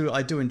it. I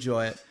do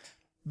enjoy it.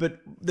 But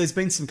there's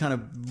been some kind of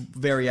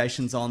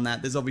variations on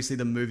that. There's obviously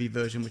the movie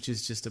version, which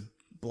is just a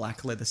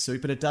black leather suit,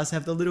 but it does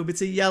have the little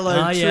bits of yellow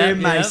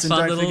trim, Mason, fun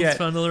don't little, forget.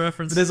 fun little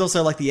reference. But there's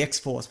also like the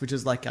X-Force, which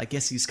is like, I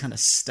guess his kind of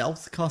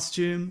stealth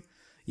costume.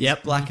 Yep.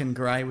 It's black and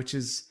grey, which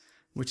is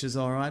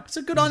all right.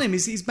 So good on him.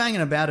 He's banging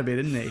about a bit,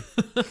 isn't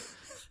he?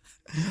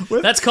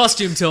 That's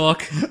costume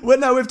talk. Well,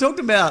 no, we've talked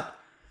about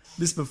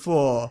this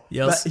before.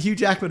 Yes. But Hugh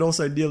Jackman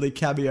also nearly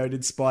cameoed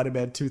in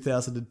Spider-Man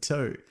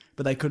 2002,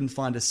 but they couldn't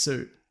find a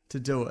suit to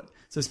do it.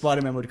 So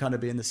Spider-Man would kind of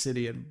be in the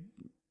city, and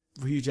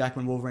Hugh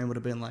Jackman, Wolverine would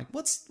have been like,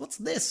 "What's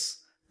this?"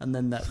 And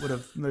then that would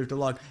have moved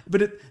along.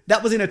 But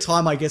that was in a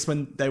time, I guess,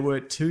 when they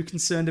weren't too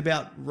concerned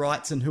about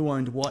rights and who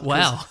owned what. 'Cause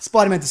Wow.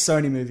 Spider-Man's a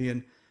Sony movie,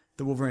 and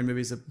the Wolverine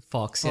movies are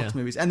Fox, Fox yeah.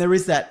 movies. And there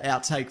is that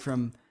outtake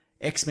from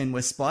X-Men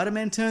where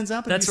Spider-Man turns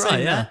up. Have That's you right, seen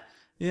yeah. that?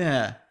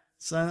 Yeah.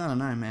 So I don't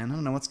know, man. I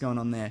don't know what's going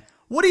on there.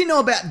 What do you know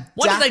about?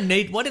 Why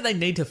did they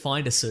need to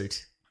find a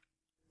suit?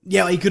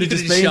 Yeah, he could have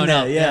just been shown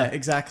there. up, Yeah,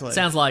 exactly.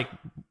 Sounds like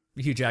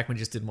Hugh Jackman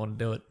just didn't want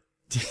to do it.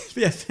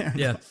 yeah, fair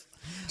Yeah. enough.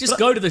 Just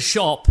go to the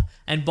shop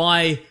and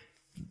buy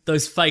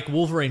those fake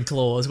Wolverine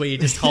claws where you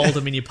just hold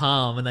them in your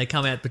palm and they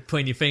come out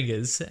between your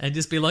fingers and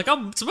just be like,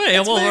 it's me,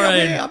 I'm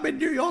Wolverine. I'm in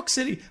New York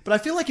City. But I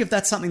feel like if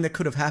that's something that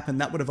could have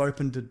happened, that would have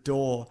opened a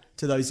door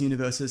to those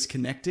universes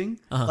connecting.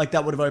 Like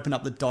that would have opened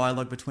up the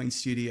dialogue between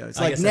studios.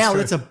 I Like guess now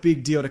that's that's a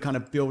big deal to kind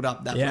of build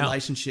up that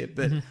relationship.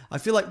 But I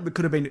feel like it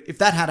could have been, if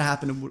that had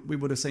happened, we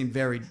would have seen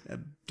very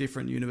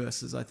different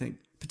universes, I think.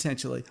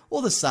 Potentially.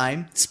 Or the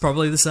same. It's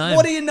probably the same.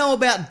 What do you know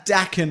about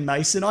Dakin,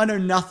 Mason? I know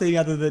nothing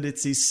other than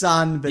it's his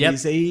son, but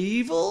he's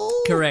evil.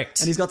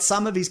 Correct. And he's got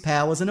some of his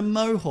powers and a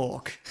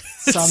mohawk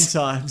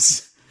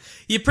sometimes.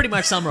 You pretty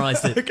much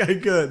summarised it. Okay,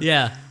 good.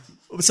 Yeah.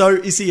 So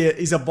is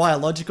he's a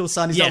biological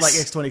son? He's not like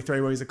Yes.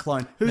 X-23 where he's a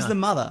clone. Who's the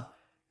mother?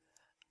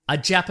 A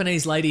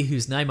Japanese lady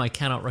whose name I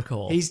cannot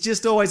recall. He's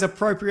just always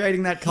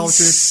appropriating that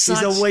culture. He's a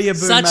weeaboo,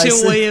 Such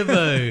Mason. a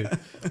weeaboo.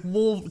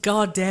 Well,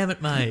 God damn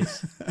it, mate.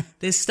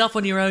 There's stuff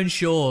on your own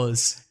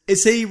shores.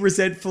 Is he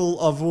resentful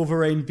of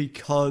Wolverine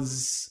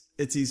because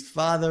it's his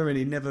father and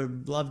he never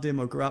loved him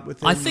or grew up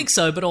with him? I think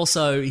so, but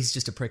also he's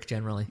just a prick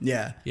generally.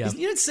 Yeah. Yeah.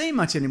 You don't see him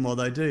much anymore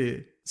though, do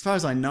you? As far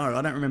as I know,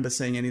 I don't remember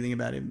seeing anything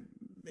about him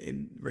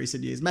in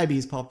recent years. Maybe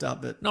he's popped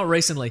up, but... Not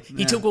recently.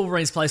 He took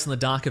Wolverine's place in the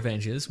Dark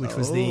Avengers, which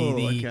was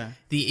the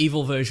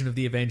evil version of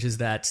the Avengers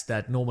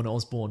that Norman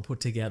Osborn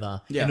put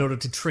together in order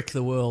to trick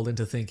the world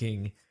into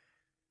thinking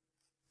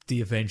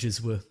the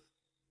Avengers were,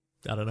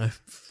 I don't know.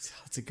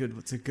 It's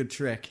a good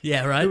trick.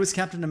 Yeah, right? Who was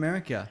Captain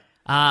America?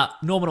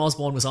 Norman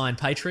Osborn was Iron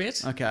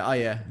Patriot. Okay, oh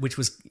yeah. Which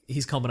was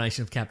his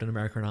combination of Captain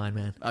America and Iron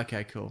Man.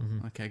 Okay, cool.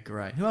 Okay,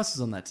 great. Who else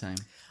was on that team?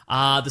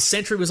 The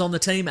Sentry was on the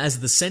team as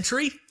the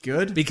Sentry.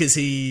 Good. Because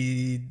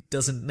he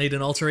doesn't need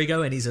an alter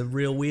ego and he's a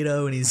real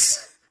weirdo and he's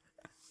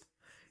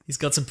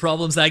got some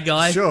problems, that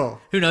guy.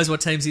 Sure. Who knows what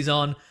teams he's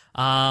on.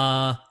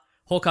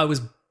 Hawkeye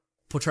was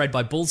portrayed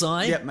by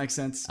Bullseye. Yep, makes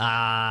sense.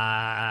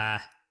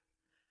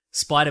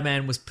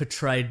 Spider-Man was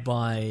portrayed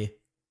by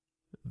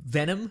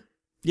Venom.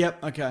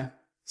 Yep, okay.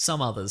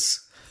 Some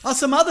others. Oh,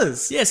 some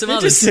others. Yeah, some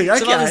others. Interesting, okay.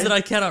 Some others that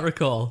I cannot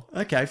recall.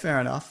 Okay, fair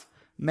enough.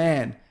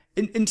 Man,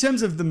 in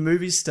terms of the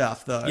movie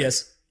stuff, though...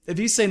 Yes. Have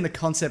you seen the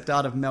concept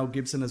art of Mel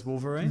Gibson as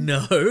Wolverine?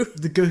 No.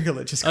 The Google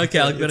it. Just Okay,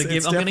 I'm quickly.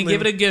 going to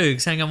give it a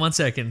googs. Hang on 1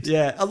 second.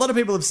 Yeah, a lot of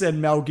people have said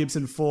Mel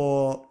Gibson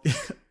for...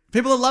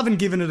 People are loving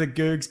giving it a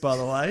googs, by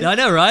the way. I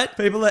know, right?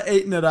 People are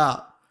eating it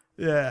up.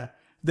 Yeah.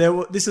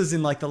 This was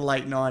in like the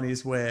late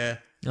 90s where...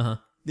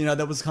 You know,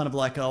 that was kind of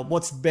like,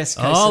 what's best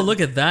case... Oh,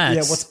 look at that.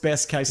 Yeah, what's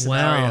best case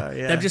scenario. Wow.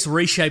 Yeah. They've just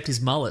reshaped his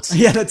mullet.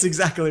 Yeah, that's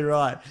exactly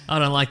right. I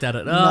don't like that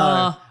at all.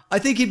 No. I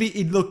think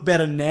he'd look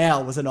better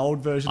now as an old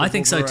version of I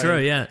think so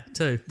Wolverine too, yeah,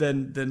 too.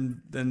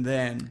 Than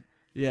then.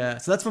 Yeah.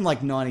 So that's from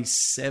like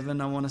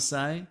 97, I want to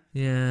say.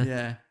 Yeah.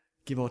 Yeah,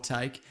 give or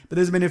take. But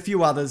there's been a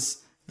few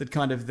others that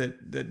kind of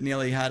that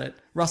nearly had it.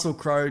 Russell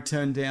Crowe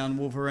turned down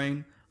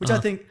Wolverine, which I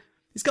think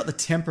he's got the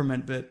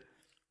temperament, but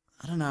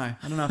I don't know.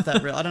 I don't know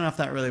if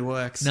that really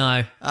works.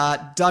 No.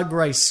 Doug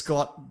Ray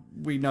Scott,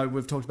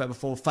 we've talked about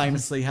before,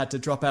 famously had to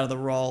drop out of the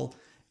role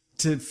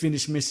to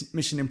finish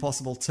Mission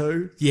Impossible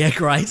 2. Yeah,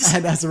 great.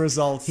 And as a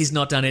result... He's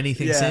not done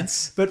anything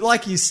since. But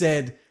like you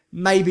said,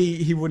 maybe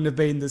he wouldn't have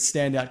been the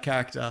standout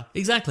character.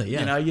 Exactly,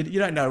 yeah. You know, you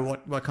don't know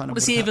what kind of... What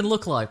does he even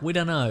look like? We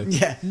don't know.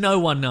 Yeah. No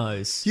one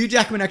knows. Hugh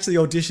Jackman actually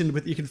auditioned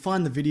with... You can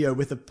find the video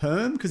with a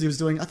perm, because I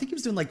think he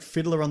was doing like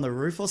Fiddler on the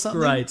Roof or something.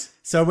 Great.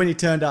 So when he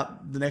turned up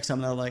the next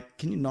time, they were like,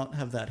 can you not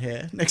have that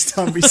hair next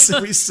time we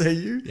see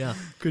you? Yeah.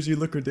 Because you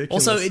look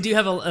ridiculous. Also, do you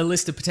have a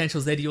list of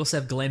potentials there? Do you also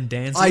have Glenn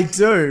Danzig? I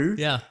do.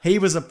 Yeah. He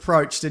was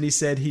approached and he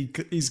said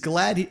he's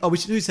glad he... Oh,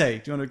 who's he? Do you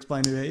want to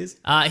explain who he is?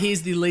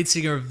 He's the lead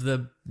singer of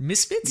the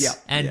Misfits. Yeah,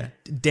 And yeah.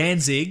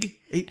 Danzig.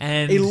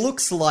 He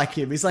looks like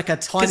him. He's like a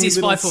tiny he's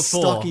little 5'4"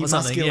 stocky or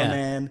something, muscular yeah.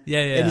 man. Yeah.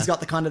 And he's got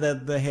the kind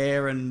of the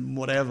hair and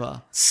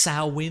whatever.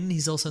 Samhain.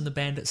 He's also in the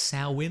band at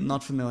Samhain.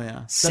 Not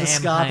familiar. Is Sam that a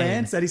ska Hain.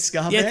 band? Is that his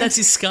ska band? Yeah, that's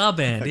his ska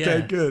band. Okay,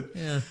 yeah. good.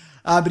 Yeah.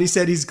 But he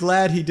said he's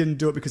glad he didn't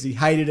do it because he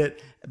hated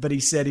it. But he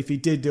said if he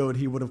did do it,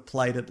 he would have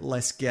played it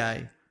less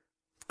gay.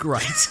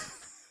 Great.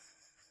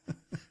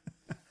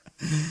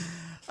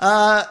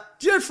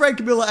 Do you know Frank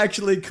Miller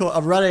actually called...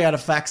 I'm running out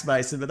of facts,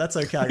 Mason, but that's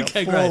okay. I got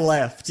Okay, 4 great.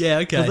 left. Yeah,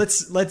 okay.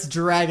 So let's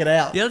drag it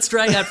out. Yeah, let's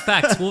drag out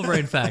facts.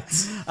 Wolverine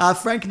facts.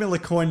 Frank Miller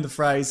coined the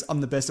phrase,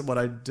 I'm the best at what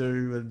I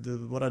do,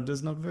 and what I do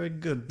is not very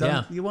good.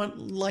 You won't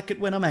like it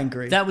when I'm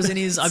angry. That was in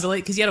his, I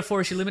believe, because he had a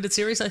 4-issue limited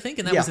series, I think,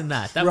 and that was in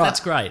that. Right. That's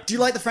great. Do you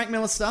like the Frank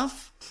Miller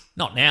stuff?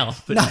 Not now,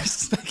 but No.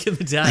 back in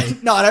the day.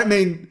 No, I don't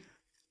mean...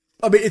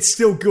 I mean, it's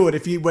still good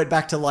if you went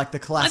back to like the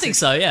classic I think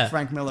so, yeah.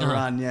 Frank Miller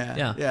run,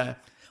 yeah.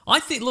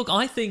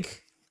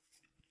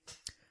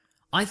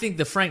 I think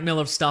the Frank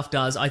Miller stuff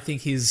does. I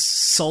think his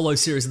solo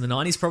series in the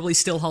 90s probably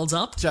still holds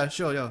up.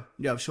 Sure,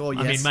 yes. I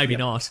mean, maybe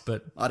not,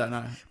 but... I don't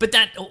know. But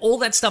all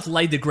that stuff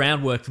laid the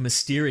groundwork for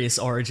mysterious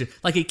origin.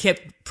 Like, it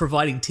kept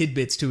providing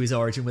tidbits to his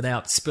origin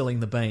without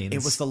spilling the beans.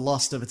 It was the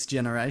lost of its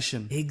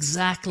generation.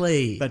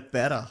 Exactly. But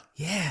better.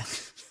 Yeah.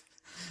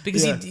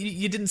 Because Yeah.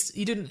 you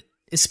didn't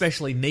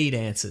especially need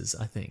answers,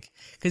 I think.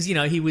 Because, you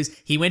know, he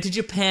went to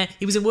Japan.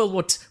 He was in World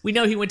War II. We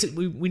know he was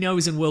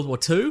in World War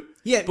II.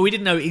 Yeah. But we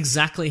didn't know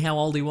exactly how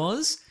old he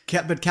was.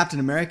 But Captain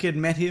America had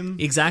met him.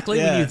 Exactly.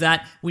 Yeah. We knew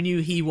that. We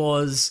knew he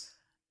was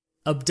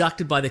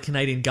abducted by the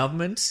Canadian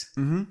government.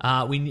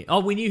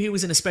 Mm-hmm. We knew he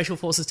was in a special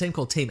forces team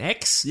called Team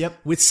X. Yep.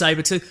 With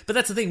Sabretooth. But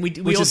that's the thing. Which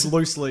is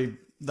loosely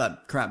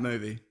that crap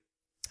movie.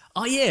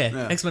 Oh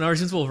yeah. X-Men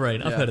Origins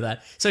Wolverine. I've heard of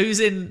that. So he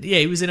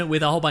was in it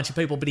with a whole bunch of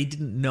people, but he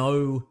didn't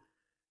know.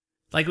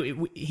 Like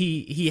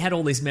he had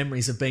all these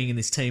memories of being in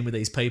this team with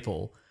these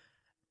people,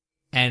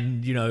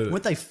 and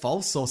weren't they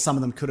false, or some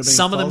of them could have been?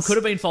 Some false? of them could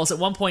have been false. At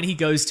one point,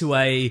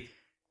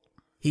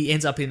 he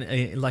ends up in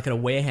at a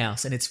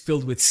warehouse, and it's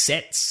filled with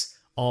sets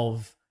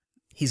of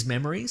his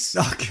memories.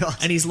 Oh god!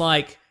 And he's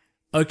like,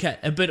 okay,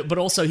 but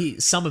also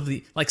some of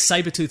the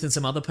Sabretooth and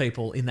some other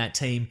people in that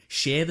team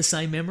share the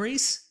same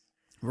memories.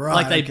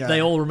 Right. Like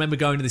they all remember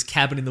going to this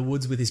cabin in the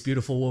woods with this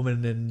beautiful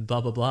woman and blah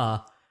blah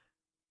blah.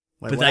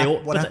 Wait,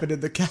 what happened in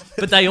the cabin?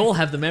 But they all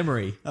have the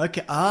memory.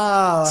 Okay.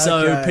 Oh, okay.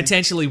 So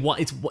potentially,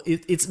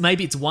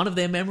 maybe it's one of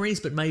their memories,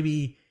 but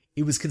maybe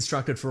it was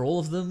constructed for all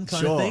of them,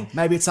 kind of thing.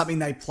 Maybe it's something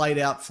they played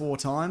out 4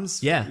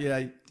 times. Yeah.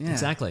 Yeah.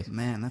 Exactly.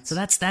 Man, that's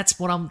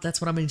what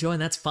I'm enjoying.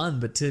 That's fun.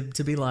 But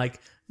to be like,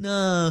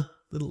 no,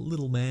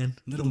 little man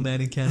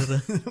in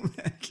Canada. Little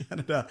man in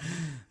Canada.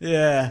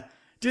 Yeah.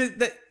 Do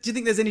you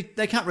think there's any?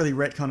 They can't really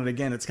retcon it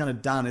again. It's kind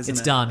of done, isn't it?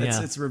 It's done.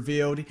 Yeah. It's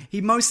revealed.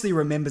 He mostly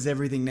remembers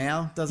everything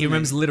now, doesn't he? He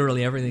remembers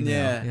literally everything now.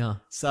 Yeah. Yeah.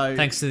 So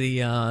thanks to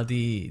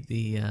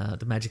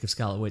the magic of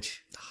Scarlet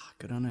Witch.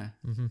 good on her.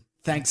 Mm-hmm.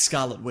 Thanks,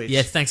 Scarlet Witch.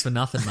 Yeah. Thanks for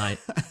nothing, mate.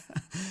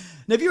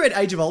 Now, have you read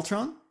Age of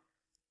Ultron?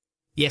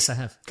 Yes, I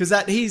have. Because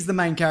he's the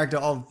main character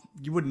of,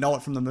 you wouldn't know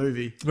it from the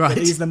movie, right? But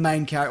he's the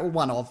main character, or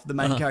one of the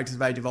main characters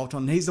of Age of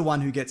Ultron. And he's the one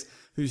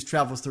who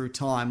travels through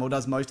time, or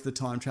does most of the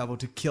time travel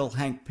to kill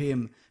Hank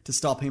Pym to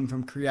stop him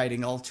from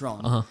creating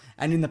Ultron.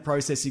 And in the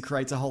process, he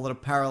creates a whole lot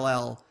of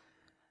parallel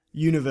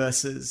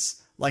universes,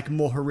 like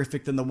more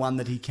horrific than the one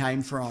that he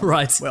came from,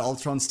 right? Where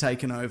Ultron's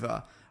taken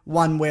over.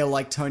 One where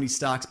Tony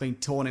Stark's been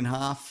torn in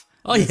half.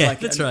 Oh yeah,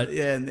 that's right.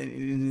 Yeah,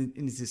 and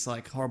he's this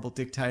horrible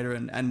dictator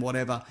and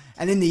whatever.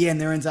 And in the end,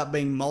 there ends up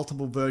being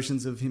multiple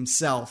versions of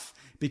himself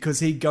because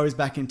he goes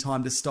back in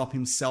time to stop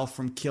himself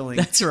from killing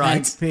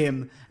Hank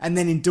Pym. And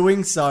then in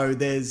doing so,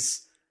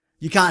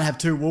 you can't have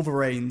 2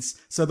 Wolverines.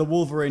 So the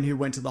Wolverine who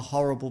went to the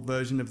horrible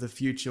version of the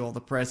future or the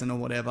present or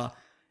whatever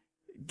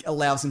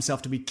allows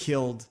himself to be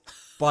killed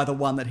by the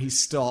one that he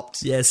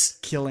stopped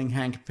killing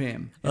Hank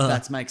Pym, if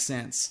that makes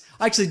sense.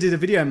 I actually did a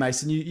video,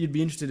 Mason. You'd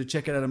be interested to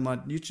check it out on my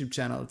YouTube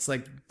channel. It's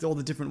like all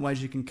the different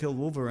ways you can kill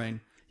Wolverine.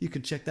 You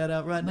could check that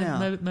out right now.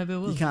 Maybe I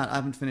will. You can't. I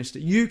haven't finished it.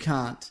 You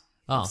can't.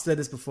 Oh. I've said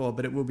this before,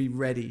 but it will be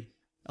ready.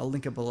 I'll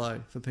link it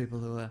below for people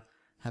who are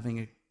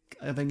having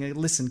a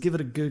listen. Give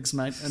it a googs,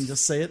 mate, and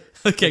just see it.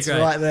 Okay, it's great.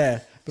 right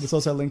there. But it's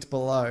also linked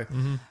below.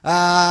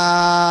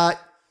 Mm-hmm.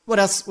 What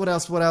else?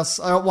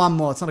 I got one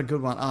more. It's not a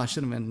good one. Oh, I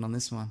should have ended on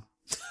this one.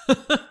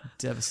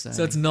 Devastating.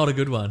 So it's not a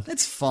good one.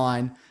 It's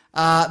fine.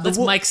 Let's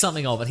make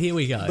something of it. Here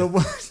we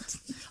go.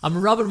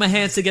 I'm rubbing my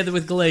hands together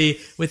with glee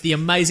with the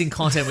amazing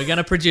content we're going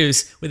to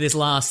produce with this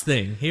last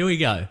thing. Here we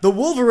go. The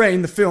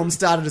Wolverine, the film,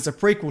 started as a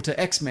prequel to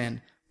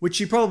X-Men, which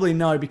you probably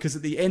know because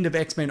at the end of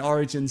X-Men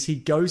Origins, he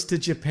goes to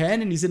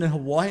Japan and he's in a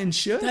Hawaiian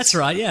shirt. That's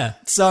right, yeah.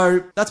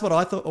 So that's what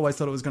I always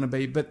thought it was going to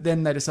be. But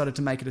then they decided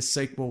to make it a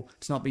sequel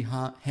to not be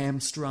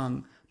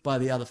hamstrung by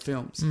the other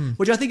films,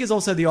 which I think is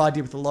also the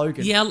idea with the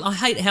Logan. Yeah, I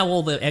hate how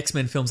all the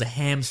X-Men films are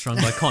hamstrung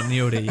by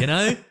continuity, you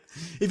know?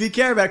 If you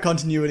care about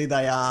continuity,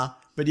 they are.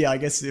 But yeah, I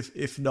guess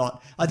if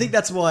not. I think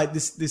that's why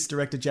this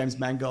director, James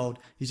Mangold,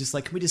 he's just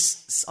like, I'm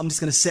just going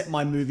to set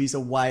my movies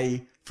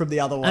away from the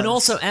other ones. And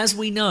also, as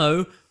we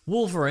know,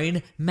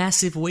 Wolverine,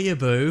 massive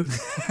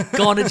weeaboo,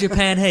 gone to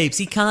Japan heaps.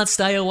 He can't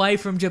stay away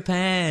from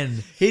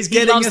Japan. He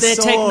loves their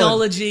sword.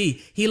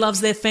 technology. He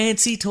loves their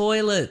fancy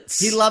toilets.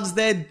 He loves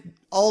their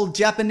old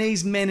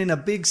Japanese men in a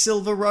big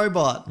silver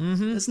robot.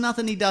 Mm-hmm. There's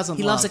nothing he doesn't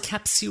He love. loves a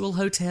capsule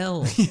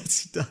hotel.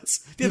 Yes, he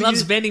does. He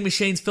loves vending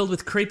machines filled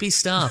with creepy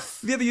stuff.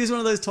 Have you ever used one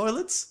of those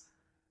toilets?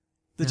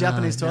 The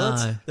Japanese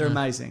toilets? They're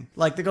amazing.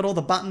 Like, they've got all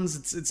the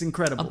buttons. It's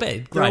incredible. I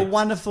bet. They're Great.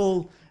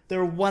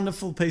 a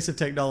wonderful piece of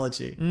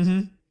technology.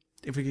 Mm-hmm.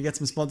 If we could get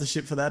some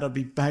sponsorship for that, I'd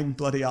be bang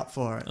bloody up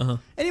for it.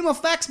 Any more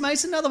facts,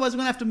 Mason? Otherwise, we're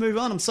going to have to move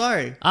on. I'm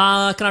sorry.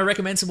 Can I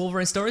recommend some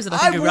Wolverine stories that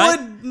I think are great?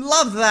 would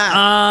love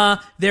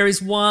that. There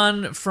is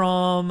one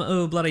from,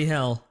 bloody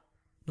hell,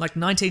 like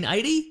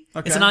 1980.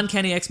 Okay. It's an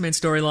Uncanny X-Men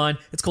storyline.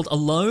 It's called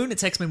Alone.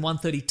 It's X-Men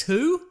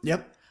 132.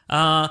 Yep.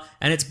 And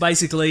it's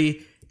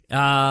basically,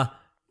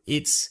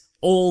 it's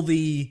all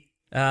the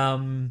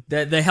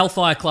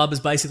Hellfire Club has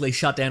basically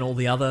shut down all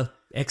the other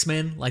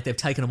X-Men. Like, they've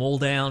taken them all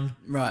down.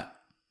 Right.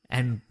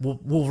 And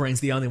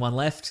Wolverine's the only one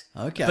left.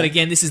 Okay. But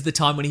again, this is the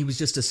time when he was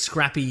just a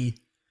scrappy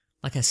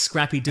dude with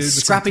scrappy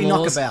some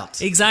claws.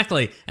 knockabout.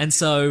 Exactly. And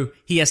so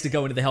he has to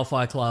go into the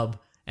Hellfire Club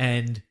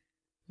and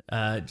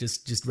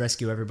just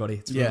rescue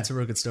everybody. It's a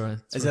real good story.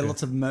 Is there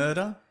lots of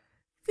murder?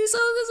 there's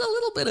a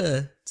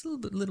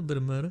little bit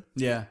of murder.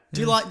 Yeah.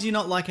 Do you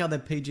not like how they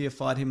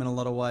PG-ified him in a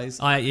lot of ways?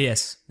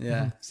 Yes.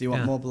 Yeah. So you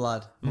want more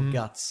blood, more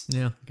guts.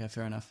 Yeah. Okay,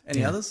 fair enough.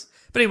 Any others?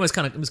 But it was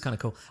kind of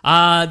cool.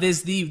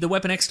 There's the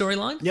Weapon X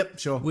storyline. Yep,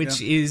 sure.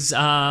 Which yeah. is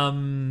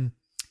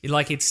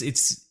like it's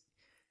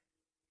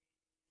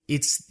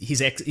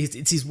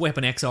his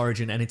Weapon X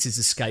origin, and it's his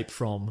escape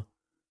from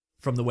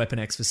the Weapon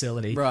X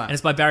facility. Right. And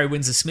it's by Barry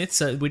Windsor Smith,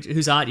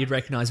 whose art you'd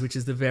recognise, which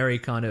is the very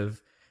kind of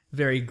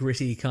very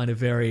gritty, kind of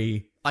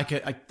very.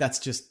 That's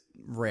just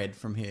red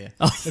from here.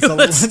 Oh,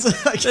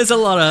 there's a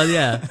lot of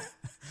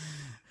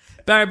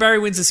Barry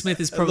Windsor Smith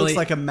is probably it looks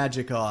like a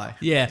magic eye.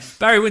 Yeah,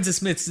 Barry Windsor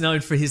Smith's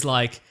known for his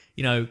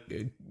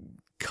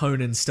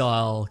Conan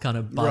style kind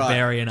of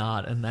barbarian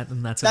art and that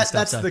sort of stuff.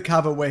 That's the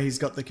cover where he's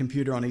got the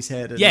computer on his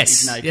head. And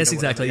yes, he's naked yes,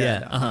 exactly.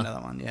 Yeah, I know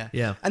that one. Yeah,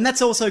 yeah. And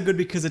that's also good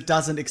because it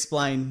doesn't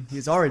explain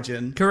his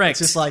origin. Correct. It's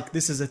just like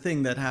this is a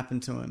thing that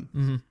happened to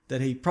him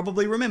that he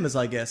probably remembers,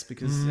 I guess.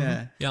 Because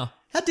yeah.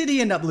 How did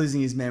he end up losing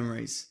his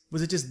memories?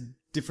 Was it just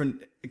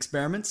different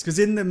experiments? Because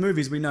in the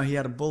movies we know he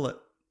had a bullet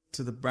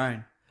to the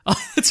brain.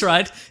 Oh, that's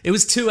right. It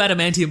was 2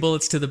 adamantium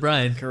bullets to the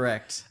brain.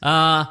 Correct.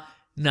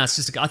 No,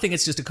 I think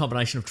it's just a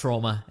combination of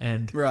trauma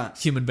and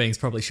human beings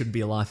probably shouldn't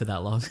be alive for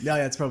that long.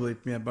 Yeah, it's probably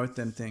both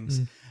them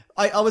things.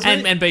 I was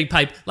and being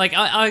papered. Like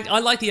I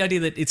like the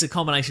idea that it's a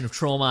combination of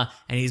trauma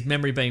and his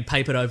memory being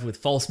papered over with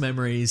false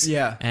memories.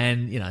 Yeah,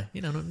 and you know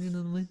what I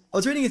mean. I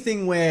was reading a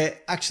thing where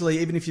actually,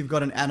 even if you've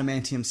got an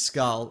adamantium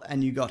skull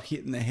and you got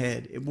hit in the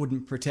head, it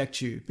wouldn't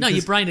protect you. No,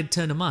 your brain would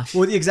turn to mush.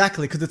 Well,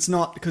 exactly,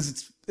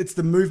 because it's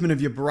the movement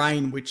of your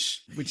brain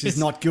which is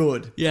not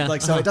good. Yeah,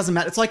 so it doesn't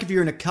matter. It's like if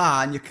you're in a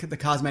car and the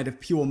car's made of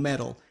pure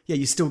metal. Yeah,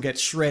 you still get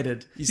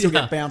shredded. You still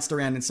get bounced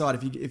around inside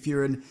if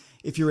you're in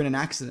an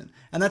accident.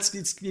 And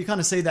you kind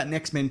of see that in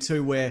X-Men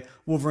too, where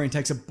Wolverine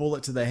takes a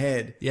bullet to the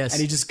head, yes,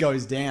 and he just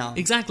goes down.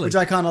 Exactly, which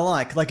I kind of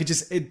like. Like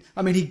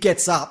he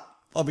gets up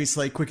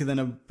obviously quicker than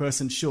a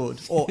person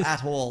should, or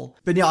at all.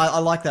 But yeah, I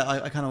like that.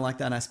 I kind of like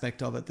that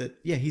aspect of it. That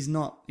he's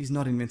not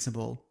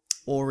invincible.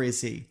 Or is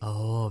he?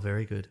 Oh,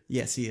 very good.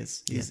 Yes, he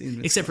is. He's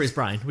except for his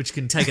brain, which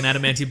can take an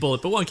adamantium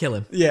bullet but won't kill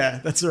him. Yeah,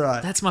 that's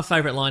right. That's my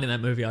favourite line in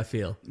that movie, I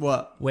feel.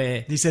 What?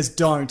 Where he says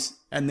don't,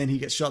 and then he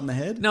gets shot in the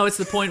head? No, it's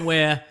the point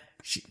where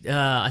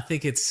I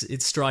think it's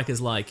Stryker's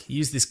like,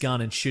 use this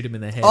gun and shoot him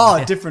in the head.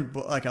 Oh, different.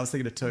 Okay, I was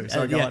thinking of 2.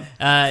 Sorry, go on.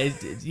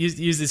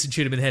 Use this and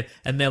shoot him in the head.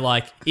 And they're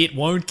like, it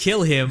won't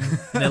kill him.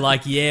 And they're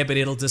like, yeah, but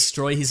it'll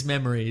destroy his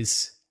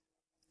memories.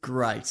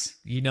 Great.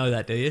 You know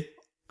that, do you?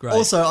 Great.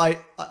 Also, I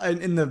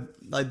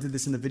did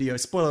this in the video.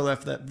 Spoiler alert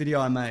for that video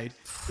I made.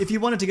 If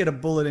you wanted to get a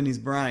bullet in his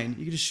brain,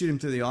 you could just shoot him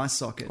through the eye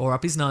socket. Or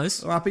up his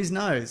nose. Or up his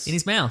nose. In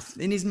his mouth.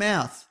 In his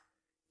mouth.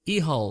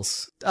 Ear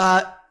holes.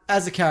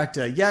 As a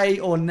character, yay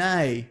or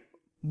nay,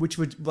 which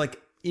would,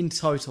 in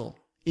total,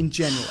 in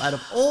general, out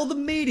of all the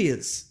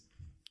medias.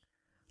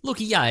 Look,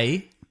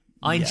 yay.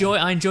 I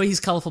enjoy his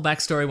colourful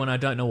backstory when I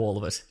don't know all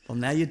of it. Well,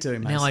 now you do,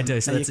 Mason. Now I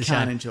do, so now that's you a shame.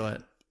 can't enjoy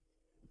it.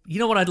 You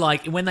know what I'd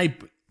like? When they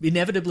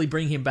inevitably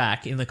bring him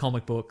back in the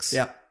comic books,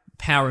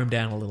 power him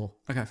down a little.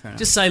 Okay, fair enough.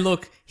 Just say,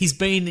 look, he's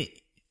been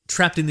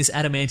trapped in this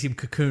adamantium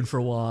cocoon for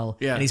a while,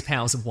 and his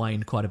powers have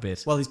waned quite a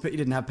bit. Well, he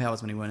didn't have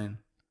powers when he went in.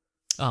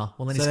 Oh,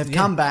 well then so they've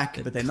come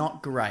back, but they're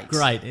not great.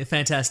 Great,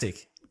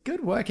 fantastic.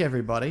 Good work,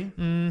 everybody.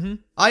 Mm-hmm.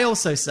 I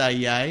also say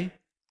yay.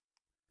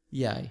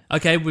 Yay.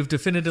 Okay, we've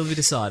definitively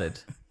decided.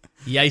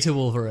 Yay to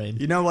Wolverine.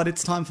 You know what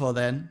it's time for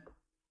then?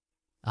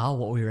 Oh,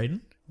 what are we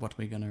reading? What are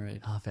we going to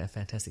read? Oh,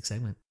 fantastic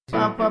segment.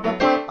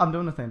 I'm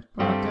doing the thing.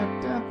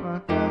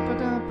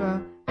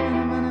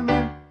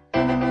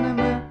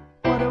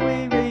 What are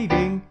we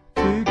reading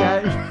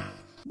today?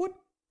 What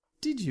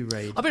did you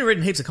read? I've been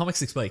reading heaps of comics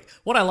this week.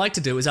 What I like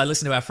to do is I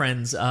listen to our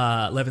friends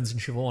Levins and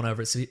Siobhan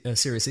over at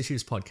Serious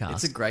Issues podcast.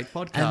 It's a great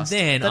podcast. And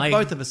then that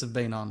both of us have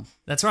been on.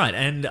 That's right.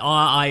 And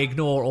I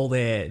ignore all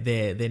their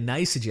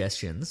nay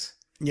suggestions.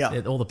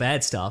 Yeah. All the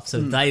bad stuff. So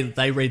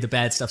they read the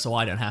bad stuff so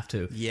I don't have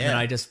to. Yeah. And then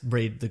I just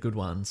read the good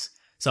ones.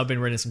 So I've been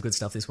reading some good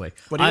stuff this week.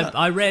 What do you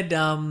I read,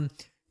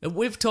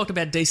 we've talked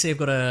about DC have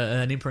got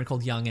an imprint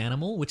called Young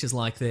Animal, which is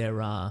like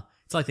their,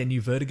 it's like their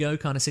new Vertigo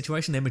kind of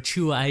situation. Their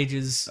mature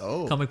ages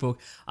comic book.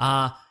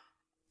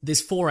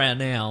 There's 4 out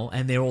now,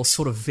 and they're all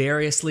sort of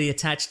variously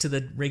attached to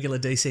the regular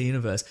DC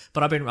universe.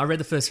 But I read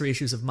the first 3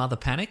 issues of Mother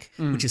Panic,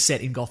 which is set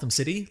in Gotham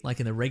City,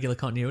 like in the regular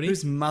continuity.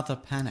 Who's Mother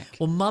Panic?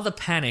 Well, Mother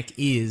Panic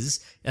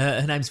is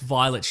her name's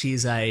Violet.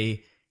 She's an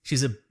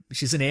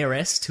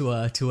heiress to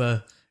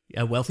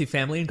a wealthy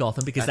family in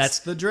Gotham because that's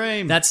the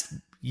dream. That's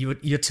your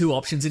 2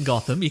 options in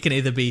Gotham. You can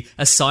either be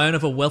a scion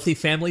of a wealthy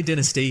family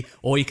dynasty,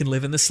 or you can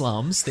live in the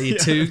slums. They're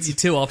your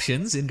two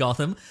options in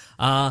Gotham.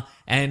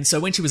 And so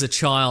when she was a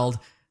child,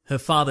 her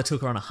father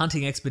took her on a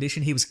hunting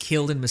expedition. He was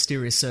killed in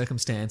mysterious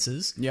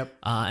circumstances. Yep.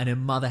 And her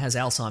mother has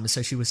Alzheimer's,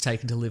 so she was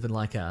taken to live in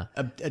like a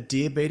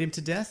deer beat him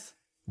to death.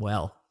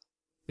 Well,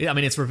 yeah, I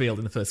mean it's revealed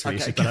in the first 3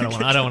 issues, but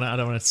I don't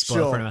want to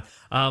spoil it for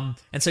anyone.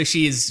 And so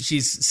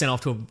she's sent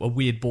off to a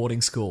weird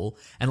boarding school,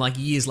 and like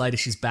years later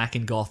she's back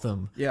in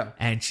Gotham. Yeah.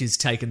 And she's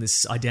taken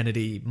this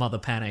identity, Mother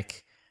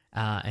Panic,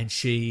 and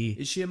she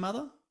is she a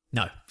mother?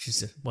 No,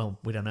 she's well,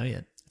 we don't know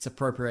yet. It's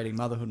appropriating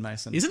motherhood,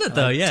 Mason. Isn't it And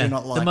though? I Yeah, do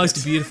not like the most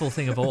it. beautiful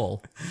thing of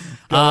all.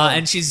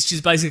 And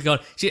she's basically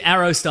got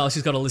Arrow style.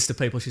 She's got a list of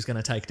people she's going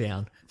to take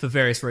down for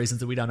various reasons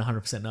that we don't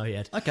 100% know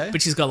yet. Okay.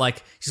 but she's got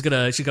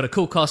a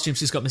cool costume.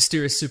 She's got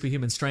mysterious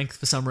superhuman strength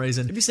for some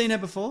reason. Have you seen her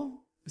before?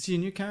 Is she a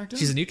new character?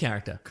 She's a new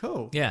character.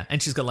 Cool. Yeah,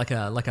 and she's got like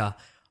a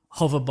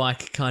hover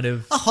bike kind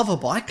of A hover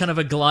bike? kind of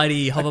a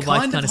glidey hover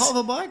bike kind of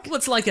hover bike? Well,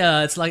 it's like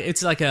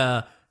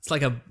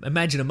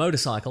imagine a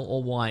motorcycle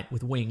all white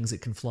with wings.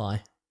 It can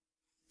fly.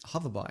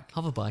 Hover bike.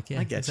 Hover bike, yeah,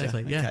 I getcha.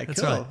 exactly. Yeah, Okay,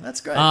 that's cool. right.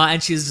 That's great.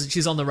 And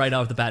she's on the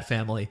radar of the Bat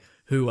family,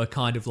 who are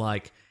kind of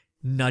like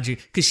nudging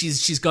because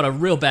she's got a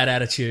real bad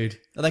attitude.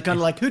 Are they kind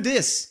of like, who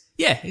dis?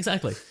 Yeah,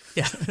 exactly.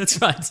 Yeah, that's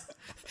right.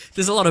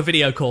 There's a lot of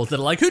video calls that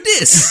are like, who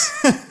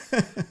dis?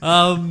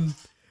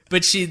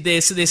 But she's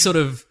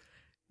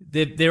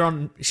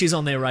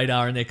on their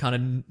radar, and they're kind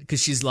of because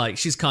she's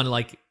kind of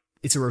like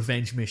it's a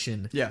revenge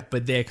mission. Yeah.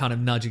 but they're kind of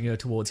nudging her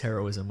towards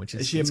heroism, which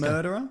is Is she a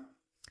murderer?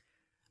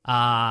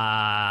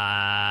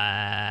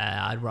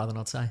 I'd rather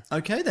not say.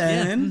 Okay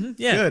then.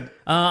 Yeah. Good.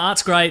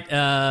 Art's great.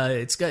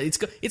 It's got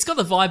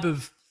the vibe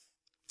of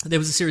there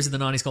was a series in the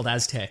 90s called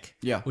Aztec,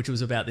 Yeah. which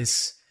was about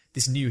this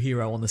new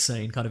hero on the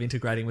scene, kind of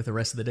integrating with the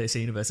rest of the DC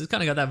universe. It's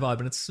kind of got that vibe,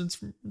 and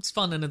it's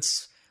fun, and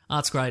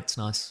art's great. It's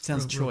nice.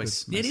 Sounds Real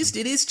choice, good. Mason.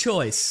 It is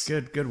choice.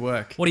 Good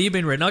work. What have you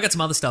been reading? I got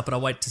some other stuff, but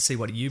I'll wait to see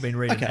what you've been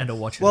reading and or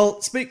watching. Well,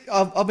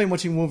 I've been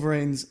watching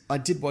Wolverine's. I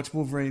did watch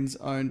Wolverine's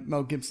own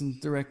Mel Gibson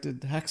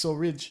directed Hacksaw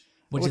Ridge.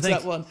 What'd you What's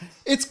think? that one?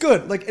 It's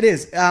good. Like, it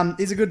is.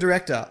 He's a good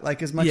director.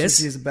 Like, as much as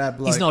he's a bad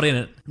bloke. He's not in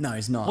it. No,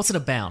 he's not. What's it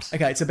about?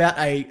 Okay, it's about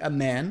a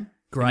man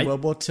Great. in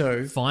World War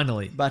II.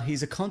 Finally. But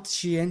he's a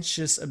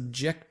conscientious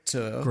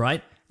objector.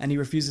 Great. And he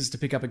refuses to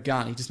pick up a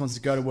gun. He just wants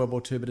to go to World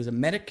War II, but as a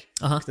medic,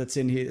 that's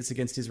in here. It's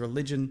against his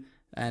religion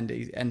and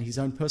his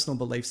own personal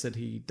beliefs that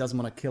he doesn't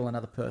want to kill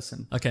another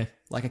person. Okay.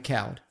 Like a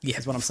coward. Yeah.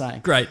 Is what I'm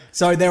saying. Great.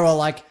 So they're all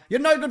like, you're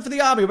no good for the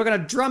army. We're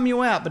going to drum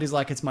you out. But he's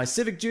like, it's my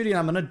civic duty and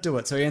I'm going to do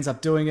it. So he ends up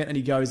doing it and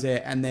he goes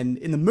there. And then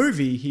in the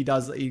movie, he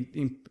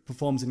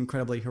performs an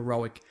incredibly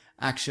heroic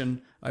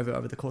action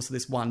over the course of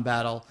this one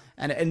battle.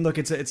 And look,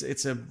 it's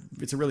a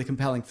really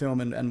compelling film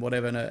and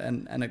whatever.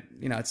 And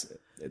you know, it's.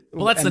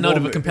 Well, that's the note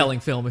of a compelling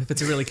film. If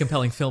it's a really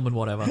compelling film and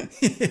whatever.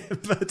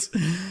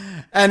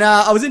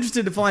 I was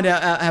interested to find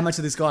out how much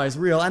of this guy is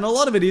real, and a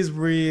lot of it is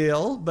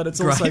real, but it's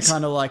also Great.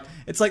 kind of like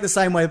it's like the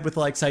same way with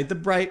like say the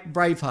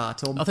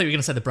Braveheart or I thought you were going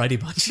to say the Brady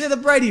Bunch. the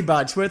Brady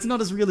Bunch, where it's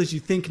not as real as you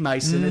think,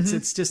 Mason. Mm-hmm.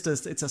 It's just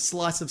it's a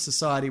slice of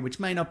society which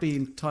may not be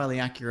entirely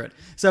accurate.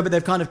 So, but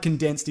they've kind of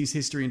condensed his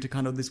history into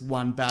kind of this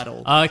one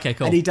battle. Oh, okay,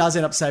 cool. And he does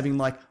end up saving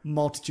like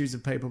multitudes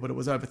of people, but it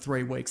was over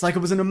 3 weeks. Like it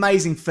was an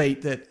amazing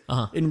feat that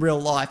in real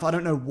life, I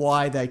don't know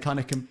why they kind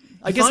of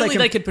I guess Finally,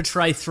 they could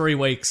portray 3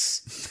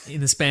 weeks in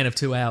the span of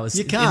 2 hours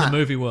You in can't. the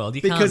movie world.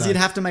 You because can't, though. you'd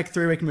have to make a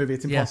 3-week movie.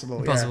 It's impossible.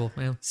 impossible,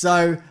 yeah.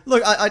 So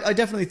look, I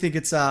definitely think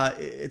it's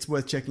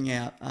worth checking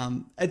out.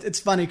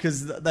 It's funny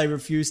because they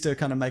refused to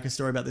kind of make a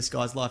story about this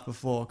guy's life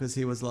before because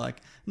he was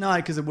like, no,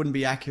 because it wouldn't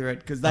be accurate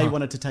because they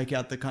wanted to take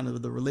out the kind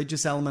of the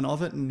religious element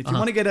of it. And if you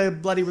want to get a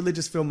bloody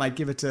religious film, mate,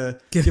 give it to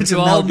Mel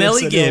Mel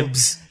Melly Gibson.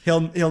 Gibbs.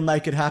 He'll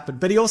make it happen.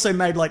 But he also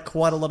made like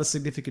quite a lot of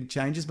significant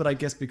changes. But I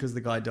guess because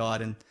the guy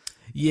died and.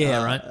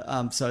 Yeah,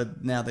 right. So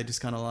now they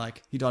just kind of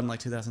like he died in like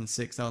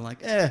 2006. They were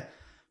like,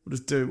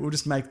 we'll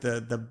just make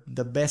the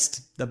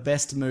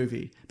best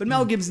movie. But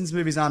Mel Gibson's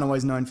movies aren't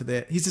always known for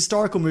his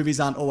historical movies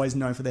aren't always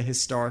known for their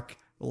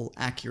historical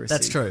accuracy.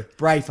 That's true.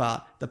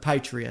 Braveheart, The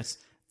Patriot,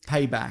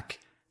 Payback,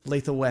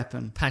 Lethal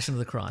Weapon, Passion of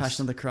the Christ.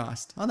 Passion of the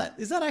Christ. Oh,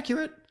 is that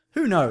accurate?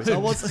 Who knows?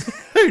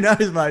 Who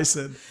knows,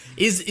 Mason?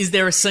 Is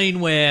there a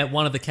scene where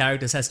one of the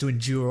characters has to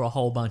endure a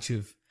whole bunch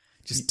of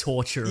just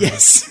torture?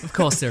 Yes. Of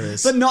course there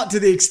is. But not to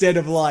the extent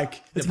of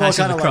like it's more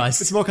Passion kind of of the like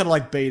Christ. it's more kind of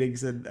like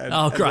beatings and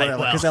Oh, great, well.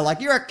 because they're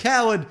like you're a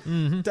coward.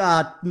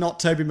 Not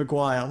Tobey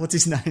Maguire. What's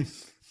his name?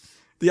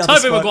 The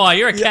Tobey Maguire,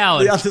 you're a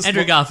coward.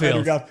 Andrew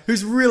Garfield.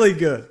 Who's really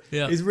good.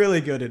 Yeah. He's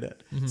really good in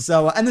it.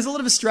 So and there's a lot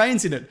of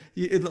Australians in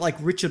it. Like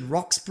Richard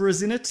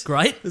Roxburgh's in it.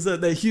 Great.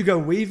 There's Hugo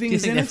Weaving's Do you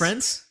think in they're it.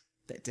 friends?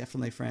 They're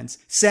definitely friends.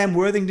 Sam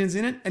Worthington's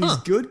in it, and he's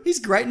good. He's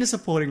great in a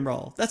supporting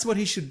role. That's what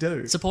he should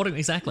do. Supporting,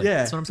 exactly. Yeah,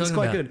 That's what I'm talking it's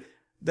quite about.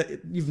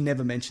 good. You've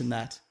never mentioned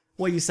that.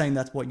 Why are you saying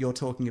that's what you're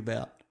talking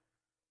about?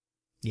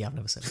 Yeah, I've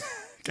never said it.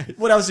 Okay,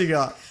 what else you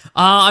got?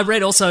 I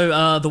read also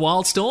The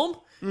Wildstorm,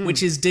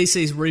 which is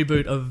DC's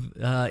reboot of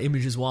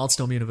Image's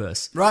Wildstorm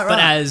universe. Right. But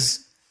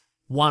as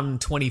one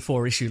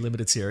 24-issue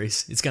limited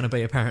series, it's going to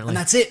be apparently. And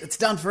that's it. It's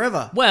done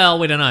forever. Well,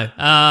 we don't know.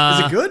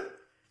 Is it good?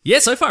 Yeah,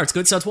 so far it's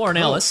good. So it's Warren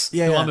Ellis,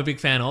 Yeah, who yeah. I'm a big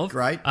fan of.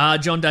 Great.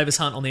 John Davis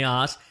Hunt on the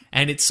art.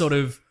 And it's sort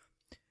of...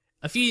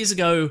 A few years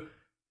ago,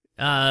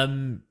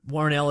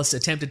 Warren Ellis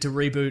attempted to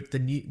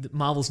reboot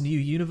Marvel's New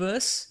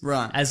Universe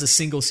as a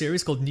single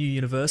series called New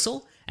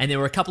Universal. And there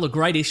were a couple of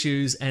great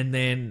issues, and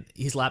then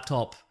his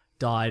laptop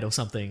died or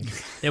something.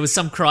 There was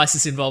some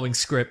crisis involving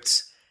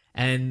scripts,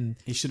 and...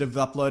 He should have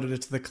uploaded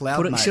it to the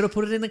cloud, mate. Should have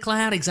put it in the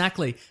cloud,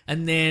 exactly.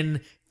 And then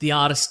the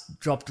artist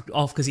dropped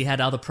off because he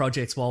had other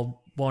projects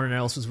while Warren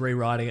Ellis was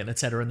rewriting it,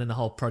 etc., and then the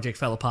whole project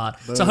fell apart.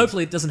 So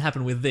hopefully it doesn't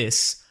happen with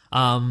this.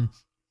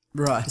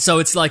 Right. So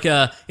it's like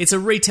it's a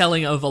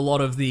retelling of a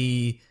lot of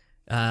the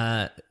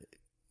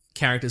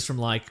characters from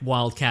like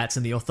Wildcats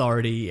and The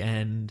Authority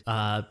and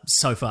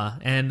so far.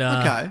 And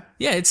Okay.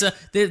 yeah, it's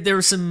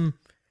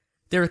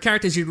there are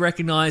characters you'd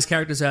recognize,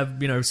 characters who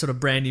have sort of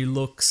brand new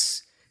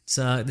looks.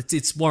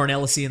 It's Warren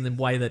Ellis-y in the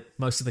way that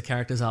most of the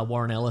characters are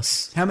Warren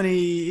Ellis. How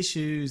many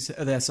issues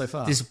are there so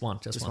far? Just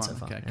one so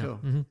far. Okay, yeah.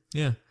 cool.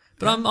 Yeah,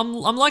 but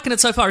I'm liking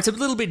it so far. It's a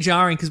little bit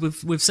jarring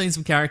because we've seen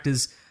some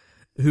characters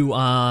who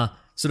are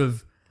sort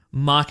of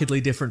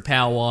markedly different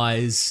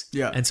power-wise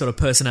and sort of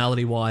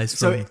personality-wise.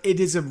 So it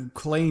is a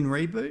clean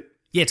reboot?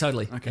 Yeah,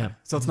 totally. Okay. Yeah.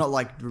 So it's not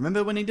like,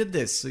 remember when he did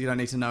this? So you don't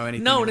need to know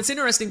anything. No, and else. it's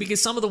interesting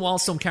because some of the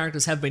Wildstorm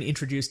characters have been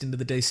introduced into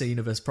the DC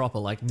universe proper,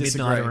 like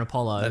Disagree. Midnighter and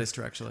Apollo. That is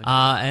true, actually.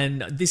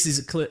 And this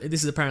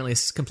is apparently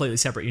a completely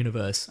separate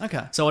universe.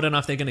 Okay. So I don't know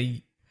if they're going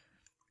to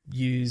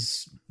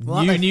use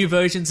Well, new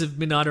versions of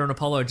Midnighter and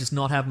Apollo, or just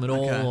not have them at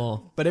all. Okay.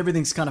 Or... But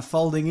everything's kind of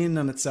folding in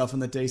on itself in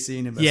the DC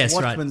universe. Yes,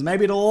 right. Watchmen's,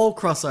 maybe it'll all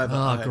cross over.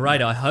 Oh,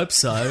 great. I hope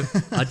so.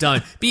 I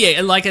don't. But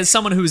yeah, like as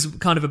someone who's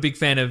kind of a big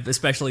fan of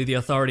especially The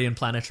Authority and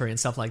Planetary and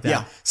stuff like that,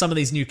 Yeah. some of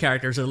these new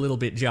characters are a little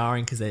bit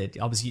jarring because I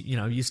was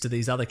used to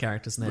these other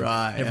characters and they've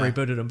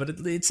rebooted them. But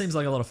it seems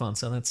like a lot of fun.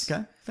 So that's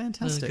Okay,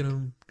 fantastic.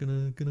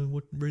 Gonna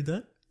read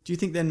that. Do you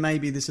think then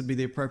maybe this would be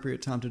the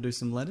appropriate time to do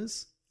some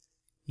letters?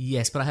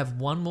 Yes, but I have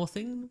one more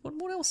thing.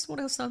 What else?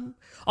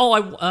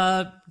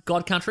 Oh,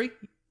 God Country.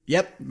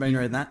 Yep, been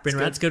reading that.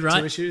 It's good, right?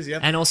 2 issues,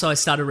 yep. And also I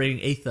started reading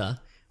Ether,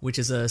 which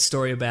is a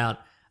story about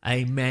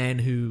a man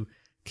who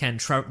can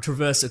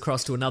traverse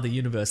across to another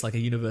universe, like a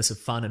universe of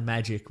fun and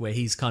magic, where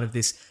he's kind of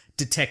this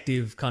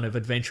detective kind of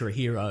adventurer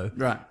hero.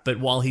 Right. But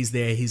while he's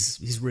there,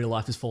 his real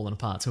life is falling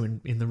apart. So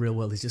in the real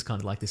world, he's just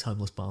kind of like this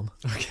homeless bum.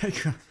 Okay,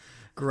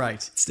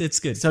 great. It's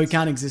good. So he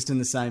can't exist in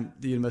the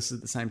universe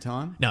at the same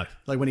time? No.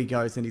 Like when he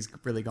goes, then he's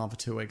really gone for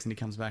 2 weeks and he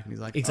comes back and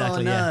he's like,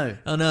 Exactly, oh no. yeah.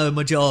 Oh no,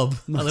 my job.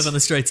 I live on the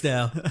streets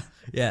now.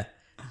 Yeah.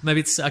 Maybe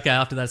it's okay.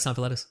 After that, it's time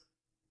for letters.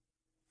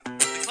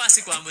 The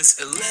classic one was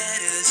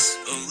letters,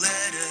 oh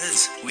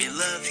letters, we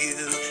love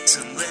you.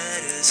 Some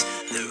letters,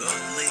 they're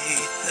only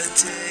a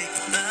day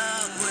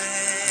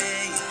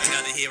away. You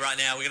know they're here right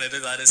now. We're gonna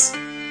do letters.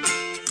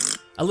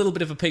 A little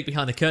bit of a peek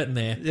behind the curtain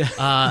there.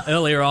 Yeah.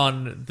 Earlier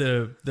on,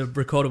 the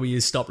recorder we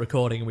used stopped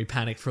recording and we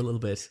panicked for a little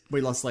bit.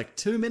 We lost like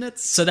 2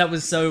 minutes.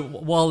 So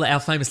while our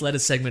famous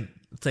letters segment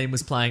theme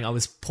was playing, I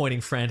was pointing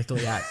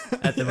frantically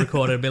at the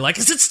recorder and being like,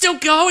 "Is it still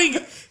going?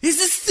 Is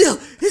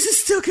it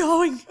still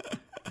going?"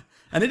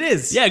 And it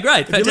is. Yeah,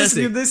 great, If you're fantastic.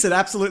 listening to this, it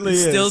absolutely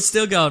is.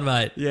 Still going,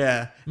 mate.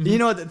 Yeah. You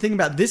know what the thing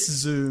about this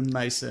Zoom,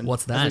 Mason?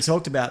 What's that? As we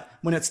talked about,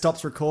 when it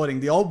stops recording,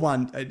 the old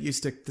one,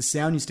 the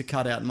sound used to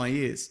cut out in my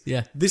ears.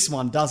 Yeah. This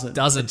one doesn't.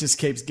 Doesn't. It just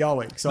keeps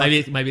going. So Maybe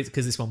it's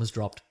because this one was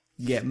dropped.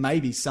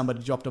 maybe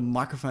somebody dropped a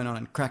microphone on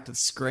and cracked the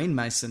screen,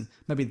 Mason.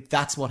 Maybe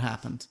that's what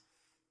happened.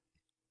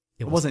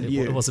 It wasn't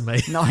you. It wasn't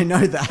me. No, I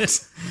know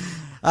that.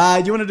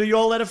 Do you want to do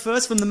your letter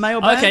first from the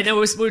mailbag? Okay, now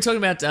we were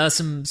talking about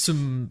some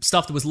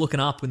stuff that was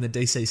looking up in the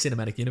DC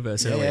Cinematic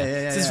Universe earlier.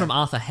 yeah, This is from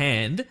Arthur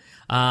Hand. He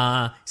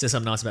says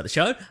something nice about the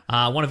show.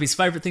 One of his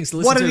favourite things to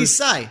listen What to... did he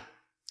say?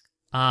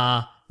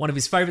 One of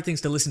his favourite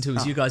things to listen to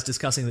is you guys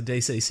discussing the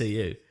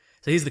DCCU.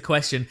 So here's the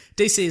question.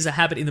 DC has a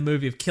habit in the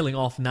movie of killing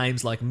off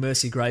names like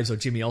Mercy Graves or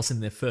Jimmy Olsen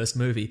in their first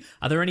movie.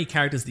 Are there any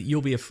characters that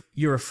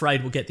you're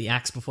afraid will get the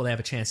axe before they have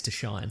a chance to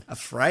shine?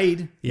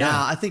 Afraid? Yeah.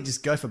 Nah, I think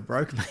just go for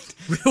broke, mate.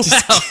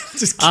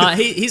 Wow.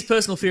 His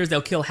personal fear is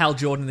they'll kill Hal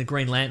Jordan in the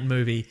Green Lantern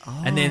movie,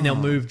 and then they'll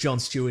move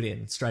Jon Stewart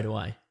in straight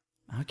away.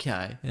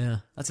 Okay. Yeah.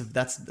 That's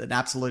an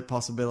absolute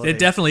possibility. It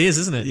definitely is,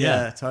 isn't it?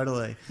 Yeah,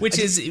 totally. Which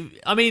is,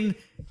 I mean,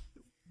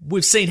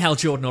 we've seen Hal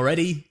Jordan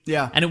already.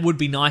 Yeah. And it would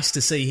be nice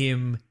to see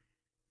him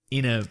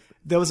in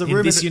There was a in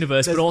rumor this that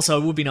universe, but there's-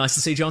 also it would be nice to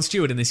see Jon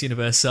Stewart in this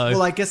universe. So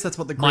Well, I guess that's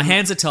what my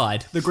hands are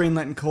tied. the Green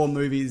Lantern Corps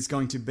movie is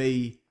going to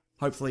be.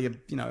 Hopefully,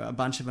 a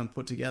bunch of them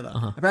put together.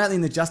 Uh-huh. Apparently,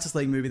 in the Justice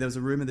League movie, there was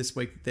a rumor this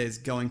week that there's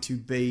going to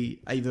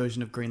be a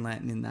version of Green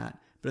Lantern in that,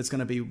 but it's going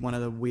to be one of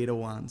the weirder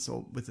ones,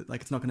 or with it,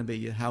 like it's not going to be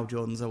your Hal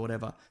Jordans or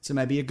whatever. So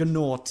maybe a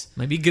Gnaut.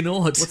 Maybe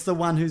Gnaut. What's the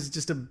one who's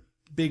just a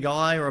big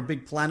eye or a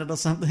big planet or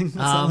something? What's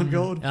that one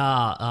called?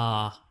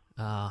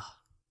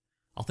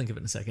 I'll think of it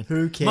in a second.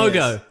 Who cares?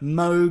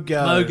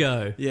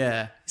 Mogo.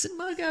 Yeah. Is it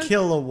Mogo?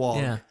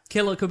 Kilowog. Yeah.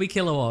 It could be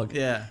Kilowog.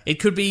 Yeah. It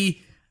could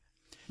be...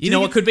 You know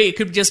what could be? It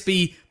could just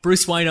be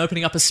Bruce Wayne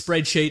opening up a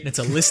spreadsheet and it's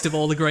a list of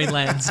all the Green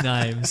Lantern's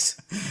names.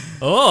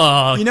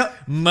 Oh,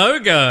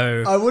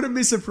 Mogo. I wouldn't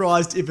be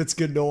surprised if it's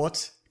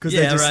Gnaut, because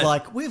Yeah, they're just right.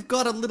 like, we've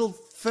got a little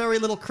furry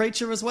little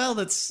creature as well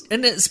that's...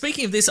 And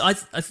speaking of this, our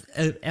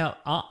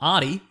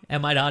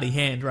mate Artie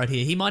Hand right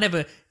here, he might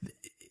have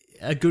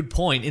a good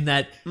point in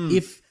that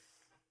if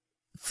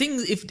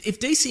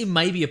DC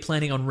maybe are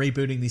planning on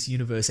rebooting this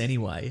universe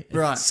anyway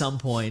at some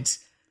point,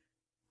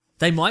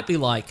 they might be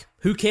like,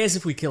 who cares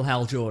if we kill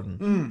Hal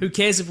Jordan? Who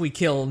cares if we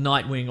kill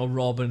Nightwing or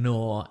Robin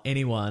or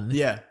anyone?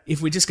 Yeah.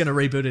 If we're just going to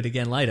reboot it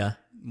again later.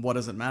 what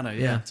does it matter? Yeah,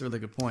 Yeah. it's a really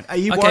good point. Are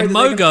you Okay, worried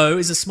that they're Mogo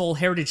is a small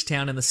heritage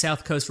town in the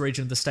south coast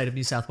region of the state of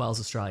New South Wales,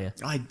 Australia.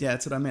 yeah,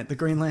 that's what I meant. The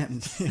Green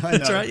Lantern. I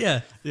That's know. right,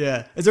 yeah.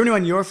 Yeah. Is there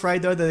anyone you're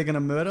afraid, though, that they're going to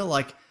murder?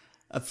 Like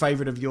a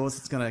favourite of yours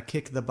that's going to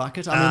kick the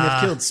bucket? I mean,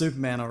 they've killed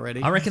Superman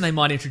already. I reckon they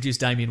might introduce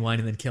Damian Wayne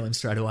and then kill him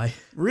straight away.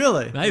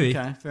 Really? Maybe.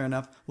 Okay, fair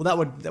enough. Well,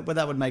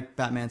 that would make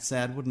Batman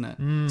sad, wouldn't it?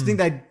 Do you think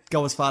they'd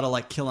go as far to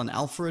like kill an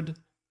Alfred?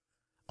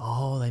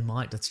 Oh, they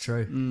might. That's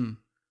true.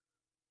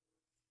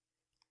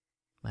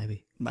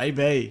 Maybe.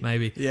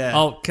 Maybe. Yeah.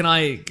 Oh, can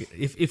I?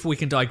 If we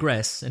can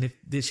digress, and if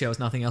this show is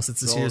nothing else,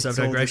 it's a It's series all- of it's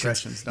all digressions.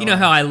 digressions, You know don't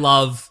how I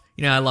love.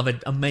 You know, I love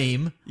a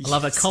meme. I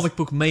love a Yes. comic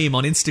book meme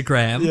on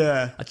Instagram.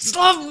 Yeah. I just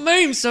love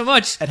memes so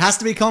much. It has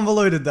to be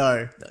convoluted,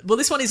 though. Well,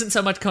 this one isn't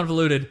so much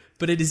convoluted,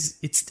 but it is.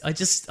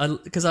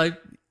 Because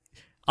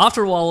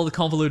after a while, all the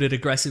convoluted,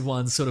 aggressive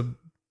ones sort of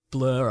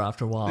blur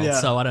after a while.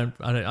 Yeah. So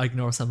I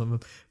ignore some of them.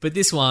 But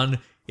this one,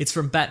 it's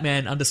from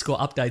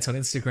Batman_updates on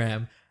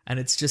Instagram, and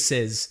it just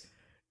says,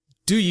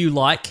 "Do you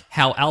like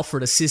how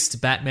Alfred assists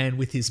Batman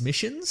with his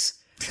missions?"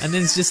 And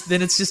then it's just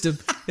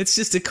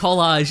a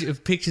collage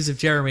of pictures of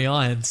Jeremy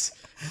Irons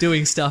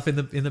doing stuff in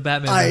the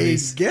Batman I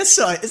movies. guess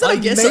so. Is that I a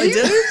guess meme? I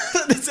do.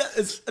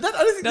 I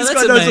don't think No, this that's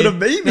guy a knows meme. what a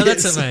meme No,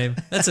 is. that's a meme.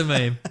 That's a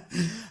meme.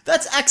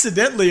 That's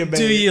accidentally a meme.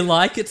 Do you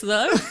like it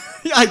though?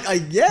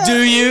 Yeah.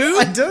 Do you?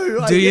 I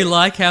do. Do you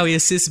like how he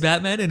assists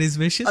Batman in his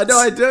missions? I know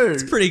I do.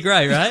 It's pretty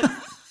great, right?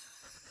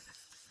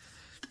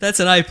 That's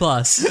an A+.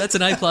 That's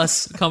an A+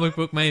 comic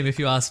book meme, if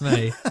you ask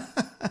me.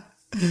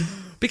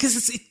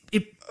 Because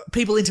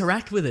people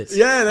interact with it.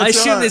 Yeah, that's I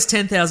assume right. there's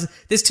 10,000.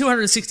 There's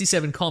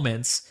 267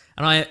 comments,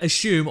 and I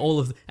assume all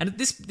of. And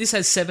this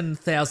has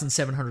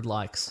 7,700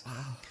 likes. Wow.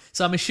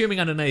 So I'm assuming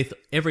underneath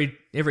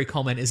every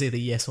comment is either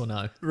yes or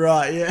no.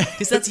 Right, yeah.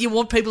 Because you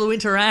want people to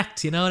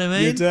interact. You know what I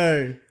mean? You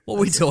do. What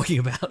are we talking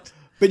about?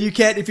 But you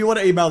can, if you want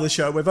to email the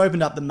show, we've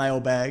opened up the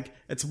mailbag.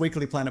 It's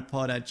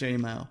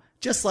weeklyplanetpod@gmail.com.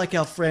 Just like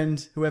our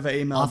friend, whoever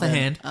emailed Arthur them.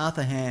 Hand.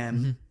 Arthur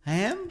Ham.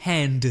 Ham?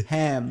 Hand.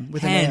 Ham.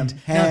 With Hand. an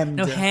M. Ham.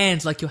 No,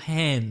 hand like your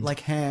hand.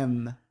 Like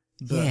ham.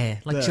 Yeah,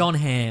 like John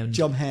Ham.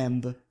 John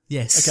Ham.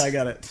 Yes. Okay, I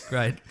got it.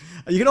 Great.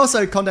 You can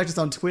also contact us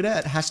on Twitter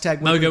at hashtag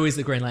Mogo is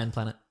the Green Lantern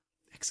planet.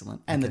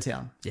 Excellent. And the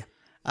town. Yeah.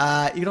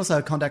 You can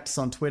also contact us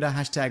on Twitter,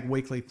 hashtag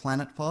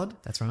weeklyplanetpod.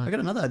 That's right. I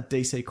got another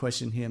DC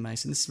question here,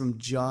 Mason. This is from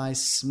Jai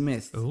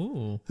Smith.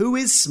 Ooh. Who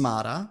is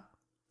smarter,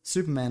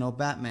 Superman or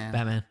Batman?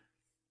 Batman.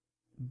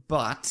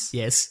 But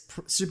Yes.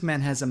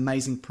 Superman has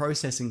amazing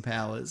processing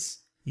powers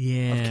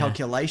Yeah. of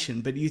calculation,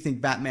 but you think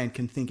Batman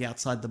can think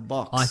outside the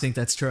box? I think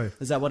that's true.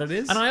 Is that what it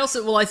is? And I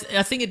also, well, I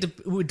think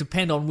it would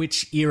depend on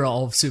which era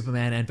of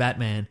Superman and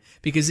Batman,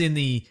 because in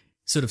the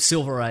sort of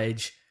Silver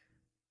Age,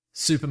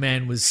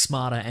 Superman was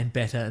smarter and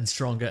better and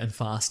stronger and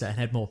faster and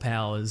had more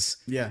powers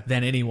Yeah.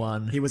 than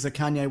anyone. He was a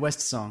Kanye West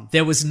song.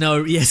 There was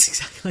no, yes,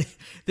 exactly.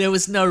 There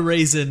was no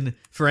reason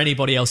for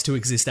anybody else to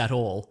exist at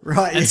all.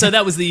 Right, And yeah. so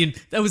that was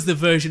the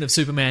version of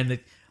Superman that,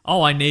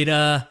 I need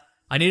a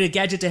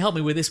gadget to help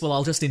me with this. Well,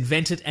 I'll just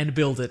invent it and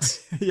build it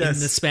Yes.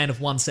 in the span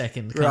of 1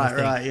 second. Kind Right, of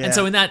thing. right, yeah. And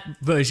so in that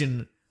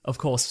version, of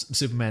course,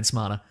 Superman's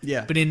smarter.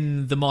 Yeah. But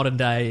in the modern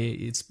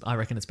day, I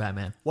reckon it's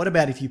Batman. What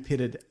about if you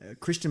pitted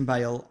Christian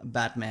Bale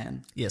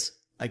Batman Yes.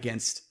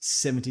 against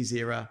 70s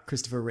era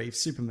Christopher Reeve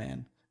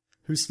Superman?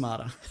 Who's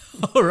smarter?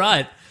 All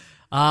right.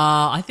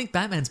 I think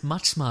Batman's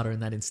much smarter in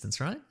that instance,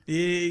 right?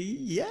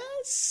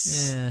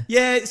 Yes. Yeah.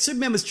 Yeah,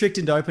 Superman was tricked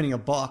into opening a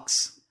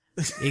box.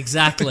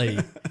 Exactly.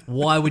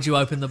 Why would you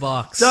open the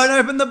box? Don't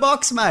open the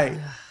box, mate.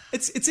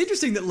 It's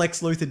interesting that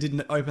Lex Luthor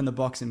didn't open the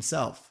box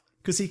himself,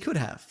 because he could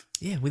have.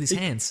 Yeah, with his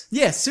hands.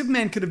 Yeah,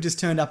 Superman could have just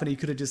turned up and he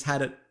could have just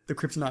had the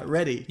kryptonite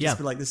ready. Just Yeah.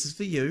 be like, this is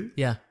for you.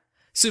 Yeah.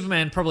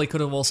 Superman probably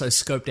could have also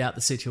scoped out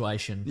the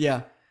situation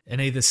Yeah.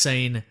 and either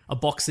seen a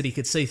box that he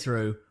could see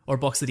through or a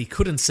box that he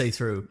couldn't see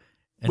through.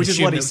 And Which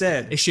is what he assumed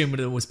said. Assumed that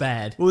it was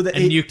bad Well, and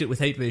nuked it with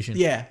heat vision.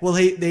 Yeah, well,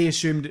 they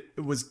assumed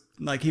it was,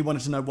 like, he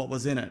wanted to know what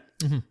was in it.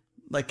 Mm-hmm.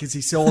 Like, because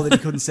he saw that he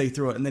couldn't see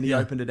through it, and then he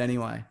opened it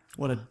anyway.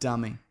 What a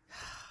dummy.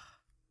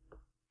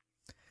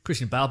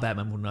 Christian Bale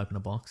Batman wouldn't open a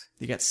box.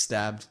 He gets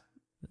stabbed.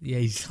 Yeah,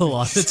 he's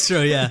alive. That's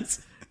true, yeah.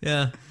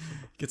 Yeah.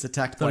 Gets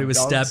attacked Thought by he was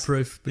dogs.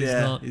 stab-proof, but he's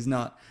not. He's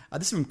not.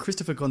 This is from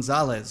Christopher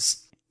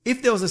Gonzalez.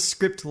 If there was a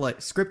script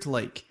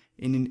leak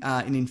in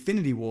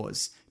Infinity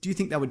Wars, do you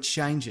think they would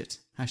change it?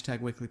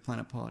 Hashtag Weekly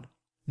Planet Pod.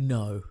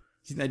 No.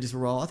 Do you think they just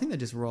roll? I think they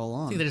just roll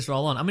on. I think they just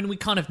roll on. I mean, we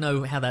kind of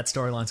know how that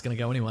storyline's going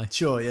to go anyway.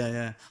 Sure,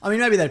 yeah. I mean,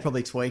 maybe they'd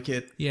probably tweak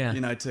it, Yeah.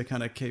 to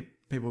kind of keep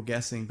people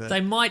guessing. But They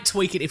might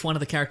tweak it if one of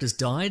the characters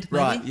died,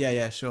 maybe. right,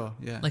 yeah, sure,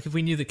 yeah. Like if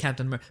we knew the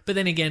Captain America. But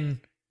then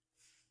again,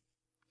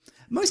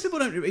 Most people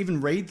don't even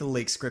read the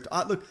leaked script.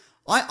 Look,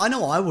 I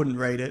know I wouldn't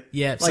read it.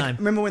 Yeah, like, same.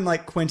 Remember when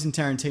Quentin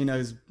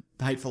Tarantino's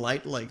Hateful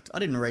Eight leaked? I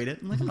didn't read it.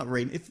 I'm like, I'm not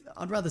reading.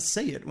 I'd rather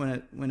see it when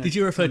it. did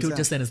you refer to comes it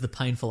just out. then as the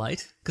Painful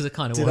Eight? Because it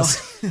kind of Did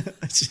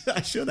was.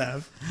 I should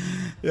have.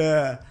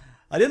 Yeah.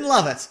 I didn't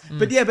love it,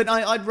 but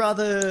I'd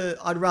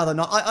rather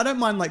not. I don't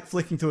mind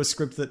flicking through a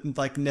script that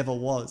never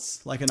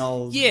was an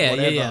old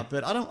whatever. Yeah.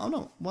 But I'm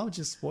not. Why would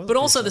you spoil it? But for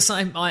also the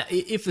yourself? same,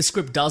 if a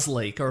script does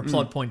leak or a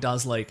plot point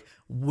does leak,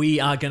 we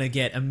are going to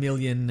get a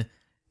million,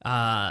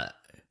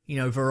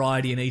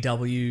 Variety and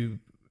EW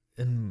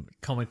and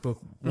comic book,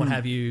 what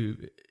have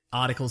you,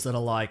 articles that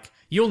are like,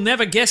 you'll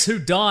never guess who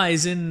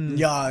dies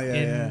in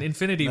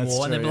Infinity That's War.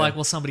 true, And they'll be yeah. like,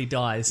 well, somebody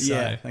dies. So.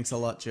 Yeah, thanks a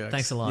lot, Jerks.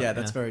 Thanks a lot, Yeah,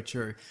 that's yeah. very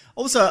true.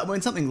 Also,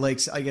 when something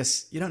leaks, I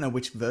guess you don't know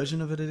which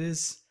version of it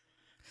is.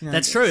 You know,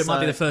 That's true. It might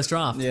be so- the first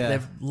draft. Yeah.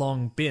 They've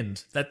long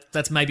binned.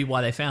 That's maybe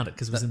why they found it,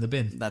 because it was in the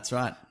bin. That's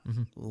right.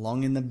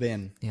 Long in the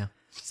bin. Yeah.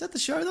 Is that the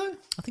show, though?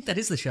 I think that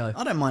is the show.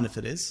 I don't mind if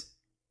it is.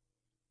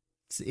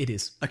 It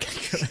is. Okay,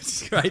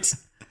 good. Great.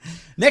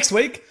 Next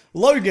week,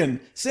 Logan.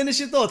 Send us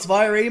your thoughts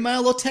via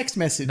email or text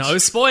message. No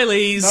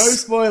spoilies. No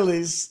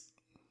spoilers.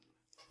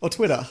 Or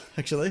Twitter,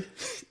 actually.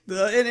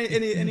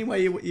 Any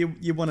way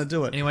you want to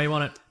do it. Any way you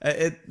want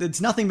it.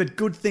 It's nothing but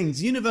good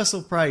things.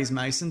 Universal praise,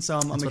 Mason. So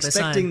I'm what they're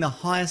expecting saying. the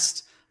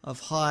highest of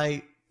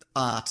high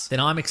art. Then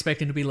I'm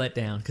expecting to be let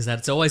down, because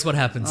that's always what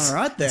happens. All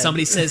right, then.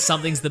 Somebody says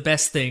something's the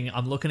best thing.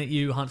 I'm looking at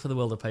you, Hunt for the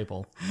Wilder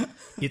People.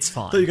 It's I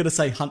thought fine. you were going to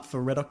say Hunt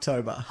for Red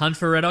October. Hunt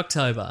for Red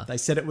October. They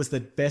said it was the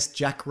best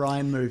Jack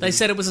Ryan movie. They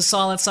said it was a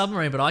silent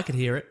submarine, but I could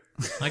hear it.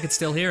 I could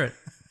still hear it.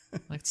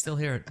 I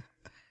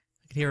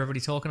could hear everybody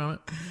talking on it.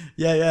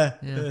 Yeah.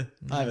 Yeah.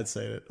 I haven't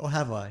seen it. Or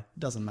have I? It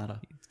doesn't matter.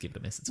 Give it a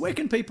miss. It's Where fine.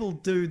 can people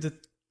do the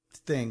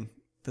thing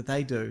that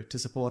they do to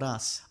support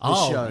us? This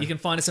Oh, show? you can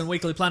find us on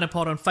Weekly Planet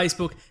Pod on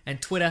Facebook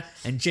and Twitter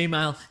and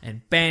Gmail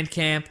and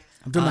Bandcamp.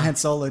 I'm doing my Han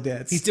Solo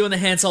dance. He's doing the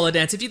Han Solo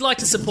dance. If you'd like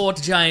to support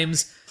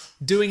James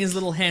doing his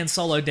little Han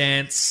Solo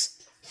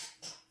dance,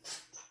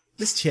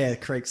 This chair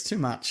creaks too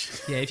much.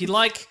 yeah, if you'd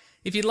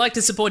like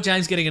to support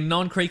James getting a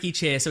non-creaky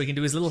chair so he can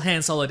do his little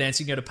Han Solo dance,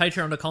 you can go to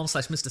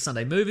patreon.com/Mr.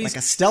 Sunday Movies. Like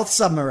a stealth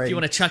submarine. If you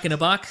want to chuck in a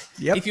buck.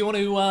 Yep. If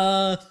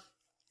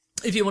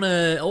you want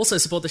to also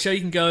support the show,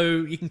 you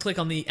can click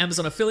on the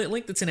Amazon affiliate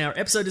link that's in our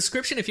episode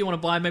description if you want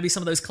to buy maybe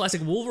some of those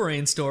classic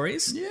Wolverine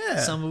stories.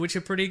 Yeah. Some of which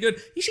are pretty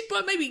good. You should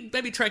buy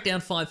maybe track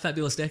down 5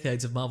 Fabulous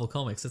Decades of Marvel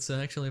Comics. That's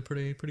actually a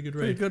pretty good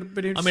read.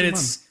 pretty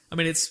interesting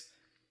It's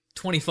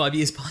 25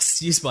 years past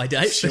its use by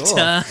date, Sure.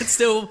 but it's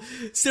still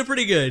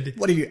pretty good.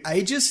 What are you,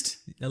 ageist?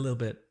 A little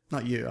bit.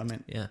 Not you, I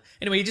meant. Yeah.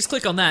 Anyway, you just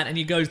click on that and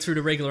you go through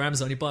to regular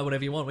Amazon. You buy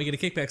whatever you want. We get a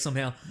kickback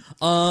somehow.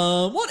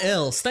 What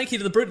else? Thank you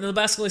to the Brute and the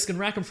Basilisk and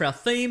Rackham for our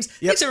themes.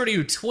 Thanks to everybody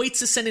who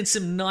tweets us, send in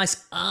some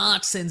nice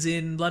art, sends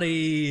in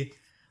bloody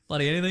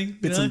anything.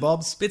 Bits and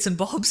bobs. Bits and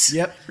bobs.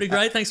 Yep. Pretty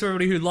great. Thanks to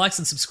everybody who likes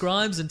and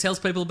subscribes and tells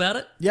people about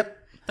it. Yep.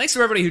 Thanks to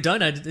everybody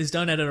who's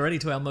donated already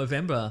to our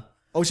Movember.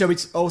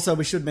 Also,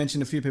 we should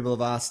mention, a few people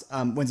have asked,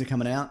 when's it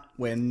coming out?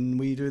 When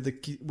we do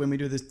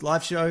this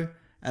live show,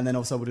 and then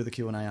also we'll do the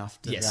Q&A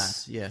after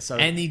Yes. that. Yeah. So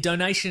And the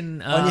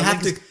donation... and you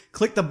have link to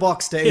click the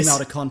box to email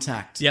to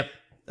contact. Yep.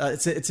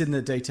 It's in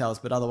the details,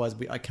 but otherwise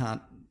I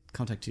can't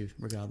contact you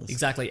regardless.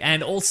 Exactly.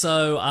 And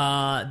also,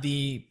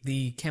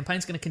 the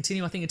campaign's going to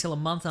continue, I think, until a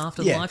month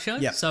after the Yeah, live show.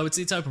 yeah. So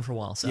it's open for a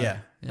while. So Yeah,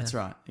 that's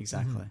right.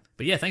 Exactly.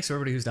 But yeah, thanks to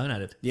everybody who's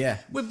donated. Yeah.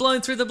 We're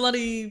blown through the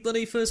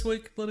bloody first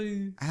week.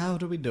 How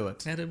do we do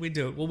it? How did we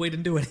do it? Well, we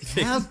didn't do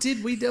anything. How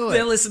did we do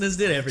Their it? listeners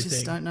did everything.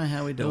 Just don't know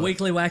how we do The it.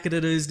 weekly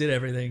Wackadadoos did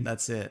everything.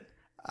 That's it.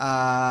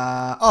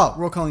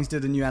 Raw Collings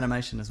did a new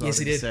animation as well. Yes,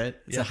 he did. Say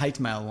it? It's Yeah. a hate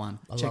mail one.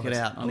 Check love it it.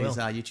 out I on his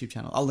will. YouTube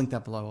channel. I'll link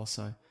that below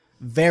also.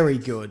 Very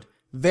good.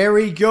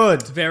 Very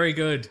good. Very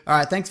good. All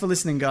right, thanks for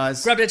listening,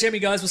 guys. Grab that jammy,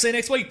 guys. We'll see you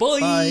next week. Bye.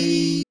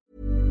 Bye.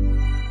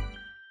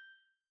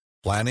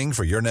 Planning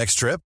for your next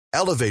trip?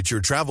 Elevate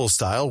your travel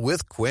style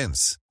with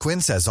Quince.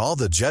 Quince has all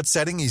the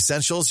jet-setting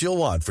essentials you'll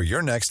want for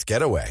your next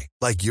getaway,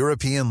 like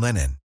European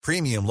linen,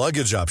 premium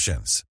luggage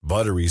options,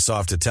 buttery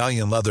soft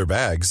Italian leather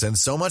bags, and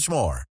so much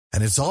more.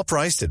 And it's all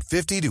priced at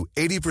 50 to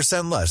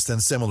 80% less than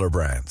similar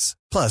brands.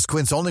 Plus,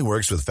 Quince only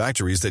works with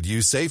factories that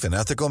use safe and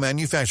ethical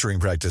manufacturing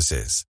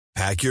practices.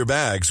 Pack your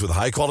bags with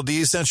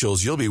high-quality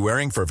essentials you'll be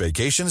wearing for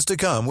vacations to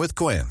come with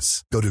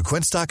Quince. Go to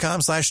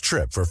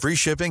quince.com/trip for free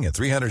shipping and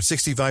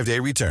 365-day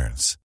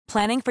returns.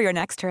 Planning for your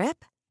next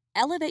trip?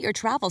 Elevate your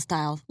travel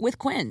style with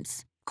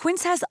Quince.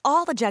 Quince has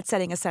all the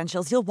jet-setting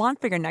essentials you'll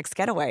want for your next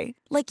getaway,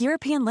 like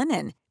European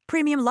linen,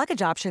 premium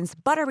luggage options,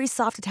 buttery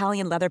soft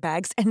Italian leather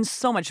bags, and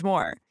so much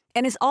more.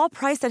 And is all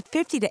priced at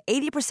 50 to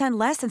 80%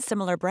 less than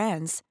similar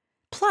brands.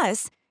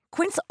 Plus,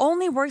 Quince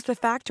only works with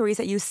factories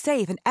that use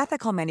safe and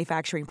ethical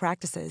manufacturing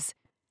practices.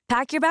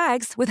 Pack your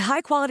bags with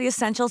high-quality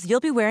essentials you'll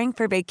be wearing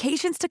for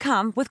vacations to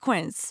come with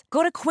Quince.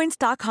 Go to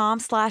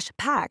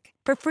quince.com/pack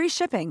for free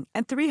shipping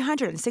and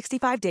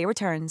 365-day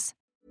returns.